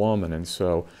seed of the woman. And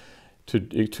so to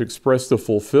express the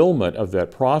fulfillment of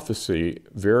that prophecy,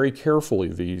 very carefully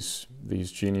these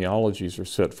genealogies are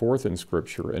set forth in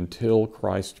Scripture until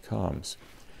Christ comes.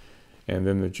 And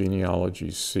then the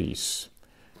genealogies cease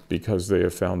because they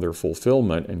have found their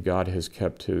fulfillment, and God has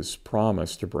kept his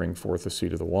promise to bring forth the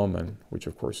seed of the woman, which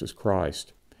of course is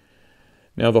Christ.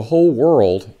 Now the whole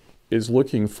world is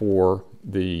looking for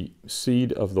the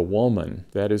seed of the woman.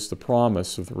 That is the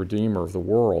promise of the Redeemer of the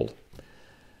world.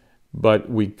 But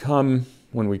when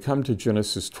we come to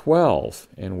Genesis 12,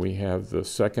 and we have the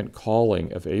second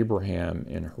calling of Abraham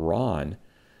in Haran,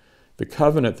 the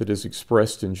covenant that is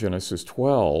expressed in Genesis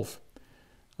 12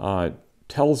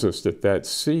 tells us that that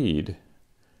seed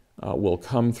will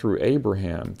come through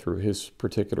Abraham, through his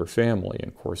particular family.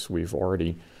 And of course, we've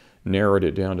already narrowed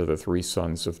it down to the three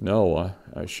sons of Noah,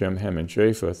 Shem, Ham, and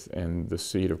Japheth, and the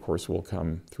seed, of course, will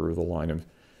come through the line of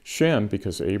Shem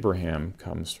because Abraham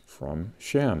comes from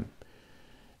Shem.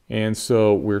 And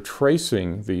so we're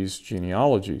tracing these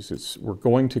genealogies. We're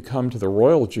going to come to the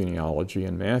royal genealogy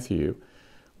in Matthew,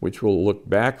 which will look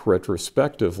back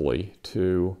retrospectively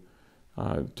to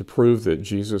prove that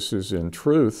Jesus is in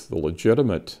truth the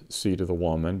legitimate seed of the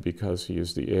woman because he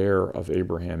is the heir of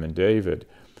Abraham and David.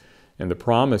 And the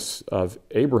promise of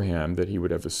Abraham that he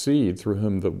would have a seed through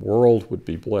whom the world would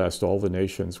be blessed, all the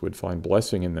nations would find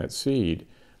blessing in that seed.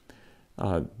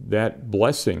 That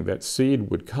blessing, that seed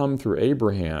would come through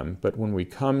Abraham, but when we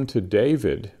come to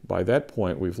David, by that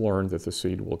point we've learned that the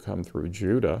seed will come through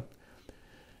Judah.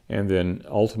 And then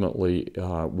ultimately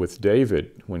with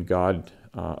David, when God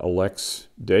elects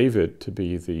David to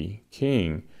be the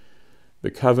king,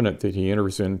 the covenant that he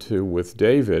enters into with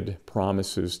David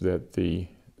promises that the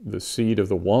seed of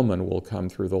the woman will come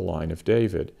through the line of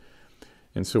David.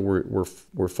 And so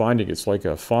we're finding it's like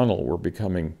a funnel.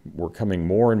 We're coming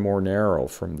more and more narrow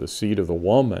from the seed of the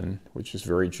woman, which is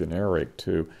very generic,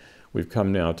 to we've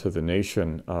come now to the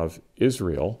nation of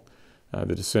Israel,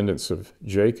 the descendants of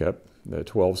Jacob, the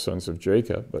 12 sons of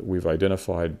Jacob, but we've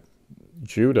identified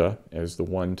Judah as the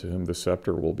one to whom the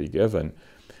scepter will be given.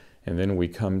 And then we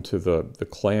come to the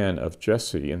clan of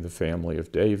Jesse and the family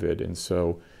of David. And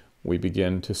so we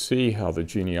begin to see how the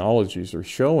genealogies are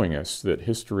showing us that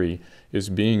history is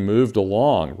being moved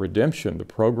along. Redemption, the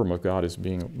program of God, is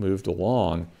being moved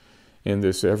along in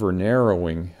this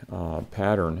ever-narrowing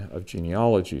pattern of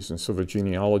genealogies. And so the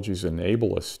genealogies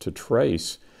enable us to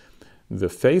trace the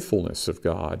faithfulness of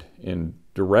God in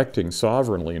directing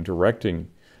sovereignly and directing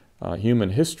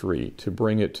human history to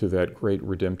bring it to that great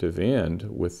redemptive end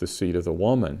with the seed of the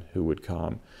woman who would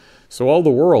come. So all the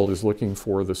world is looking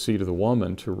for the seed of the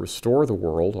woman to restore the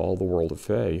world, all the world of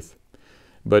faith.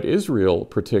 But Israel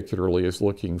particularly is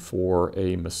looking for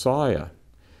a Messiah.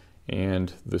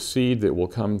 And the seed that will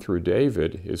come through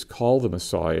David is called the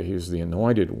Messiah. He's the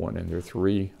anointed one, and there are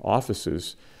three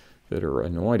offices that are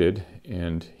anointed,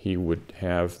 and he would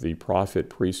have the prophet,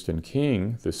 priest, and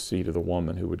king, the seed of the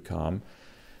woman who would come.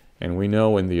 And we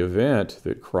know in the event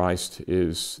that Christ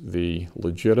is the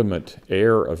legitimate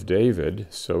heir of David,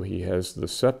 so he has the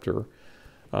scepter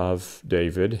of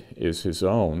David is his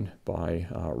own by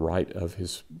right of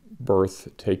his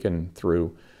birth taken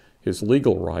through his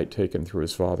legal right taken through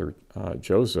his father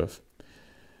Joseph.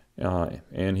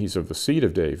 And he's of the seed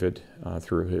of David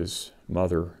through his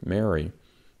mother Mary.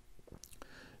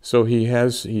 So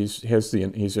he's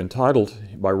entitled,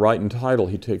 by right and title,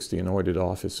 he takes the anointed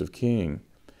office of king.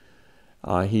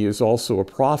 He is also a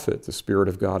prophet. The Spirit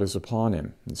of God is upon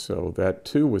him. And so that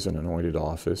too was an anointed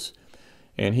office.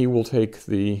 And he will take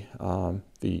the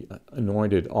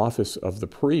anointed office of the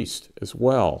priest as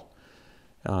well.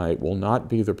 It will not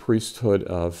be the priesthood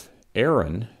of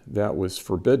Aaron. That was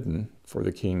forbidden for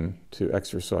the king to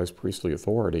exercise priestly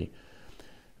authority.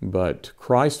 But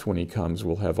Christ, when he comes,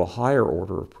 will have a higher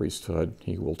order of priesthood.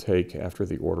 He will take after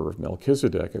the order of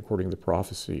Melchizedek, according to the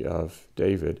prophecy of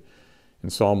David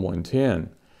in Psalm 110.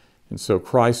 And so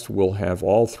Christ will have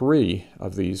all three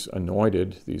of these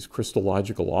anointed, these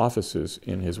Christological offices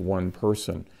in his one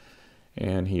person.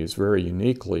 And he is very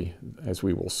uniquely, as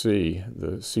we will see,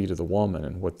 the seed of the woman,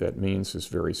 and what that means is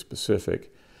very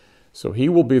specific. So he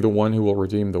will be the one who will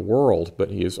redeem the world,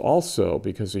 but he is also,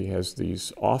 because he has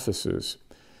these offices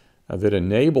that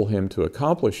enable him to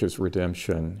accomplish his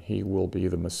redemption, he will be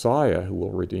the Messiah who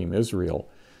will redeem Israel,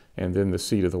 and then the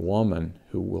seed of the woman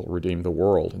who will redeem the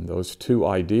world. And those two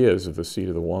ideas of the seed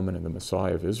of the woman and the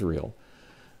Messiah of Israel,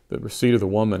 the seed of the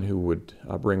woman who would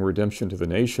bring redemption to the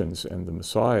nations and the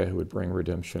Messiah who would bring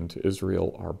redemption to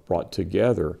Israel, are brought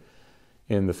together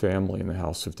in the family in the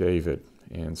house of David.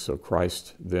 And so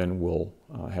Christ then will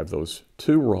have those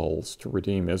two roles to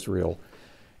redeem Israel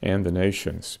and the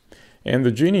nations. And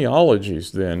the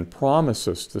genealogies then promise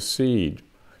us the seed.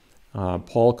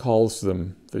 Paul calls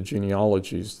them, the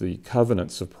genealogies, the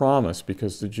covenants of promise,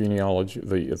 because the genealogy,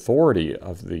 the authority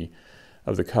of the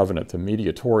covenant, the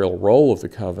mediatorial role of the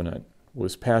covenant,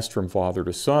 was passed from father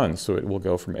to son. So it will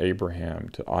go from Abraham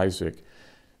to Isaac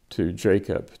to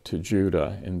Jacob to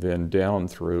Judah, and then down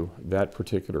through that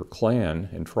particular clan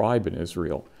and tribe in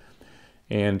Israel.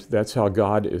 And that's how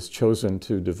God is chosen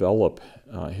to develop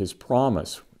his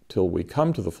promise till we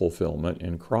come to the fulfillment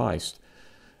in Christ,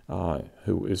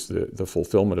 who is the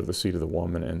fulfillment of the seed of the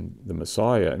woman and the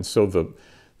Messiah. And so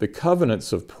the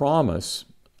covenants of promise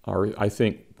are, I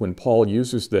think, when Paul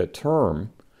uses that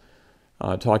term,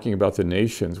 talking about the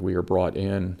nations, we are brought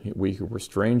in, we who were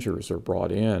strangers are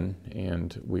brought in,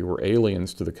 and we were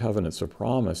aliens to the covenants of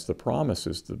promise. The promise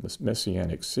is the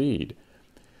messianic seed.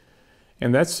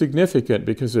 And that's significant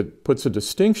because it puts a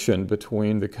distinction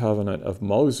between the covenant of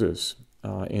Moses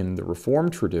in the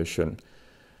Reformed tradition.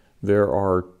 There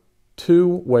are two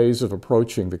ways of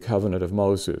approaching the covenant of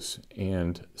Moses,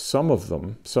 and some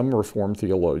Reformed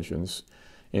theologians,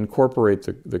 incorporate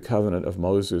the covenant of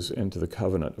Moses into the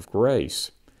covenant of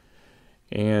grace.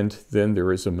 And then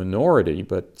there is a minority,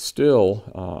 but still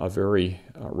a very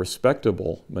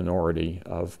respectable minority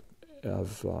of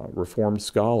Reformed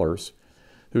scholars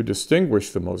who distinguish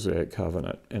the Mosaic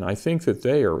covenant. And I think that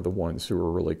they are the ones who are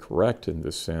really correct in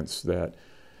this sense, that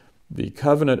the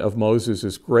covenant of Moses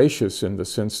is gracious in the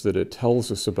sense that it tells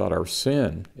us about our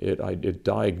sin. It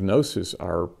diagnoses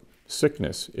our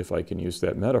sickness, if I can use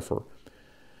that metaphor.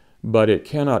 But it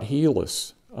cannot heal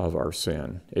us of our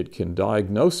sin. It can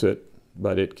diagnose it,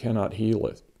 but it cannot heal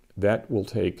it. That will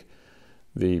take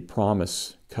the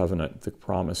promise covenant, the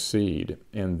promise seed.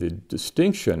 And the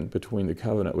distinction between the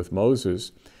covenant with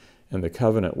Moses and the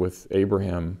covenant with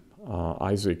Abraham,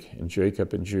 Isaac, and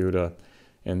Jacob and Judah,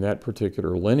 and that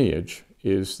particular lineage,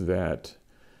 is that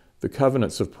the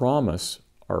covenants of promise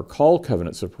are called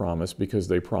covenants of promise because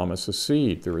they promise a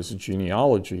seed. There is a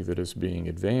genealogy that is being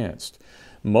advanced.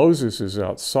 Moses is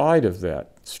outside of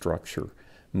that structure.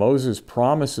 Moses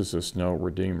promises us no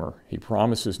redeemer. He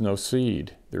promises no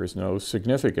seed. There is no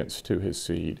significance to his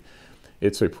seed.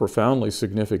 It's a profoundly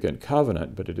significant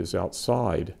covenant, but it is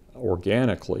outside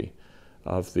organically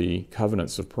of the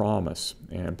covenants of promise.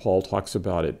 And Paul talks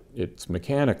about it. It's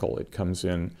mechanical. It comes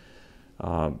in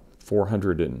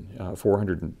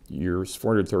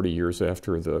 430 years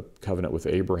after the covenant with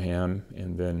Abraham,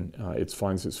 and then it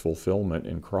finds its fulfillment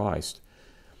in Christ.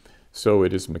 So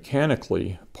it is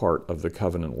mechanically part of the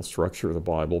covenantal structure of the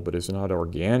Bible, but is not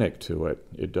organic to it.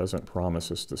 It doesn't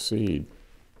promise us the seed.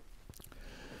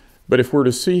 But if we're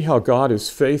to see how God is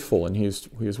faithful, and He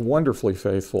is wonderfully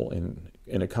faithful in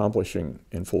accomplishing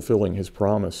and fulfilling His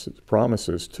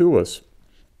promises to us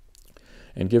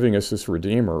and giving us this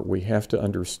Redeemer, we have to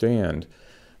understand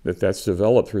that that's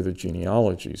developed through the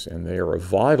genealogies, and they are a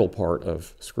vital part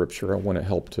of Scripture. I want to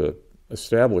help to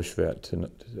establish that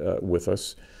with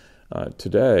us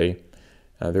today.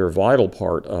 They're a vital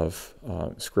part of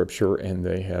Scripture, and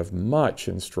they have much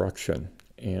instruction.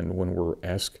 And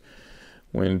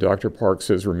when Dr. Park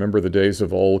says, remember the days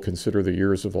of old, consider the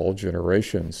years of all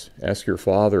generations, ask your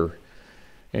father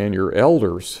and your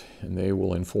elders, and they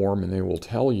will inform and they will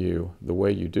tell you. The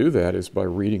way you do that is by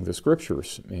reading the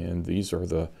Scriptures. And this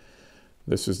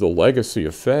is the legacy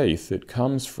of faith that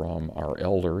comes from our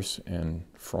elders and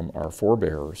from our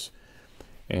forebears.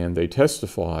 And they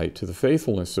testify to the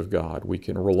faithfulness of God. We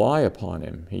can rely upon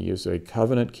Him. He is a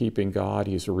covenant-keeping God.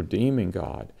 He's a redeeming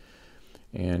God.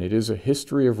 And it is a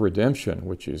history of redemption,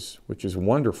 which is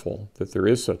wonderful that there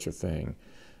is such a thing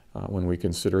when we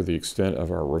consider the extent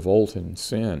of our revolt and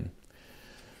sin.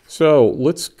 So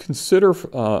let's consider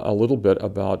a little bit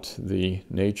about the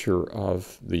nature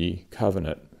of the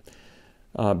covenant.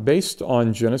 Based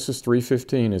on Genesis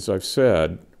 3:15, as I've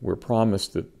said, we're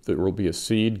promised that there will be a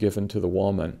seed given to the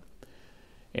woman.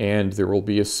 And there will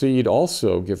be a seed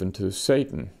also given to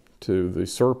Satan, to the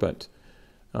serpent.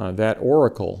 That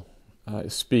oracle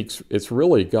speaks, it's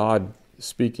really God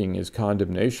speaking his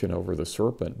condemnation over the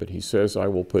serpent, but he says, I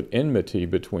will put enmity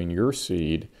between your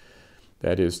seed,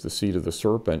 that is the seed of the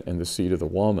serpent, and the seed of the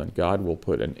woman. God will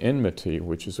put an enmity,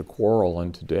 which is a quarrel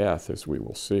unto death, as we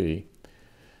will see.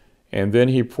 And then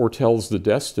he foretells the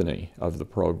destiny of the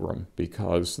program,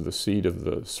 because the seed of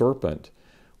the serpent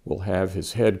will have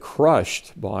his head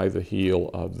crushed by the heel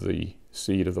of the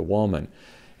seed of the woman.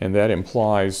 And that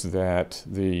implies that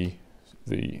the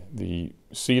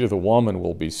seed of the woman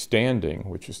will be standing,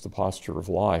 which is the posture of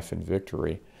life and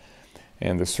victory,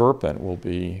 and the serpent will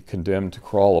be condemned to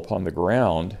crawl upon the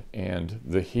ground, and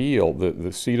the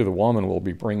seed of the woman will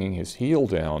be bringing his heel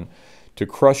down to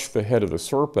crush the head of the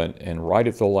serpent, and right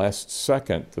at the last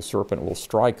second, the serpent will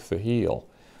strike the heel.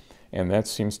 And that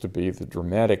seems to be the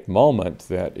dramatic moment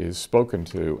that is spoken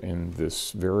to in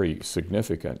this very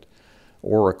significant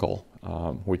oracle,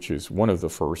 which is one of the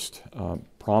first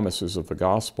promises of the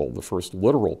gospel, the first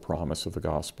literal promise of the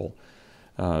gospel.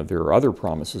 There are other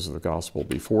promises of the gospel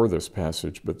before this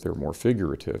passage, but they're more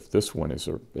figurative. This one is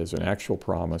an actual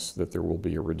promise that there will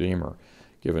be a Redeemer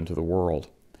given to the world.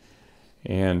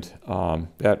 And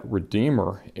that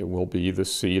Redeemer, it will be the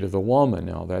seed of the woman.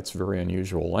 Now, that's very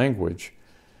unusual language.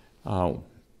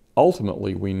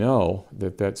 Ultimately, we know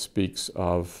that that speaks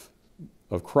of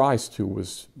Christ, who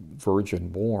was virgin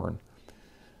born.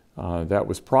 That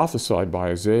was prophesied by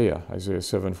Isaiah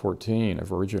 7:14, a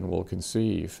virgin will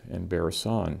conceive and bear a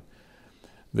son.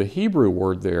 The Hebrew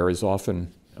word there is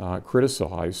often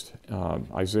criticized.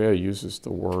 Isaiah uses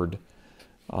the word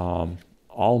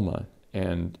alma,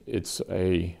 and it's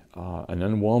an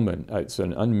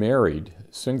unmarried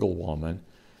single woman.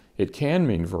 It can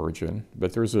mean virgin,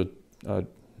 but there's a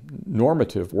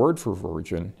normative word for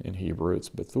virgin in Hebrew. It's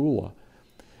Bethula.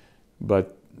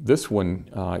 But this one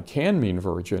can mean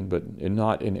virgin, but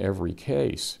not in every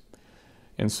case.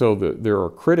 And so there are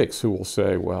critics who will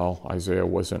say, well, Isaiah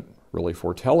wasn't really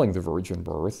foretelling the virgin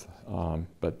birth,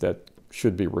 but that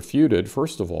should be refuted,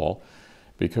 first of all,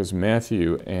 because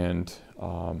Matthew and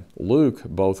Luke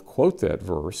both quote that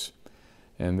verse,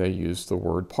 and they use the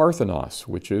word parthenos,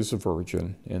 which is a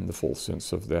virgin in the full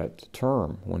sense of that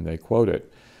term when they quote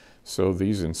it. So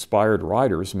these inspired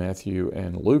writers, Matthew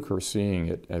and Luke, are seeing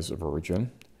it as a virgin.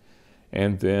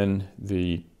 And then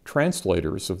the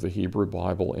translators of the Hebrew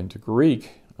Bible into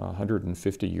Greek,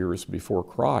 150 years before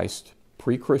Christ,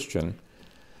 pre-Christian,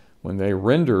 when they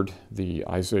rendered the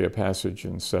Isaiah passage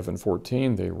in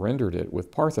 7:14, they rendered it with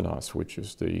parthenos, which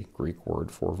is the Greek word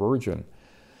for virgin.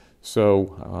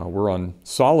 So we're on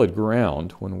solid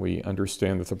ground when we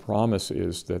understand that the promise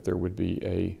is that there would be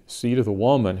a seed of the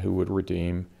woman who would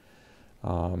redeem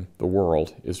the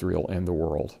world, Israel and the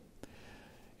world.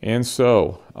 And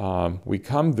so we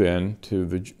come then to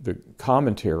the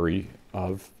commentary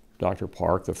of Dr.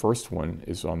 Park. The first one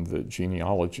is on the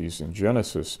genealogies in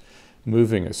Genesis,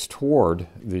 moving us toward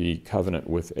the covenant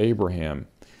with Abraham.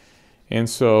 And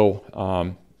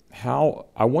so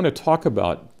I want to talk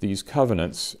about these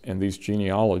covenants and these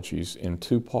genealogies in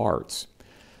two parts.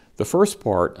 The first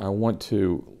part, I want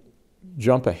to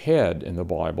jump ahead in the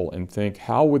Bible and think,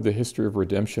 how would the history of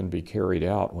redemption be carried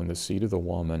out when the seed of the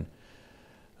woman,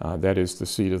 that is the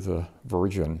seed of the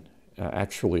virgin,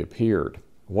 actually appeared?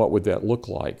 What would that look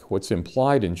like? What's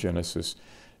implied in Genesis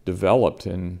developed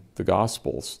in the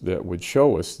Gospels that would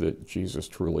show us that Jesus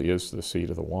truly is the seed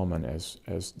of the woman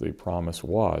as the promise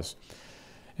was?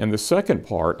 And the second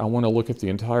part, I want to look at the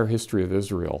entire history of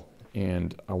Israel,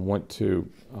 and I want to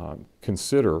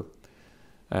consider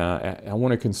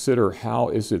how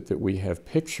is it that we have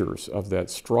pictures of that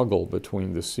struggle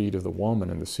between the seed of the woman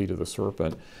and the seed of the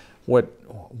serpent.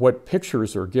 What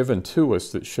pictures are given to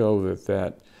us that show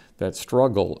that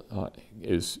struggle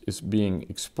is being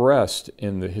expressed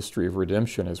in the history of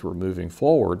redemption as we're moving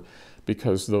forward,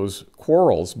 because those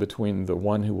quarrels between the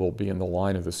one who will be in the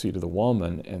line of the seed of the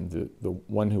woman and the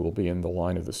one who will be in the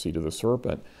line of the seed of the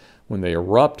serpent, when they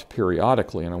erupt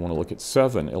periodically, and I want to look at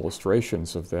 7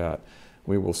 illustrations of that,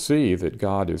 we will see that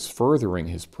God is furthering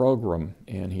his program,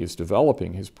 and he is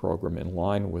developing his program in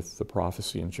line with the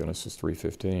prophecy in Genesis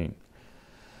 3:15.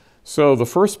 So the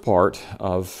first part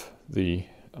of the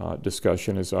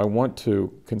discussion is I want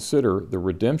to consider the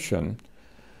redemption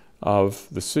of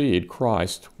the seed,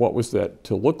 Christ. What was that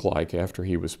to look like after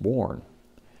he was born?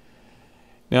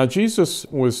 Now, Jesus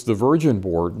was the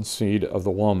virgin-born seed of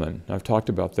the woman. I've talked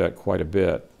about that quite a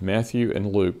bit. Matthew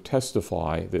and Luke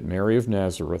testify that Mary of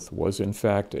Nazareth was in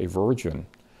fact a virgin.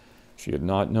 She had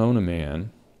not known a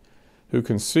man, who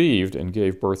conceived and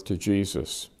gave birth to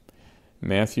Jesus.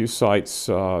 Matthew cites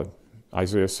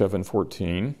Isaiah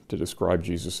 7:14 to describe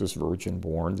Jesus as virgin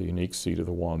born, the unique seed of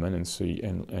the woman,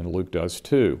 and Luke does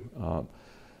too.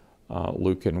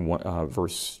 Luke in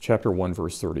chapter 1,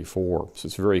 verse 34. So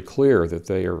it's very clear that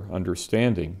they are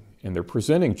understanding, and they're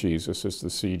presenting Jesus as the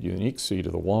seed, unique seed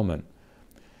of the woman.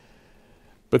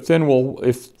 But then,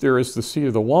 if there is the seed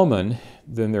of the woman,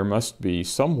 then there must be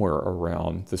somewhere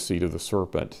around the seed of the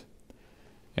serpent.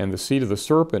 And the seed of the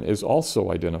serpent is also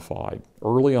identified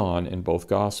early on in both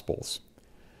Gospels.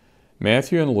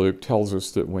 Matthew and Luke tells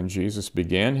us that when Jesus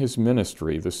began his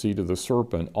ministry, the seed of the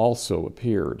serpent also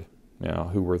appeared.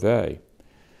 Now, who were they?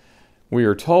 We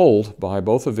are told by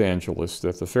both evangelists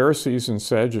that the Pharisees and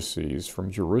Sadducees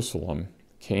from Jerusalem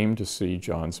came to see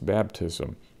John's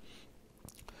baptism.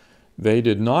 They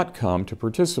did not come to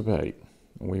participate.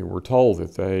 We were told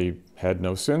that they had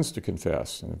no sins to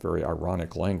confess, in a very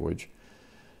ironic language.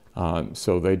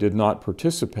 So they did not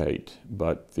participate,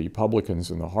 but the publicans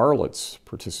and the harlots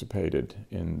participated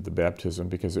in the baptism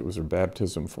because it was a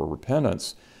baptism for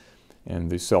repentance, and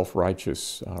the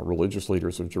self-righteous religious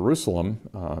leaders of Jerusalem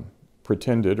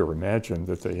pretended or imagined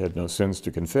that they had no sins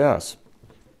to confess.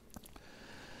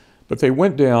 But they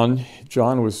went down.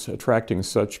 John was attracting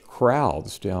such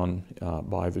crowds down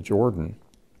by the Jordan.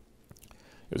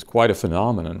 It was quite a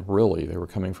phenomenon, really. They were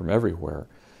coming from everywhere.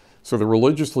 So the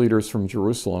religious leaders from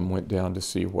Jerusalem went down to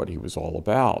see what he was all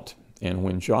about. And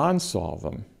when John saw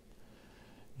them,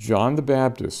 John the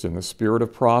Baptist, in the spirit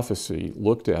of prophecy,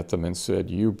 looked at them and said,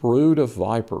 "You brood of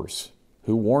vipers,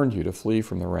 who warned you to flee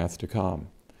from the wrath to come?"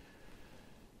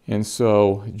 And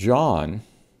so John,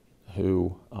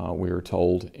 who we are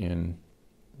told in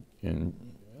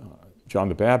John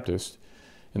the Baptist,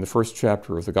 in the first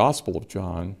chapter of the Gospel of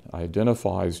John,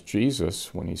 identifies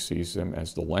Jesus when he sees him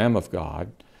as the Lamb of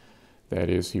God. That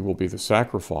is, he will be the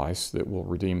sacrifice that will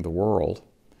redeem the world.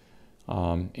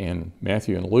 And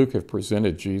Matthew and Luke have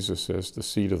presented Jesus as the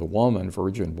seed of the woman,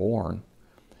 virgin born.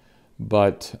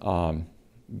 But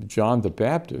John the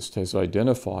Baptist has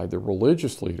identified the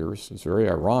religious leaders, it's very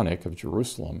ironic, of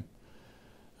Jerusalem,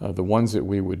 the ones that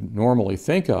we would normally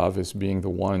think of as being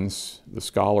the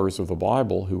scholars of the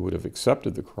Bible who would have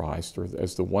accepted the Christ, or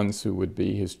as the ones who would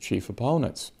be his chief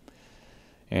opponents.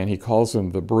 And he calls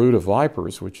them the brood of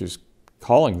vipers, which is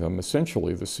calling them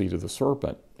essentially the seed of the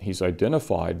serpent. He's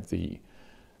identified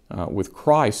with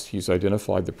Christ, he's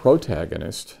identified the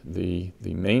protagonist, the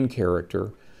main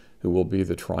character, who will be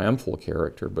the triumphal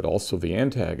character, but also the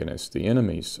antagonist, the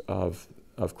enemies of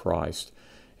Christ.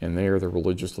 And they are the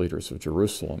religious leaders of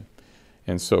Jerusalem.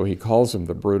 And so he calls them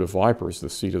the brood of vipers, the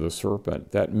seed of the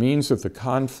serpent. That means that the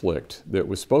conflict that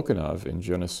was spoken of in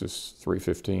Genesis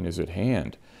 3:15 is at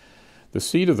hand. The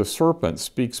seed of the serpent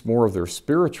speaks more of their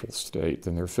spiritual state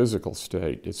than their physical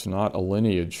state. It's not a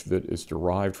lineage that is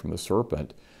derived from the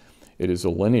serpent. It is a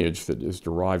lineage that is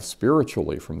derived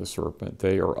spiritually from the serpent.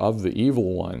 They are of the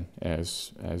evil one,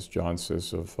 as John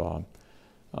says of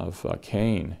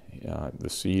Cain, the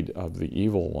seed of the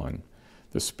evil one,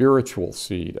 the spiritual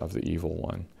seed of the evil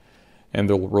one. And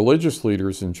the religious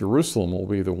leaders in Jerusalem will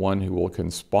be the one who will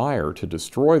conspire to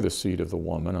destroy the seed of the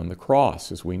woman on the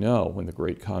cross, as we know, when the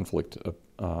great conflict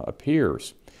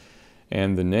appears.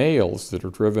 And the nails that are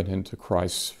driven into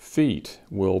Christ's feet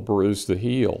will bruise the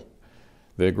heel.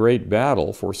 The great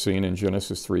battle foreseen in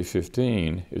Genesis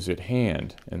 3:15 is at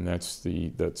hand, and that's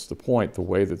the point, the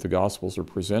way that the Gospels are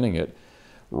presenting it.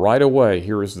 Right away,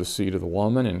 here is the seed of the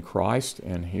woman in Christ,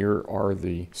 and here are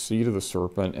the seed of the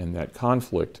serpent, and that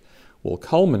conflict will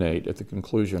culminate at the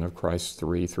conclusion of Christ's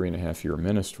 3.5 year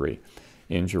ministry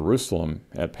in Jerusalem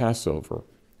at Passover.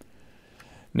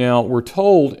 Now, we're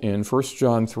told in 1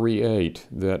 John 3:8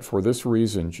 that for this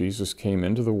reason Jesus came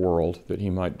into the world, that he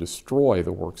might destroy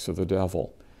the works of the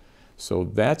devil. So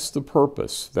that's the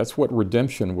purpose. That's what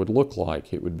redemption would look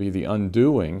like. It would be the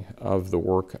undoing of the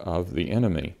work of the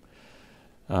enemy.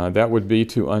 That would be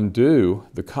to undo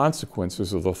the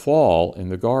consequences of the fall in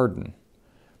the garden.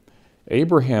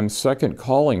 Abraham's second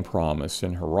calling promise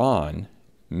in Haran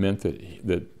meant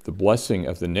that the blessing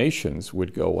of the nations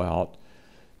would go out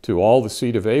to all the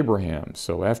seed of Abraham.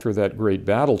 So after that great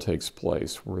battle takes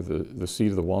place, where the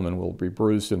seed of the woman will be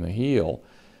bruised in the heel,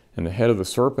 and the head of the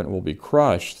serpent will be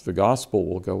crushed, the gospel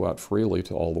will go out freely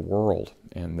to all the world.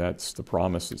 And that's the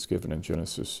promise that's given in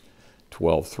Genesis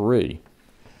 12:3.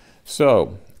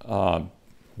 So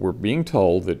we're being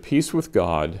told that peace with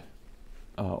God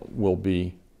will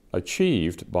be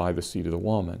achieved by the seed of the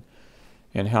woman.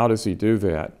 And how does he do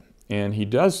that? And he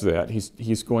does that,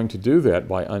 he's going to do that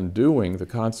by undoing the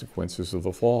consequences of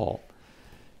the fall.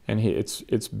 And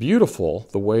it's beautiful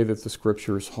the way that the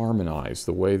Scriptures harmonize.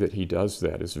 The way that he does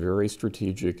that is very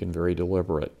strategic and very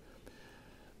deliberate.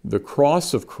 The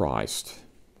cross of Christ,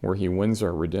 where he wins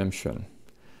our redemption,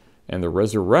 and the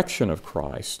resurrection of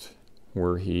Christ,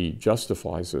 where he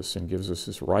justifies us and gives us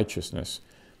his righteousness,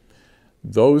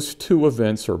 those two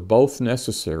events are both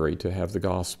necessary to have the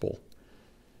gospel.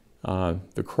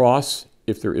 The cross,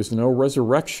 if there is no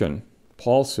resurrection,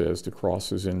 Paul says the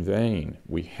cross is in vain.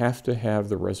 We have to have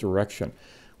the resurrection.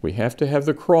 We have to have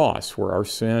the cross where our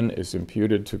sin is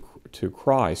imputed to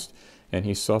Christ and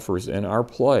he suffers in our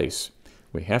place.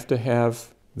 We have to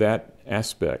have that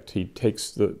aspect.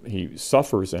 He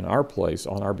suffers in our place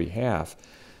on our behalf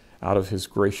out of his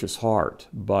gracious heart.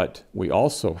 But we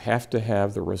also have to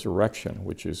have the resurrection,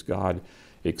 which is God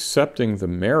accepting the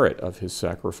merit of his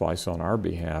sacrifice on our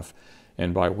behalf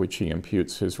and by which he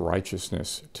imputes his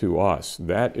righteousness to us.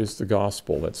 That is the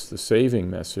gospel. That's the saving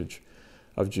message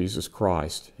of Jesus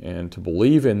Christ. And to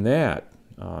believe in that,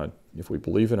 if we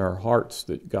believe in our hearts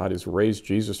that God has raised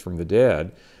Jesus from the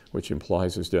dead, which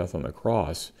implies his death on the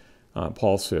cross,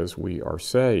 Paul says we are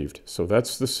saved. So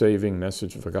that's the saving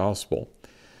message of the gospel.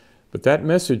 But that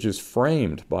message is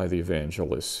framed by the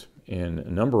evangelists in a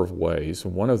number of ways.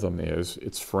 One of them is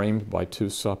it's framed by two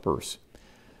suppers.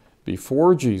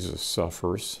 Before Jesus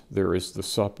suffers, there is the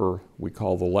supper we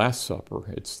call the Last Supper.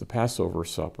 It's the Passover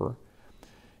supper.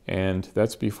 And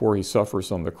that's before he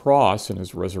suffers on the cross and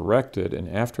is resurrected. And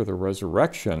after the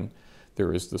resurrection,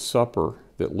 there is the supper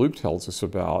that Luke tells us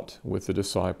about with the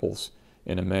disciples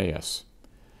in Emmaus.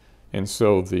 And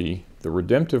so the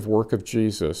redemptive work of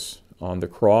Jesus on the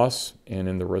cross and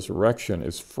in the resurrection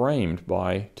is framed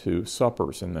by two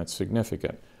suppers, and that's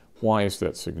significant. Why is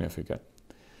that significant?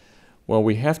 Well,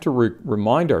 we have to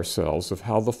remind ourselves of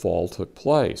how the fall took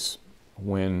place.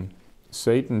 When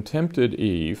Satan tempted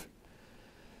Eve,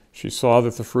 she saw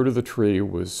that the fruit of the tree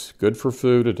was good for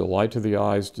food, a delight to the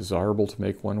eyes, desirable to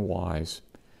make one wise.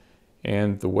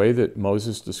 And the way that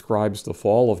Moses describes the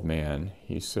fall of man,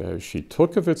 he says, she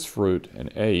took of its fruit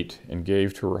and ate and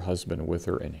gave to her husband with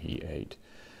her, and he ate.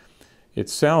 It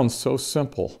sounds so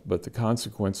simple, but the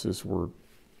consequences were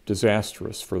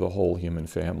disastrous for the whole human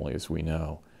family, as we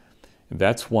know. And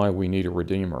that's why we need a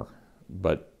Redeemer.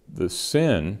 But the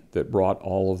sin that brought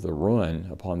all of the ruin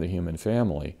upon the human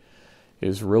family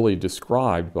is really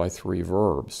described by three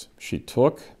verbs. She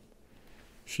took,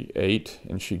 she ate,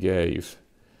 and she gave.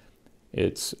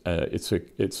 It's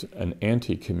an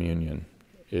anti-communion.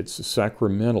 It's a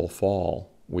sacramental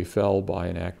fall. We fell by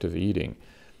an act of eating.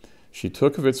 She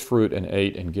took of its fruit and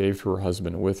ate and gave to her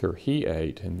husband with her. He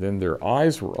ate, and then their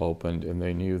eyes were opened and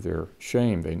they knew their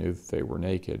shame. They knew that they were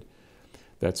naked.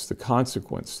 That's the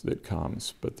consequence that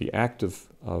comes. But the act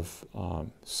of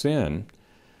sin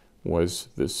was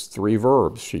this three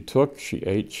verbs. She took, she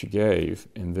ate, she gave,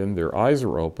 and then their eyes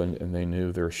were opened and they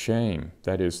knew their shame.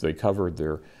 That is, they covered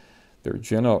their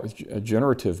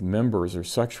generative members or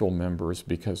sexual members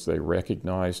because they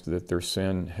recognized that their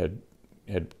sin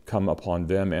had come upon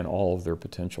them and all of their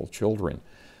potential children.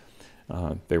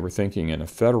 They were thinking in a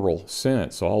federal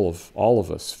sense. All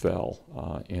of us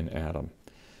fell in Adam.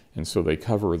 And so they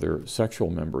cover their sexual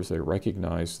members. They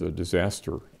recognize the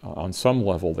disaster. On some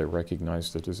level, they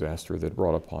recognize the disaster that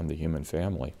brought upon the human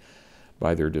family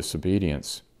by their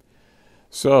disobedience.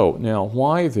 So now,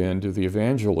 why then do the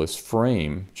evangelists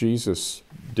frame Jesus'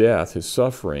 death, his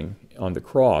suffering on the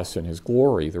cross, and his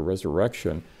glory, the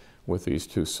resurrection, with these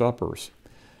two suppers?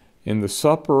 In the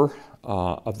supper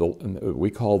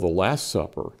we call the Last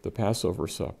Supper, the Passover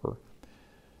supper,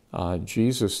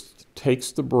 Jesus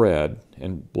takes the bread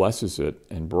and blesses it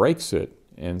and breaks it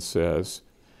and says,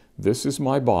 "This is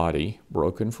my body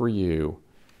broken for you.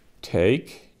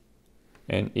 Take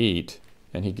and eat,"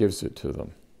 and he gives it to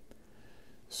them.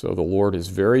 So the Lord is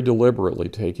very deliberately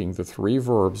taking the three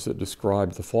verbs that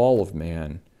describe the fall of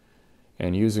man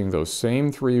and using those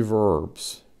same three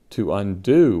verbs to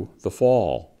undo the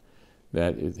fall.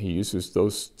 That he uses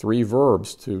those three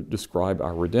verbs to describe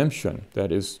our redemption.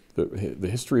 That is, the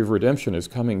history of redemption is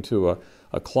coming to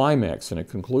a climax and a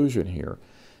conclusion here.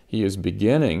 He is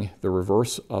beginning the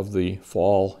reverse of the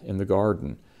fall in the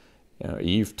garden.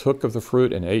 Eve took of the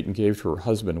fruit and ate and gave to her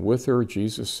husband with her.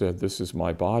 Jesus said, "This is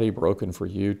my body broken for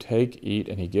you. Take, eat,"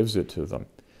 and he gives it to them.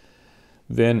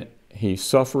 Then he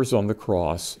suffers on the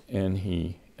cross and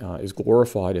he is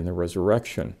glorified in the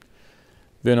resurrection.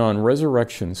 Then on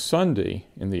Resurrection Sunday,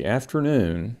 in the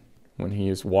afternoon, when he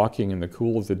is walking in the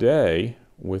cool of the day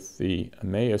with the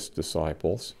Emmaus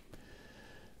disciples,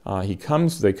 they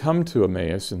come to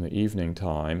Emmaus in the evening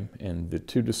time, and the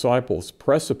two disciples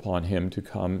press upon him to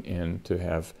come in to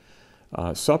have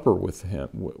supper with him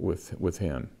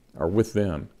or with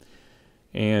them,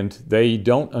 and they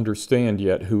don't understand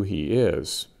yet who he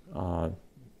is.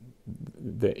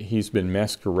 That he's been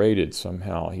masqueraded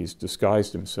somehow. He's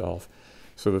disguised himself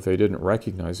so that they didn't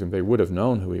recognize him. They would have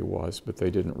known who he was, but they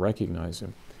didn't recognize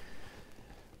him.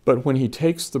 But when he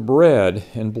takes the bread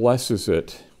and blesses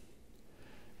it,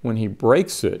 when he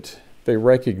breaks it, they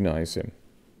recognize him.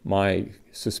 My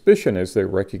suspicion is they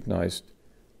recognized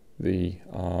the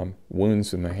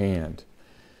wounds in the hand.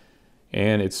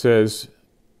 And it says,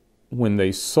 when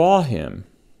they saw him,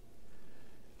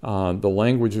 the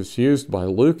language that's used by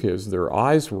Luke is their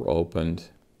eyes were opened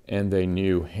and they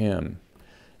knew him.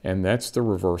 And that's the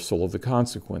reversal of the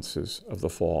consequences of the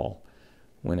fall.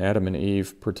 When Adam and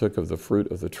Eve partook of the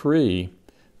fruit of the tree,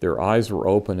 their eyes were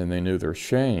open and they knew their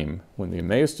shame. When the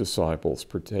Emmaus disciples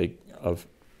partake of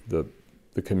the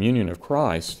communion of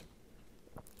Christ,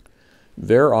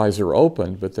 their eyes are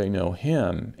opened, but they know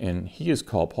him. And he is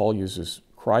called, Paul uses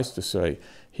Christ to say,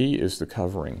 he is the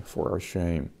covering for our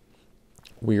shame.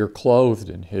 We are clothed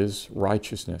in his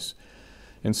righteousness.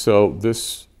 And so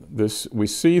this we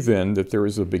see then that there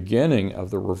is a beginning of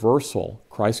the reversal.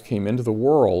 Christ came into the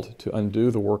world to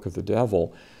undo the work of the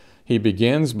devil. He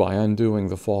begins by undoing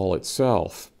the fall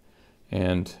itself.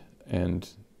 And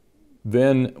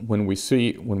then when we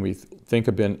think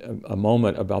a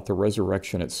moment about the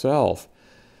resurrection itself,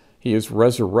 he is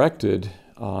resurrected.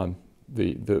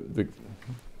 The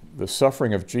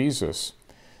suffering of Jesus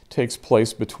takes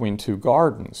place between two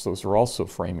gardens. Those are also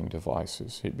framing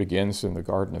devices. It begins in the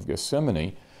Garden of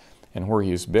Gethsemane, and where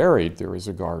he is buried, there is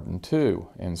a garden too.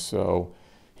 And so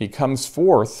he comes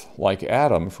forth like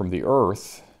Adam from the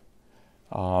earth,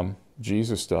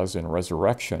 Jesus does in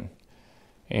resurrection.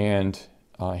 And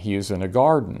he is in a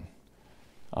garden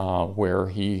where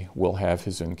he will have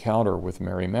his encounter with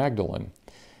Mary Magdalene.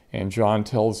 And John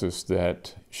tells us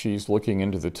that she's looking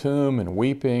into the tomb and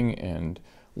weeping and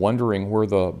wondering where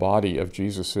the body of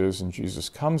Jesus is, and Jesus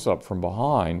comes up from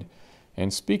behind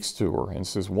and speaks to her and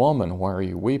says, "Woman, why are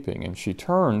you weeping?" And she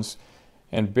turns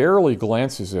and barely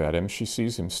glances at him. She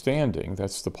sees him standing.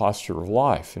 That's the posture of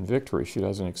life and victory. She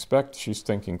doesn't expect, she's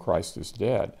thinking Christ is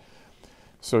dead.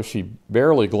 So she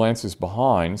barely glances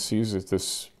behind, sees that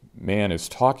this man is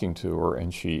talking to her,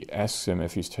 and she asks him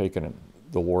if he's taken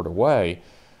the Lord away,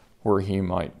 where he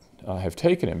might have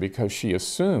taken him, because she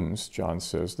assumes, John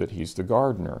says, that he's the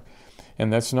gardener.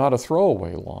 And that's not a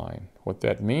throwaway line. What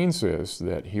that means is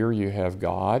that here you have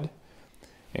God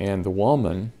and the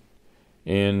woman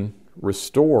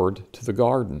restored to the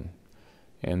garden.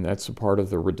 And that's a part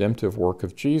of the redemptive work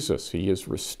of Jesus. He is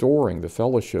restoring the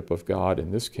fellowship of God,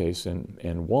 in this case,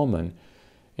 and woman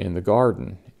in the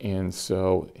garden. And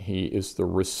so he is the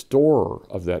restorer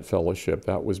of that fellowship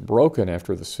that was broken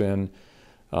after the sin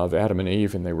of Adam and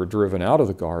Eve, and they were driven out of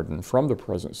the garden from the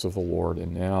presence of the Lord,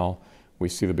 and now we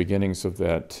see the beginnings of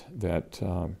that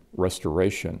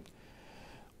restoration.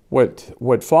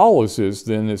 What follows is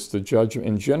the judgment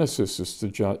in Genesis is the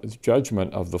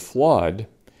judgment of the flood,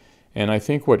 and I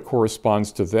think what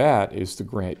corresponds to that is the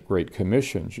Great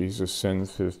Commission. Jesus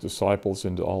sends his disciples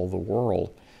into all the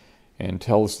world and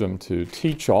tells them to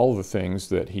teach all the things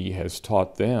that he has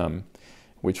taught them,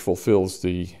 which fulfills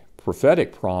the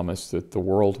prophetic promise that the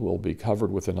world will be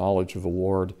covered with the knowledge of the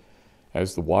Lord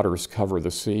as the waters cover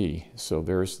the sea. So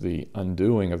there's the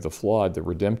undoing of the flood, the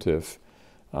redemptive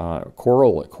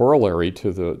corollary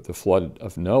to the flood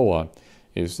of Noah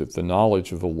is that the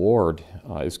knowledge of the Lord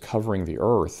is covering the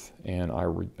earth. And I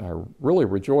really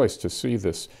rejoice to see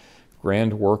this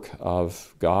grand work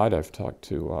of God. I've talked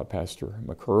to Pastor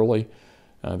McCurley,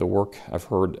 the work I've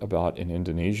heard about in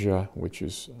Indonesia, which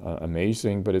is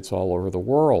amazing, but it's all over the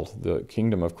world. The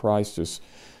kingdom of Christ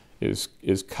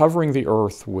is covering the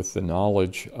earth with the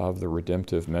knowledge of the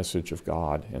redemptive message of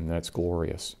God, and that's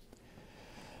glorious.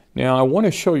 Now, I want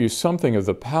to show you something of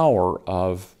the power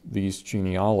of these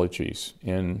genealogies,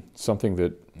 and something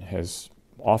that has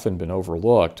often been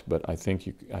overlooked, but I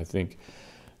think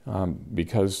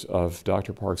because of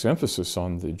Dr. Park's emphasis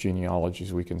on the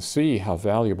genealogies, we can see how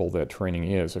valuable that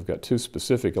training is. I've got two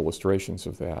specific illustrations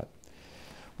of that.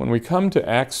 When we come to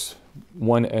Acts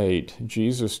 1:8,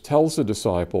 Jesus tells the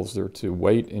disciples they're to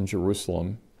wait in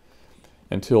Jerusalem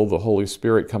until the Holy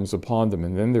Spirit comes upon them,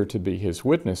 and then they're to be his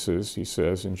witnesses, he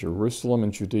says, in Jerusalem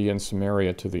and Judea and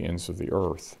Samaria to the ends of the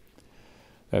earth.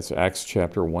 That's Acts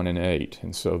chapter 1 and 8.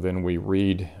 And so then we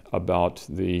read about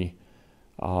the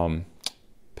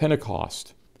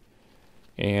Pentecost.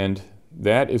 And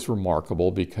that is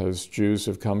remarkable because Jews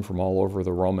have come from all over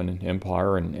the Roman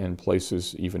Empire and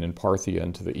places even in Parthia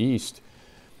and to the east.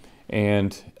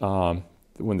 And the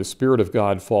when the Spirit of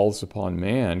God falls upon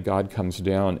man, God comes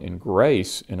down in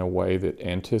grace in a way that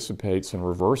anticipates and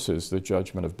reverses the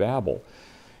judgment of Babel.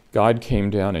 God came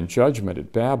down in judgment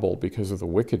at Babel because of the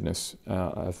wickedness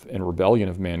and rebellion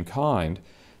of mankind,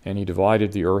 and he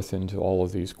divided the earth into all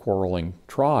of these quarreling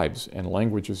tribes and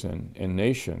languages and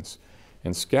nations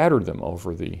and scattered them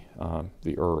over the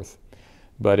earth.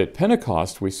 But at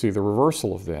Pentecost, we see the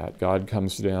reversal of that. God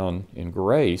comes down in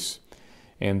grace,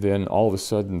 and then all of a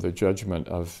sudden the judgment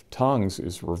of tongues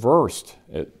is reversed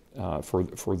for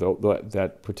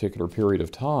that particular period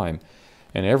of time.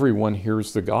 And everyone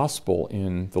hears the gospel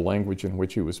in the language in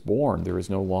which he was born. There is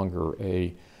no longer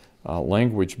a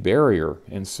language barrier.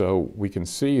 And so we can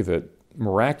see that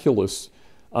miraculous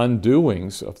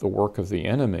undoings of the work of the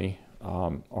enemy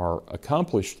are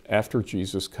accomplished after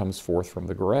Jesus comes forth from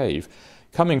the grave.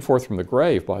 Coming forth from the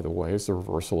grave, by the way, is the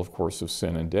reversal, of course, of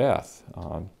sin and death,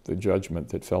 the judgment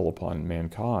that fell upon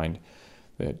mankind,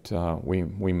 that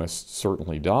we must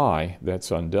certainly die.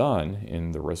 That's undone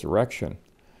in the resurrection.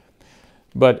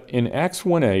 But in Acts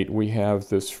 1:8, we have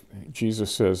this,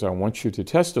 Jesus says, I want you to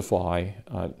testify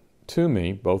to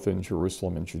me, both in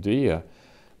Jerusalem and Judea,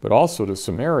 but also to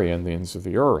Samaria and the ends of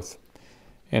the earth.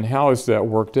 And how has that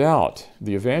worked out?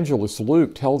 The evangelist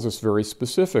Luke tells us very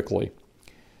specifically.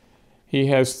 He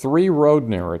has three road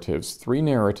narratives, three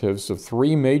narratives of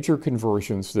three major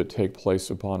conversions that take place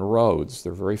upon roads.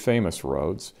 They're very famous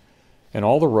roads. And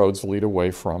all the roads lead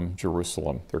away from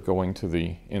Jerusalem. They're going to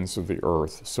the ends of the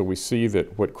earth. So we see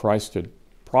that what Christ had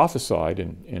prophesied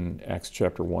in Acts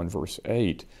chapter 1, verse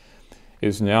 8,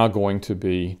 is now going to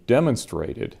be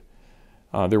demonstrated.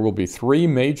 There will be three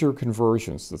major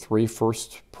conversions, the three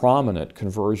first prominent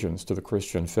conversions to the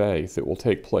Christian faith that will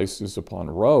take place upon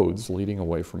roads leading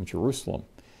away from Jerusalem.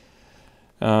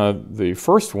 The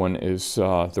first one is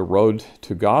the road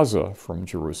to Gaza from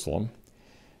Jerusalem.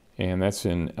 And that's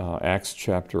in Acts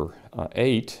chapter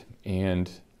 8,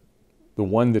 and the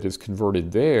one that is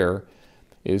converted there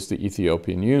is the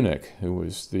Ethiopian eunuch, who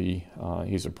is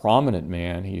he's a prominent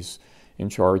man. He's in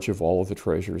charge of all of the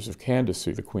treasures of Candace,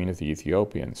 the queen of the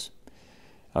Ethiopians.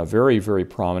 A very, very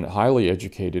prominent, highly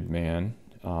educated man,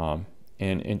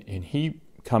 and he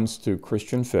comes to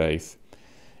Christian faith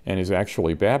and is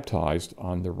actually baptized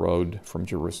on the road from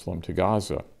Jerusalem to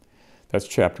Gaza. That's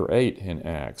chapter 8 in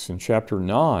Acts. In chapter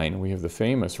 9, we have the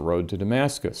famous road to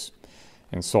Damascus.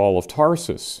 And Saul of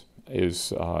Tarsus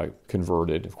is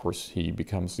converted. Of course, he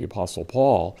becomes the Apostle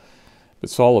Paul. But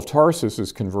Saul of Tarsus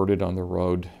is converted on the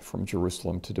road from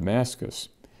Jerusalem to Damascus.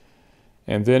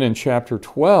 And then in chapter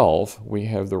 12, we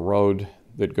have the road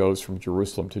that goes from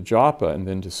Jerusalem to Joppa and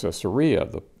then to Caesarea,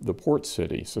 the port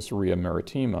city, Caesarea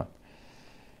Maritima.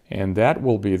 And that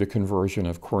will be the conversion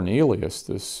of Cornelius,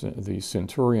 the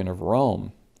centurion of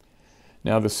Rome.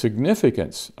 Now, the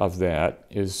significance of that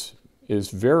is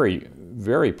very,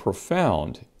 very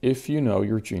profound if you know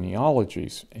your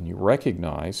genealogies and you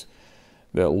recognize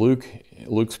that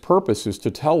Luke's purpose is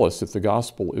to tell us that the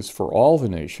gospel is for all the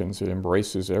nations. It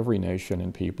embraces every nation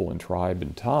and people and tribe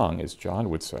and tongue, as John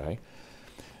would say.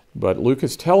 But Luke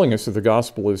is telling us that the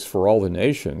gospel is for all the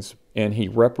nations, and he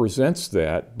represents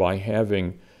that by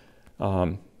having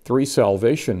three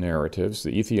salvation narratives: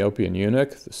 the Ethiopian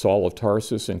eunuch, the Saul of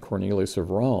Tarsus, and Cornelius of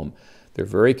Rome. They're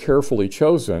very carefully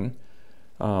chosen.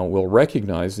 We'll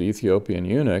recognize the Ethiopian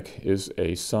eunuch is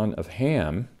a son of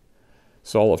Ham.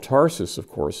 Saul of Tarsus, of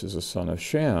course, is a son of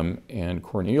Shem, and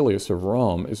Cornelius of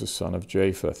Rome is a son of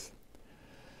Japheth.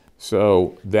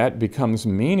 So that becomes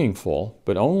meaningful,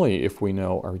 but only if we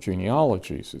know our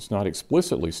genealogies. It's not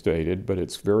explicitly stated, but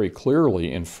it's very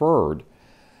clearly inferred.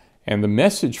 And the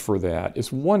message for that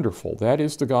is wonderful. That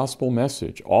is the gospel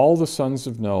message. All the sons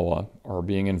of Noah are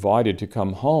being invited to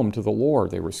come home to the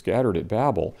Lord. They were scattered at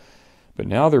Babel, but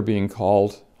now they're being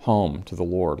called home to the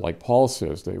Lord. Like Paul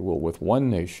says, they will with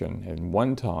one nation and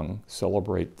one tongue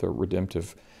celebrate the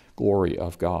redemptive glory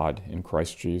of God in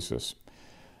Christ Jesus.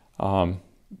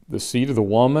 The seed of the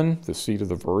woman, the seed of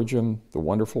the virgin, the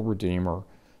wonderful Redeemer,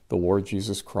 the Lord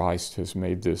Jesus Christ has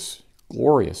made this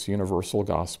glorious universal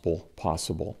gospel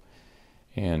possible.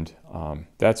 And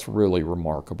that's really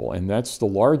remarkable. And that's the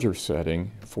larger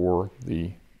setting for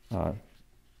the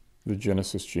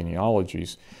Genesis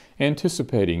genealogies,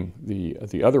 anticipating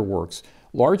the other works,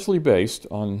 largely based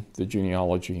on the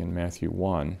genealogy in Matthew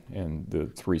 1 and the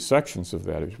three sections of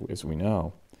that, as we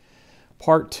know.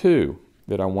 Part 2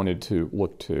 that I wanted to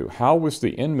look to: how was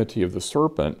the enmity of the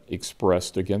serpent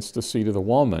expressed against the seed of the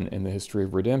woman in the history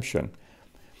of redemption?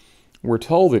 We're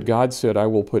told that God said, I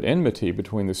will put enmity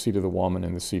between the seed of the woman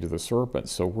and the seed of the serpent.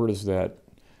 So where does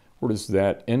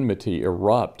that enmity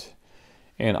erupt?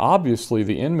 And obviously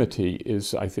the enmity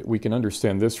is, I think we can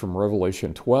understand this from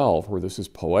Revelation 12, where this is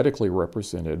poetically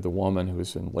represented, the woman who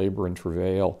is in labor and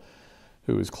travail,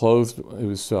 who is crowned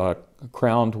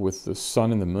with the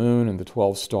sun and the moon and the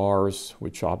 12 stars,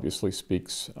 which obviously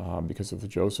speaks, because of the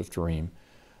Joseph dream,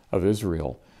 of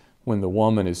Israel. When the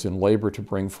woman is in labor to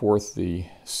bring forth the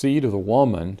seed of the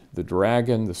woman, the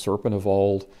dragon, the serpent of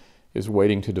old, is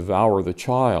waiting to devour the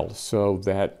child. So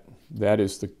that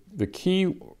is the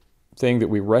key thing that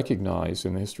we recognize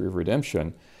in the history of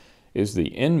redemption, is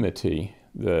the enmity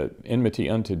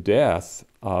unto death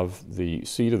of the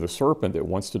seed of the serpent that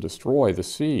wants to destroy the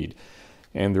seed.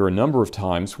 And there are a number of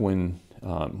times when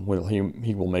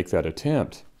he will make that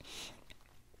attempt.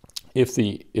 If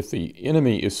the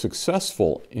enemy is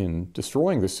successful in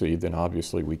destroying the seed, then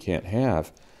obviously we can't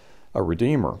have a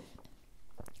redeemer.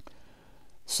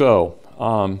 So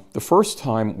the first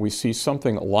time we see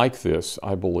something like this,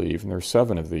 I believe, and there are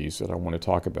 7 of these that I want to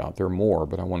talk about. There are more,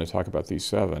 but I want to talk about these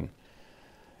 7,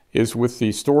 is with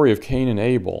the story of Cain and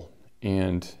Abel.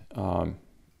 And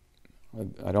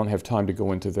I don't have time to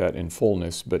go into that in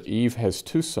fullness, but Eve has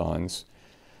 2 sons.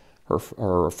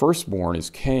 Her firstborn is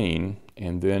Cain,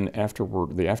 and then the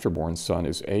afterborn son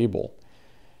is Abel.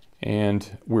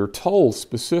 And we're told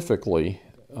specifically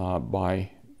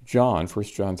by John, 1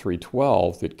 John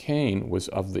 3:12, that Cain was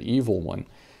of the evil one.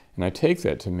 And I take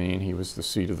that to mean he was the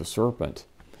seed of the serpent.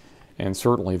 And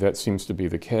certainly that seems to be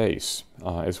the case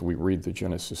as we read the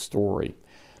Genesis story.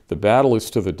 The battle is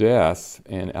to the death,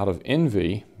 and out of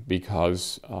envy,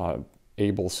 because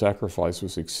Abel's sacrifice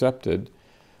was accepted,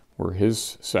 where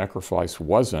his sacrifice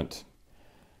wasn't,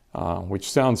 which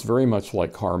sounds very much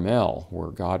like Carmel,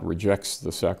 where God rejects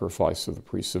the sacrifice of the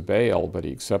priests of Baal, but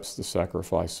he accepts the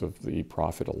sacrifice of the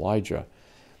prophet Elijah.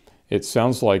 It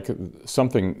sounds like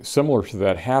something similar to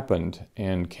that happened,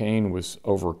 and Cain was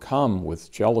overcome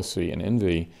with jealousy and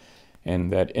envy,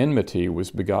 and that enmity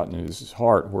was begotten in his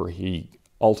heart, where he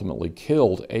ultimately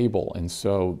killed Abel, and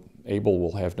so Abel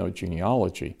will have no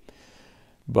genealogy.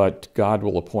 But God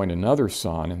will appoint another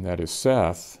son, and that is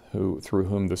Seth, through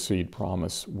whom the seed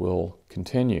promise will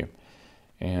continue.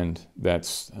 And that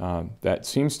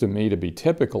seems to me to be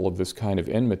typical of this kind of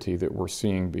enmity that we're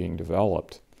seeing being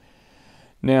developed.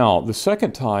 Now, the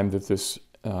second time that this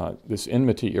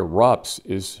enmity erupts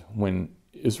is when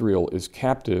Israel is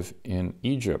captive in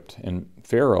Egypt, and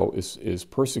Pharaoh is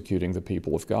persecuting the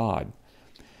people of God.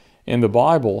 In the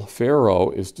Bible,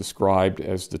 Pharaoh is described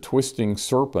as the twisting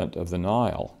serpent of the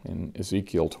Nile in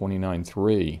Ezekiel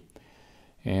 29:3.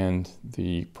 And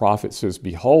the prophet says,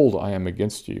 "Behold, I am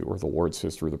against you," or the Lord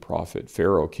says through the prophet,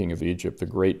 "Pharaoh, king of Egypt, the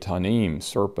great Tanim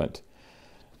serpent."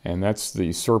 And that's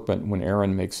the serpent, when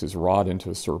Aaron makes his rod into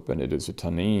a serpent, it is a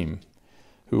Tanim,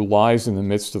 who lies in the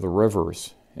midst of the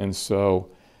rivers. And so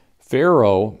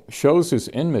Pharaoh shows his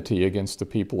enmity against the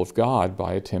people of God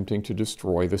by attempting to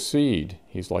destroy the seed.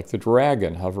 He's like the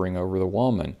dragon hovering over the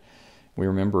woman. We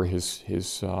remember his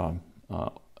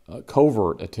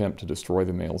covert attempt to destroy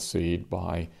the male seed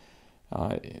by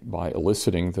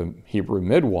eliciting the Hebrew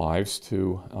midwives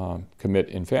to commit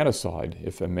infanticide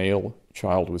if a male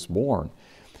child was born.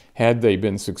 Had they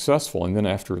been successful, and then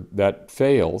after that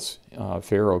fails,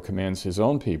 Pharaoh commands his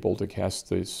own people to cast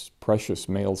this precious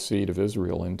male seed of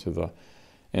Israel into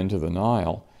the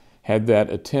Nile. Had that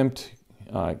attempt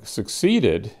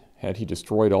succeeded, had he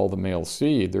destroyed all the male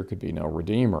seed, there could be no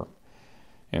redeemer.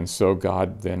 And so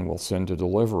God then will send a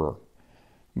deliverer.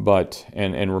 But,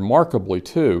 and remarkably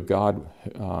too, God,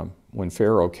 when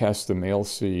Pharaoh cast the male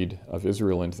seed of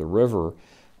Israel into the river,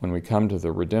 when we come to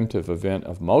the redemptive event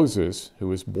of Moses, who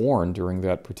was born during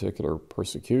that particular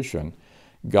persecution,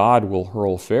 God will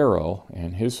hurl Pharaoh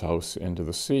and his hosts into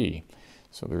the sea.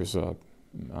 So there's a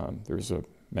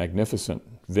magnificent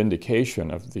vindication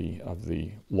of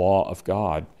the law of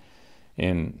God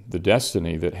in the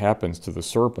destiny that happens to the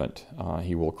serpent.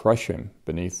 He will crush him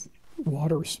beneath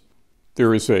waters.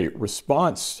 There is a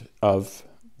response of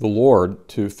the Lord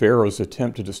to Pharaoh's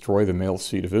attempt to destroy the male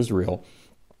seed of Israel.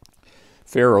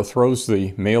 Pharaoh throws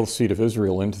the male seed of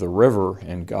Israel into the river,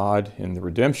 and God, in the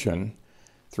redemption,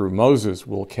 through Moses,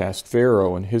 will cast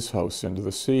Pharaoh and his hosts into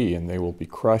the sea, and they will be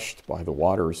crushed by the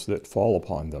waters that fall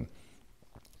upon them.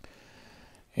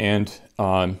 And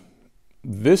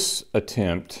this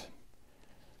attempt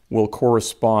will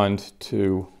correspond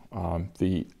to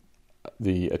the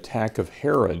attack of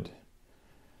Herod,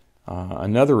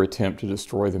 another attempt to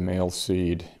destroy the male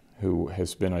seed who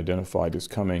has been identified as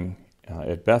coming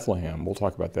at Bethlehem. We'll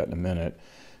talk about that in a minute,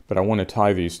 but I want to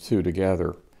tie these two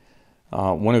together.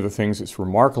 One of the things that's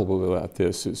remarkable about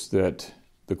this is that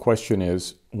the question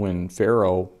is, when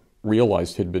Pharaoh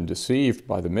realized he'd been deceived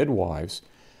by the midwives,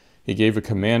 he gave a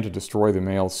command to destroy the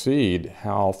male seed,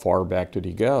 how far back did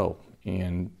he go?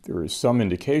 And there is some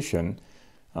indication.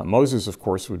 Moses, of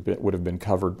course, would have been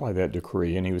covered by that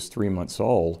decree, and he was 3 months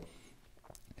old.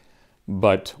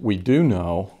 But we do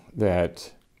know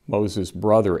that Moses'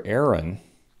 brother Aaron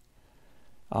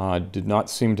did not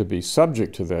seem to be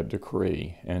subject to that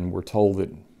decree, and we're told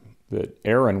that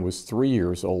Aaron was 3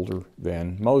 years older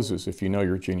than Moses. If you know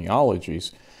your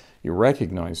genealogies, you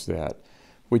recognize that,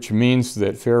 which means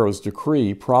that Pharaoh's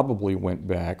decree probably went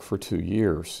back for 2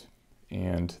 years.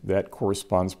 And that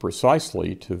corresponds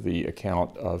precisely to the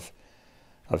account of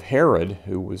Herod,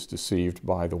 who was deceived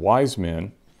by the wise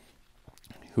men,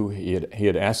 who he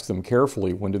had asked them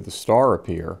carefully, when did the star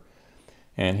appear?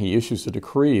 And he issues a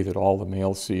decree that all the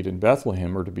male seed in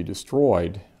Bethlehem are to be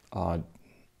destroyed from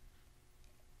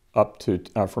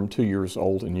 2 years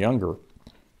old and younger.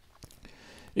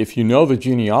 If you know the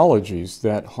genealogies,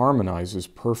 that harmonizes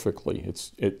perfectly.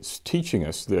 It's teaching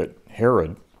us that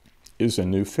Herod is a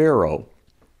new Pharaoh,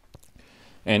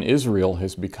 and Israel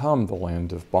has become the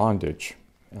land of bondage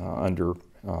under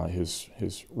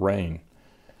his reign.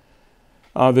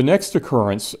 The next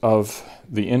occurrence of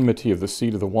the enmity of the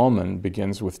seed of the woman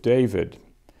begins with David.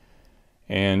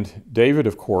 And David,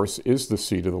 of course, is the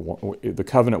seed of the woman. The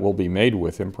covenant will be made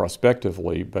with him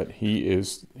prospectively, but he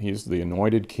is the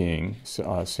anointed king.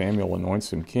 Samuel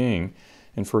anoints him king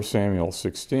in 1 Samuel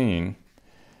 16.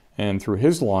 And through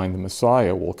his line, the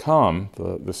Messiah will come,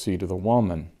 the seed of the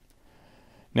woman.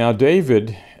 Now,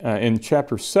 David, in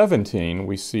chapter 17,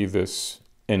 we see this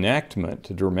enactment,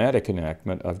 a dramatic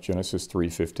enactment of Genesis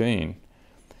 3:15.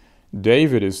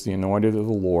 David is the anointed of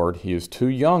the Lord. He is too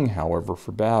young, however,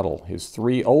 for battle. His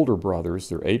 3 older brothers,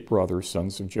 there are 8 brothers,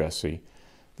 sons of Jesse.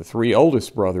 The 3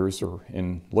 oldest brothers are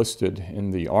enlisted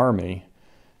in the army,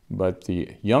 but the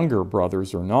younger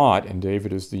brothers are not, and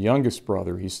David is the youngest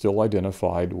brother. He's still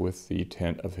identified with the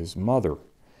tent of his mother.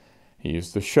 He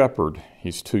is the shepherd.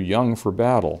 He's too young for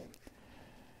battle.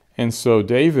 And so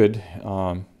David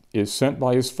is sent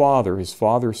by his father. His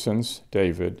father sends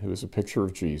David, who is a picture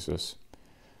of Jesus,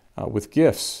 with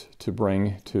gifts to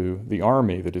bring to the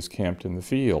army that is camped in the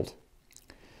field.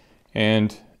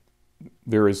 And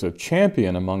there is a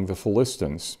champion among the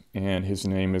Philistines, and his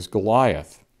name is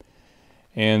Goliath.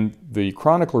 And the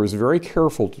chronicler is very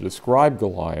careful to describe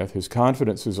Goliath. His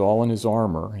confidence is all in his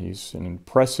armor. He's an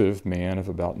impressive man of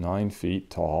about 9 feet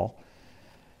tall,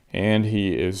 and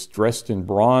he is dressed in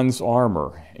bronze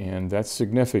armor. And that's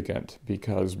significant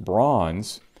because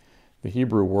bronze, the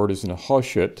Hebrew word is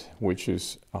nehoshet, which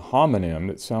is a homonym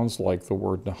that sounds like the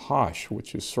word nahash,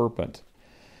 which is serpent.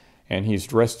 And he's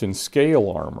dressed in scale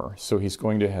armor, so he's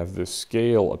going to have this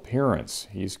scale appearance.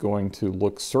 He's going to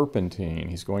look serpentine.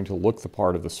 He's going to look the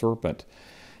part of the serpent.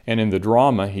 And in the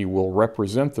drama, he will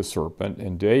represent the serpent,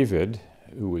 and David,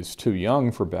 who is too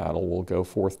young for battle, will go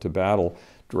forth to battle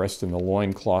dressed in the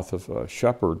loincloth of a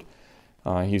shepherd.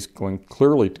 He's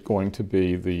clearly going to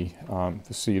be the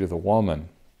seed of the woman,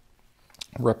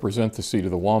 represent the seed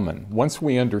of the woman. Once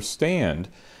we understand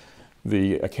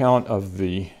the account of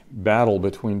the battle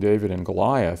between David and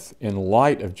Goliath, in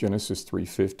light of Genesis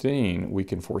 3:15, we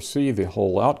can foresee the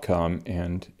whole outcome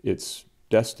and its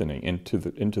destiny into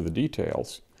the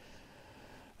details.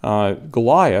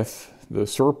 Goliath, the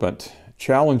serpent,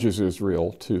 challenges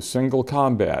Israel to single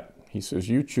combat. He says,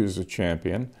 you choose a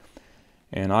champion,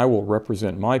 and I will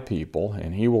represent my people,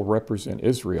 and he will represent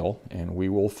Israel, and we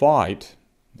will fight,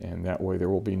 and that way there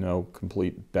will be no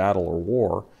complete battle or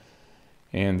war.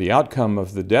 And the outcome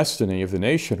of the destiny of the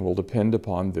nation will depend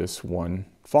upon this one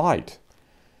fight.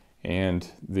 And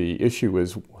the issue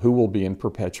is, who will be in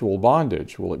perpetual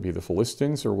bondage? Will it be the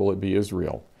Philistines or will it be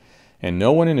Israel? And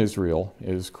no one in Israel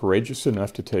is courageous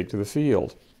enough to take to the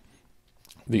field.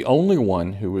 The only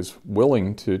one who is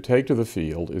willing to take to the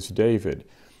field is David.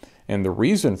 And the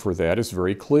reason for that is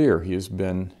very clear. He has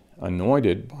been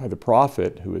anointed by the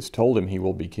prophet who has told him he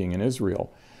will be king in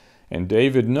Israel. And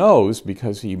David knows,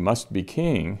 because he must be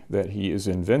king, that he is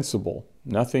invincible.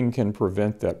 Nothing can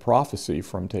prevent that prophecy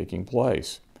from taking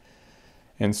place.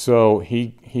 And so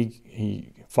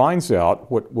he finds out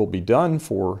what will be done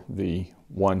for the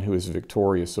one who is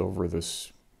victorious over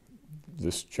this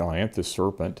giant, this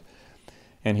serpent,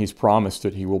 and he's promised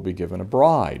that he will be given a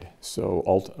bride,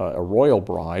 so a royal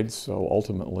bride. So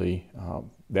ultimately,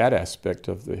 that aspect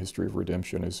of the history of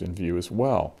redemption is in view as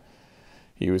well.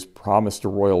 He was promised a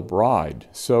royal bride.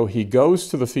 So he goes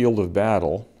to the field of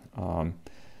battle.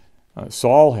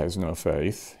 Saul has no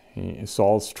faith.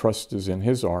 Saul's trust is in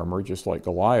his armor, just like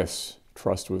Goliath's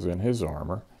trust was in his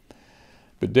armor.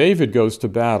 But David goes to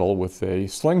battle with a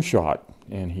slingshot,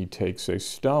 and he takes a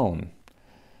stone.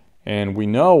 And we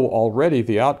know already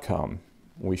the outcome.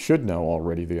 We should know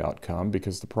already the outcome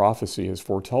because the prophecy has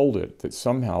foretold it, that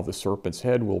somehow the serpent's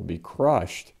head will be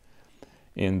crushed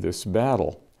in this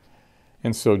battle.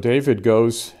 And so David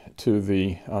goes to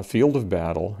the field of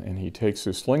battle, and he takes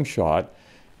his slingshot,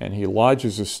 and he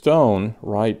lodges a stone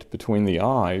right between the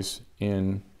eyes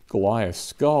in Goliath's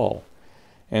skull.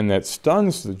 And that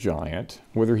stuns the giant.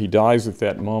 Whether he dies at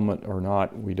that moment or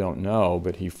not, we don't know,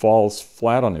 but he falls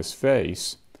flat on his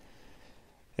face.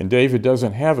 And David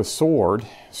doesn't have a sword,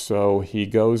 so he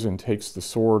goes and takes the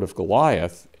sword of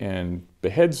Goliath and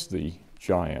beheads the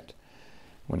giant.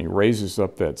 When he raises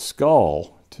up that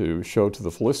skull to show to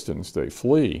the Philistines, they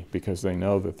flee because they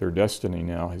know that their destiny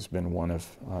now has been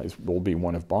will be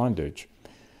one of bondage.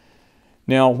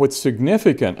 Now, what's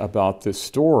significant about this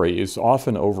story is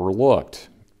often overlooked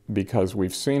because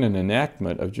we've seen an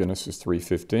enactment of Genesis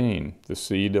 3:15, the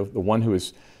seed of the one who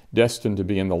is destined to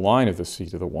be in the line of the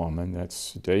seed of the woman,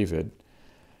 that's David,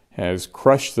 has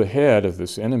crushed the head of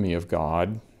this enemy of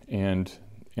God, and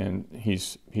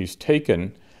he's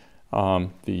taken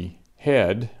the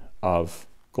head of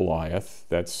Goliath.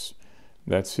 That's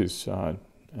his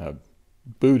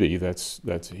booty. That's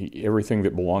everything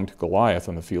that belonged to Goliath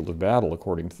on the field of battle,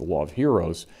 according to the law of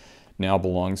heroes, now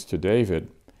belongs to David.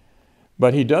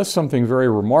 But he does something very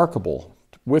remarkable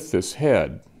with this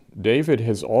head. David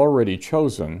has already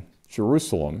chosen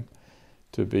Jerusalem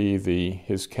to be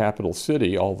his capital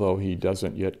city, although he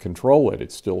doesn't yet control it.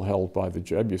 It's still held by the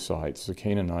Jebusites, a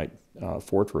Canaanite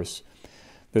fortress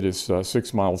that is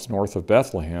 6 miles north of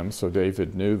Bethlehem, so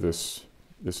David knew this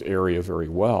area very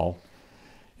well.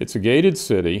 It's a gated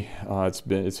city.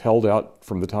 It's held out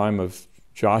from the time of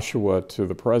Joshua to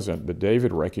the present, but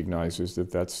David recognizes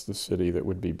that that's the city that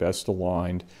would be best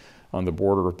aligned on the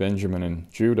border of Benjamin and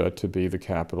Judah to be the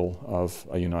capital of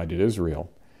a united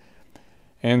Israel.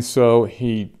 And so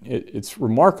it's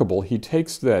remarkable. He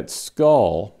takes that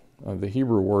skull, the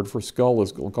Hebrew word for skull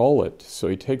is golgolet, so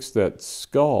he takes that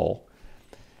skull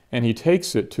and he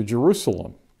takes it to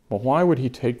Jerusalem. Well, why would he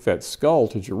take that skull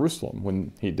to Jerusalem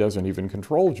when he doesn't even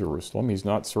control Jerusalem? He's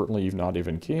certainly not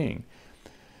even king.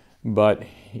 But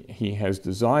he has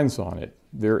designs on it.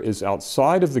 There is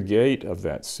outside of the gate of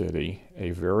that city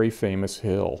a very famous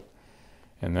hill,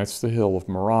 and that's the hill of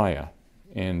Moriah.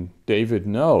 And David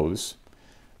knows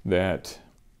that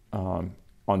on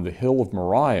the hill of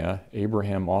Moriah,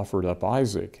 Abraham offered up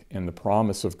Isaac, and the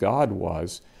promise of God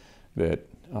was that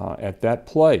at that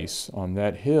place, on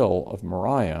that hill of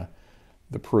Moriah,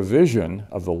 the provision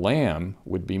of the lamb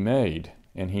would be made.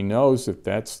 And he knows that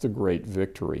that's the great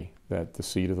victory that the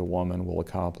seed of the woman will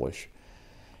accomplish.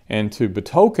 And to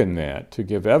betoken that, to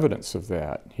give evidence of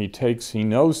that, he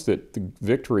knows that the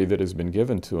victory that has been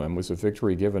given to him was a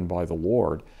victory given by the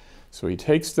Lord. So he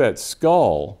takes that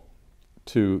skull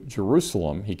to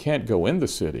Jerusalem. He can't go in the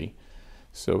city,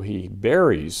 so he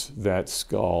buries that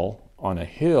skull on a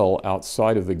hill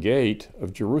outside of the gate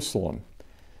of Jerusalem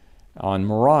on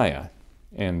Moriah.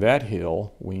 And that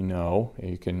hill, we know,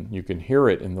 you can hear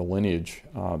it in the lineage,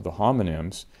 the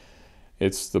homonyms.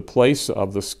 It's the place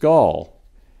of the skull.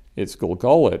 It's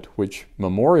Gilgolet, which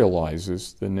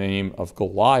memorializes the name of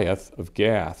Goliath of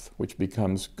Gath, which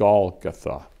becomes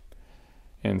Golgotha.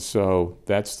 And so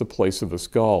that's the place of the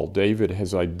skull. David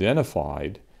has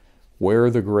identified where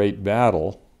the great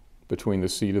battle between the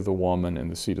seed of the woman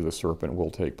and the seed of the serpent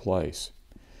will take place.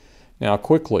 Now,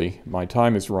 quickly, my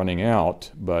time is running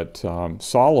out, but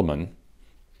Solomon,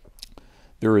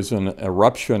 there is an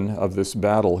eruption of this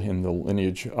battle in the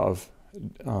lineage of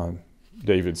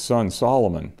David's son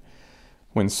Solomon.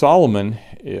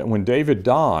 When David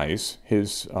dies,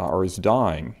 is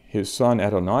dying, his son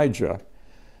Adonijah,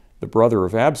 the brother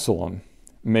of Absalom,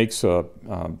 makes a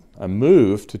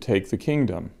move to take the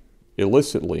kingdom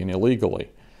illicitly and illegally,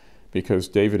 because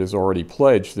David has already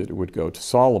pledged that it would go to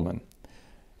Solomon.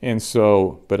 And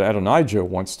so, but Adonijah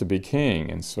wants to be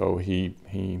king, and so he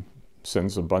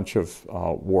sends a bunch of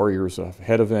warriors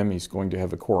ahead of him. He's going to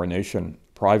have a coronation,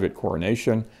 private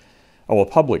coronation, a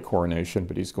public coronation,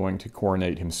 but he's going to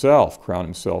coronate himself, crown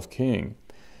himself king.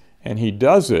 And he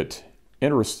does it,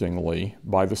 interestingly,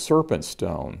 by the serpent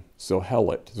stone,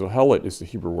 Zohelet. Zohelet is the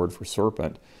Hebrew word for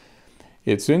serpent.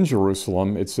 It's in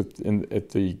Jerusalem. It's at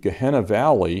the Gehenna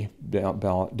Valley down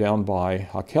by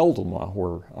Hakeldama,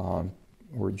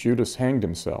 where Judas hanged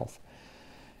himself.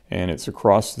 And it's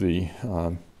across the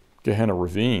Gehenna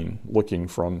ravine, looking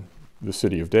from the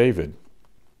city of David.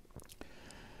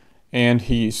 And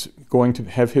he's going to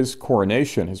have his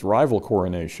coronation, his rival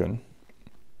coronation,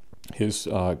 his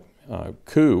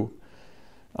coup,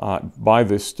 by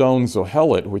the stone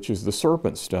Zohelet, which is the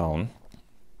serpent stone.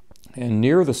 And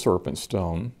near the serpent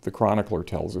stone, the chronicler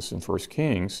tells us in 1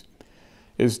 Kings,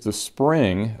 is the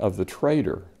spring of the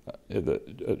treader,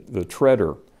 the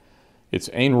treader. It's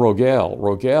ein rogel.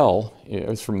 Rogel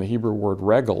is from the Hebrew word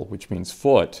regel, which means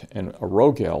foot, and a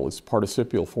rogel is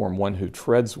participial form, one who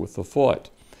treads with the foot.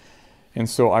 And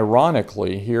so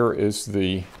ironically, here is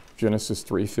the Genesis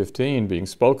 3:15 being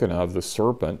spoken of, the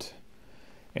serpent,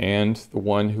 and the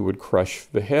one who would crush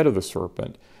the head of the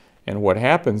serpent. And what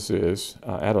happens is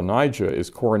Adonijah is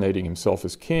coronating himself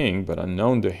as king, but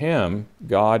unknown to him,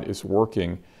 God is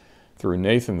working through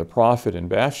Nathan the prophet and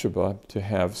Bathsheba to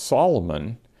have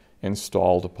Solomon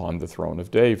installed upon the throne of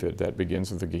David. That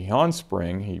begins with the Gihon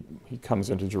spring. He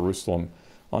comes into Jerusalem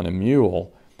on a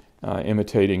mule,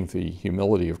 imitating the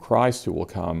humility of Christ, who will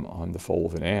come on the foal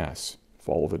of an ass,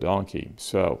 foal of a donkey.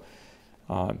 So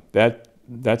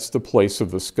that's the place of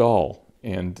the skull,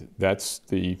 and that's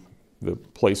the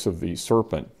place of the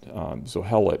serpent,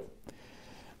 Zohelet.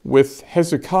 With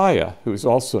Hezekiah, who's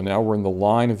also, now we're in the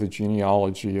line of the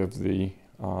genealogy of the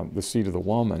seed of the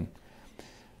woman.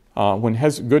 When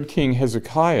good King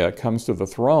Hezekiah comes to the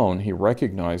throne, he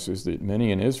recognizes that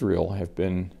many in Israel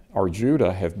or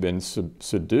Judah have been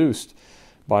seduced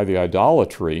by the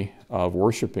idolatry of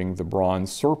worshiping the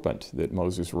bronze serpent that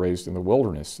Moses raised in the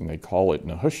wilderness, and they call it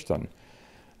Nehushtan.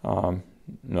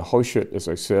 Nehoshet, as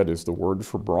I said, is the word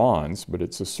for bronze, but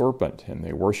it's a serpent, and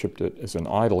they worshipped it as an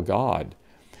idol god.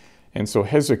 And so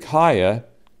Hezekiah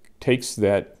takes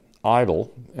that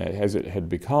idol, as it had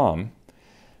become,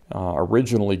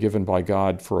 originally given by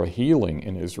God for a healing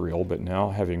in Israel, but now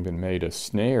having been made a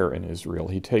snare in Israel,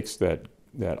 he takes that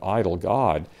idol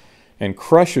god and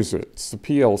crushes it. It's the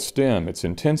PL stem. It's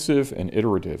intensive and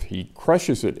iterative. He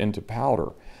crushes it into powder.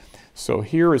 So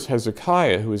here is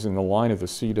Hezekiah, who is in the line of the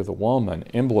seed of the woman,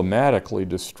 emblematically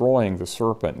destroying the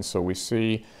serpent. And so we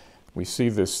see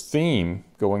this theme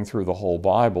going through the whole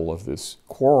Bible of this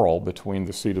quarrel between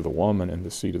the seed of the woman and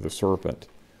the seed of the serpent.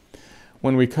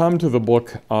 When we come to the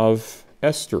book of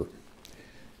Esther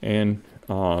and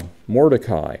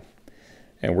Mordecai,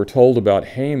 and we're told about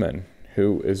Haman,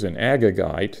 who is an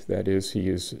Agagite, that is, he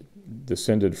is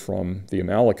descended from the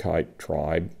Amalekite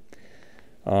tribe.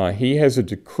 He has a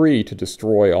decree to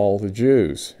destroy all the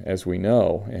Jews, as we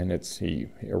know, and he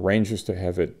arranges to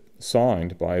have it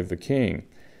signed by the king.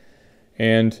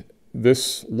 And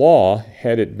this law,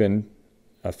 had it been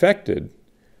affected,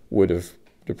 would have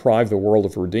deprived the world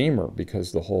of Redeemer,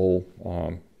 because the whole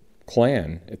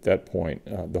clan at that point,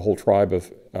 the whole tribe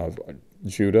of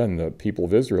Judah and the people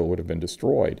of Israel would have been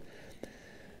destroyed.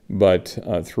 But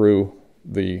through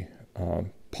the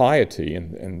piety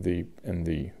and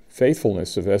the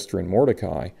faithfulness of Esther and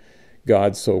Mordecai,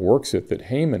 God so works it that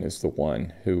Haman is the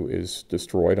one who is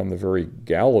destroyed on the very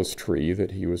gallows tree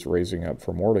that he was raising up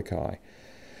for Mordecai.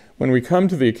 When we come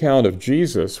to the account of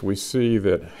Jesus, we see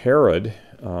that Herod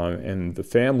and the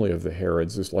family of the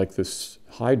Herods is like this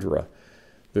hydra,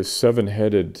 this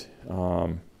seven-headed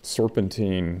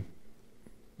serpentine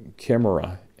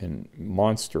chimera and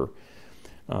monster.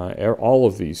 All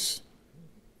of these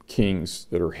kings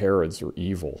that are Herods are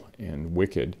evil and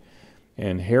wicked.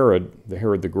 And Herod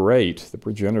the Great, the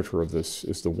progenitor of this,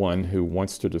 is the one who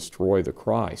wants to destroy the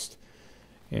Christ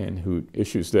and who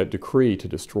issues that decree to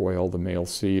destroy all the male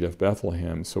seed of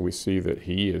Bethlehem. So we see that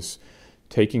he is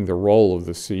taking the role of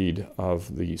the seed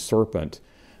of the serpent.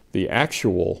 The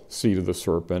actual seed of the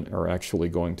serpent are actually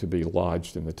going to be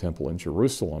lodged in the temple in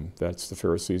Jerusalem. That's the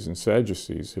Pharisees and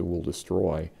Sadducees who will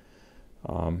destroy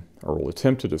or will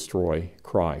attempt to destroy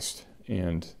Christ,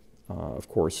 and of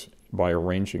course by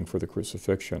arranging for the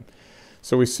crucifixion.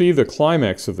 So we see the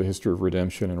climax of the history of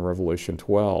redemption in Revelation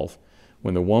 12.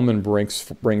 When the woman brings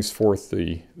forth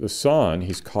the Son,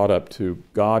 he's caught up to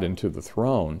God and to the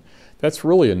throne. That's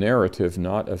really a narrative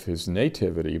not of his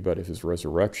nativity, but of his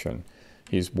resurrection.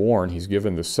 He's born, he's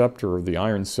given the scepter, the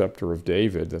iron scepter of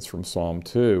David, that's from Psalm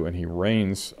 2, and he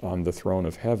reigns on the throne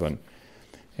of heaven.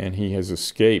 And he has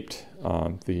escaped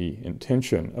the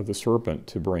intention of the serpent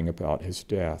to bring about his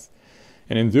death.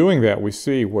 And in doing that, we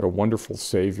see what a wonderful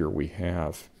Savior we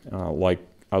have.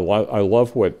 I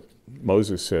love what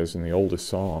Moses says in the oldest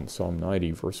Psalm, Psalm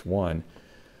 90, verse 1.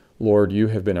 Lord, you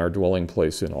have been our dwelling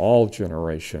place in all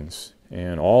generations,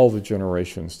 and all the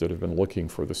generations that have been looking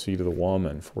for the seed of the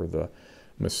woman, for the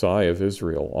Messiah of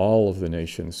Israel, all of the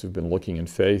nations who've been looking in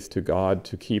faith to God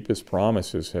to keep his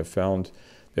promises have found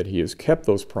that he has kept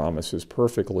those promises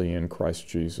perfectly in Christ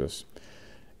Jesus.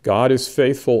 God is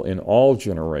faithful in all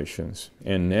generations,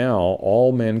 and now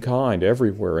all mankind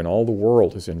everywhere in all the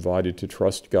world is invited to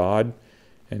trust God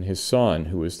and his Son,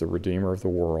 who is the Redeemer of the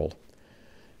world.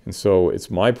 And so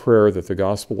it's my prayer that the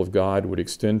gospel of God would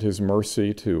extend his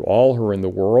mercy to all who are in the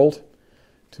world,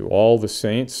 to all the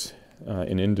saints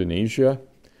in Indonesia,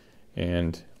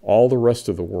 and all the rest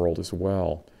of the world as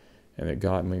well. And that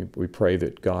God, we pray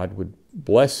that God would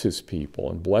bless his people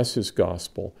and bless his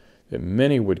gospel, that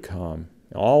many would come.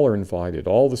 All are invited.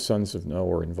 All the sons of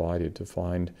Noah are invited to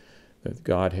find that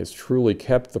God has truly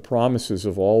kept the promises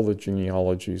of all the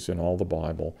genealogies in all the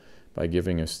Bible by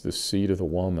giving us the seed of the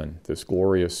woman, this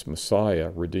glorious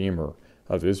Messiah, Redeemer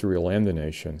of Israel and the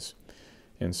nations.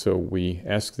 And so we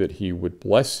ask that he would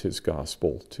bless his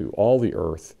gospel to all the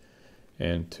earth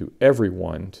and to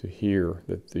everyone to hear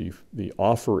that the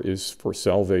offer is for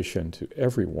salvation to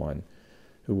everyone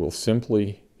who will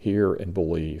simply hear and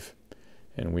believe.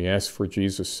 And we ask for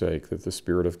Jesus' sake that the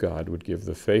Spirit of God would give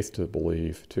the faith to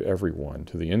believe to everyone,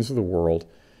 to the ends of the world,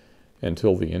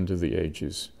 until the end of the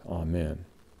ages. Amen.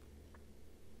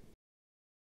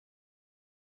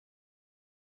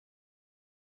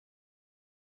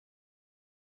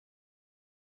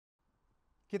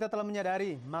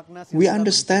 We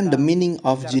understand the meaning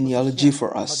of genealogy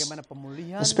for us,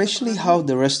 especially how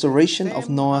the restoration of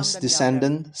Noah's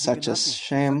descendants, such as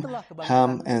Shem,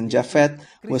 Ham, and Japheth,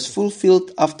 was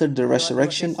fulfilled after the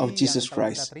resurrection of Jesus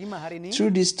Christ.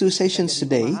 Through these two sessions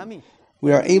today,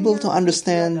 we are able to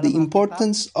understand the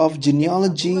importance of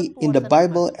genealogy in the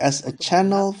Bible as a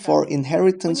channel for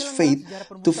inheritance faith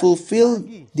to fulfill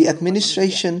the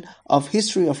administration of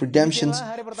history of redemption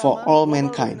for all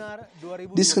mankind.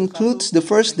 This concludes the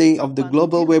first day of the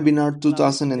Global Webinar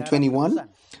 2021,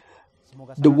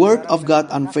 The Word of God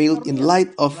Unveiled in Light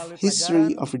of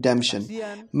History of Redemption.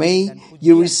 May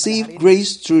you receive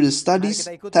grace through the studies,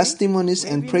 testimonies,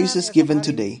 and praises given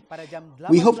today.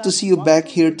 We hope to see you back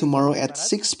here tomorrow at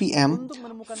 6 p.m.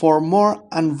 for more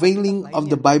unveiling of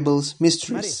the Bible's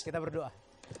mysteries.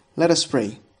 Let us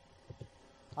pray.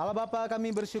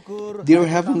 Dear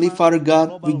Heavenly Father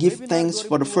God, we give thanks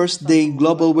for the first day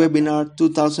Global Webinar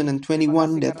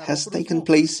 2021 that has taken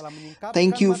place.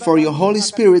 Thank you for your Holy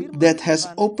Spirit that has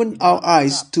opened our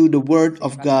eyes to the Word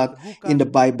of God in the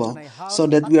Bible, so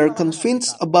that we are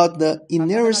convinced about the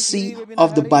inerrancy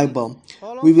of the Bible.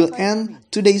 We will end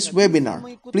today's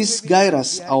webinar. Please guide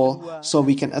us all so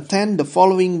we can attend the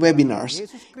following webinars.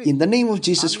 In the name of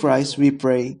Jesus Christ we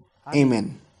pray.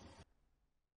 Amen.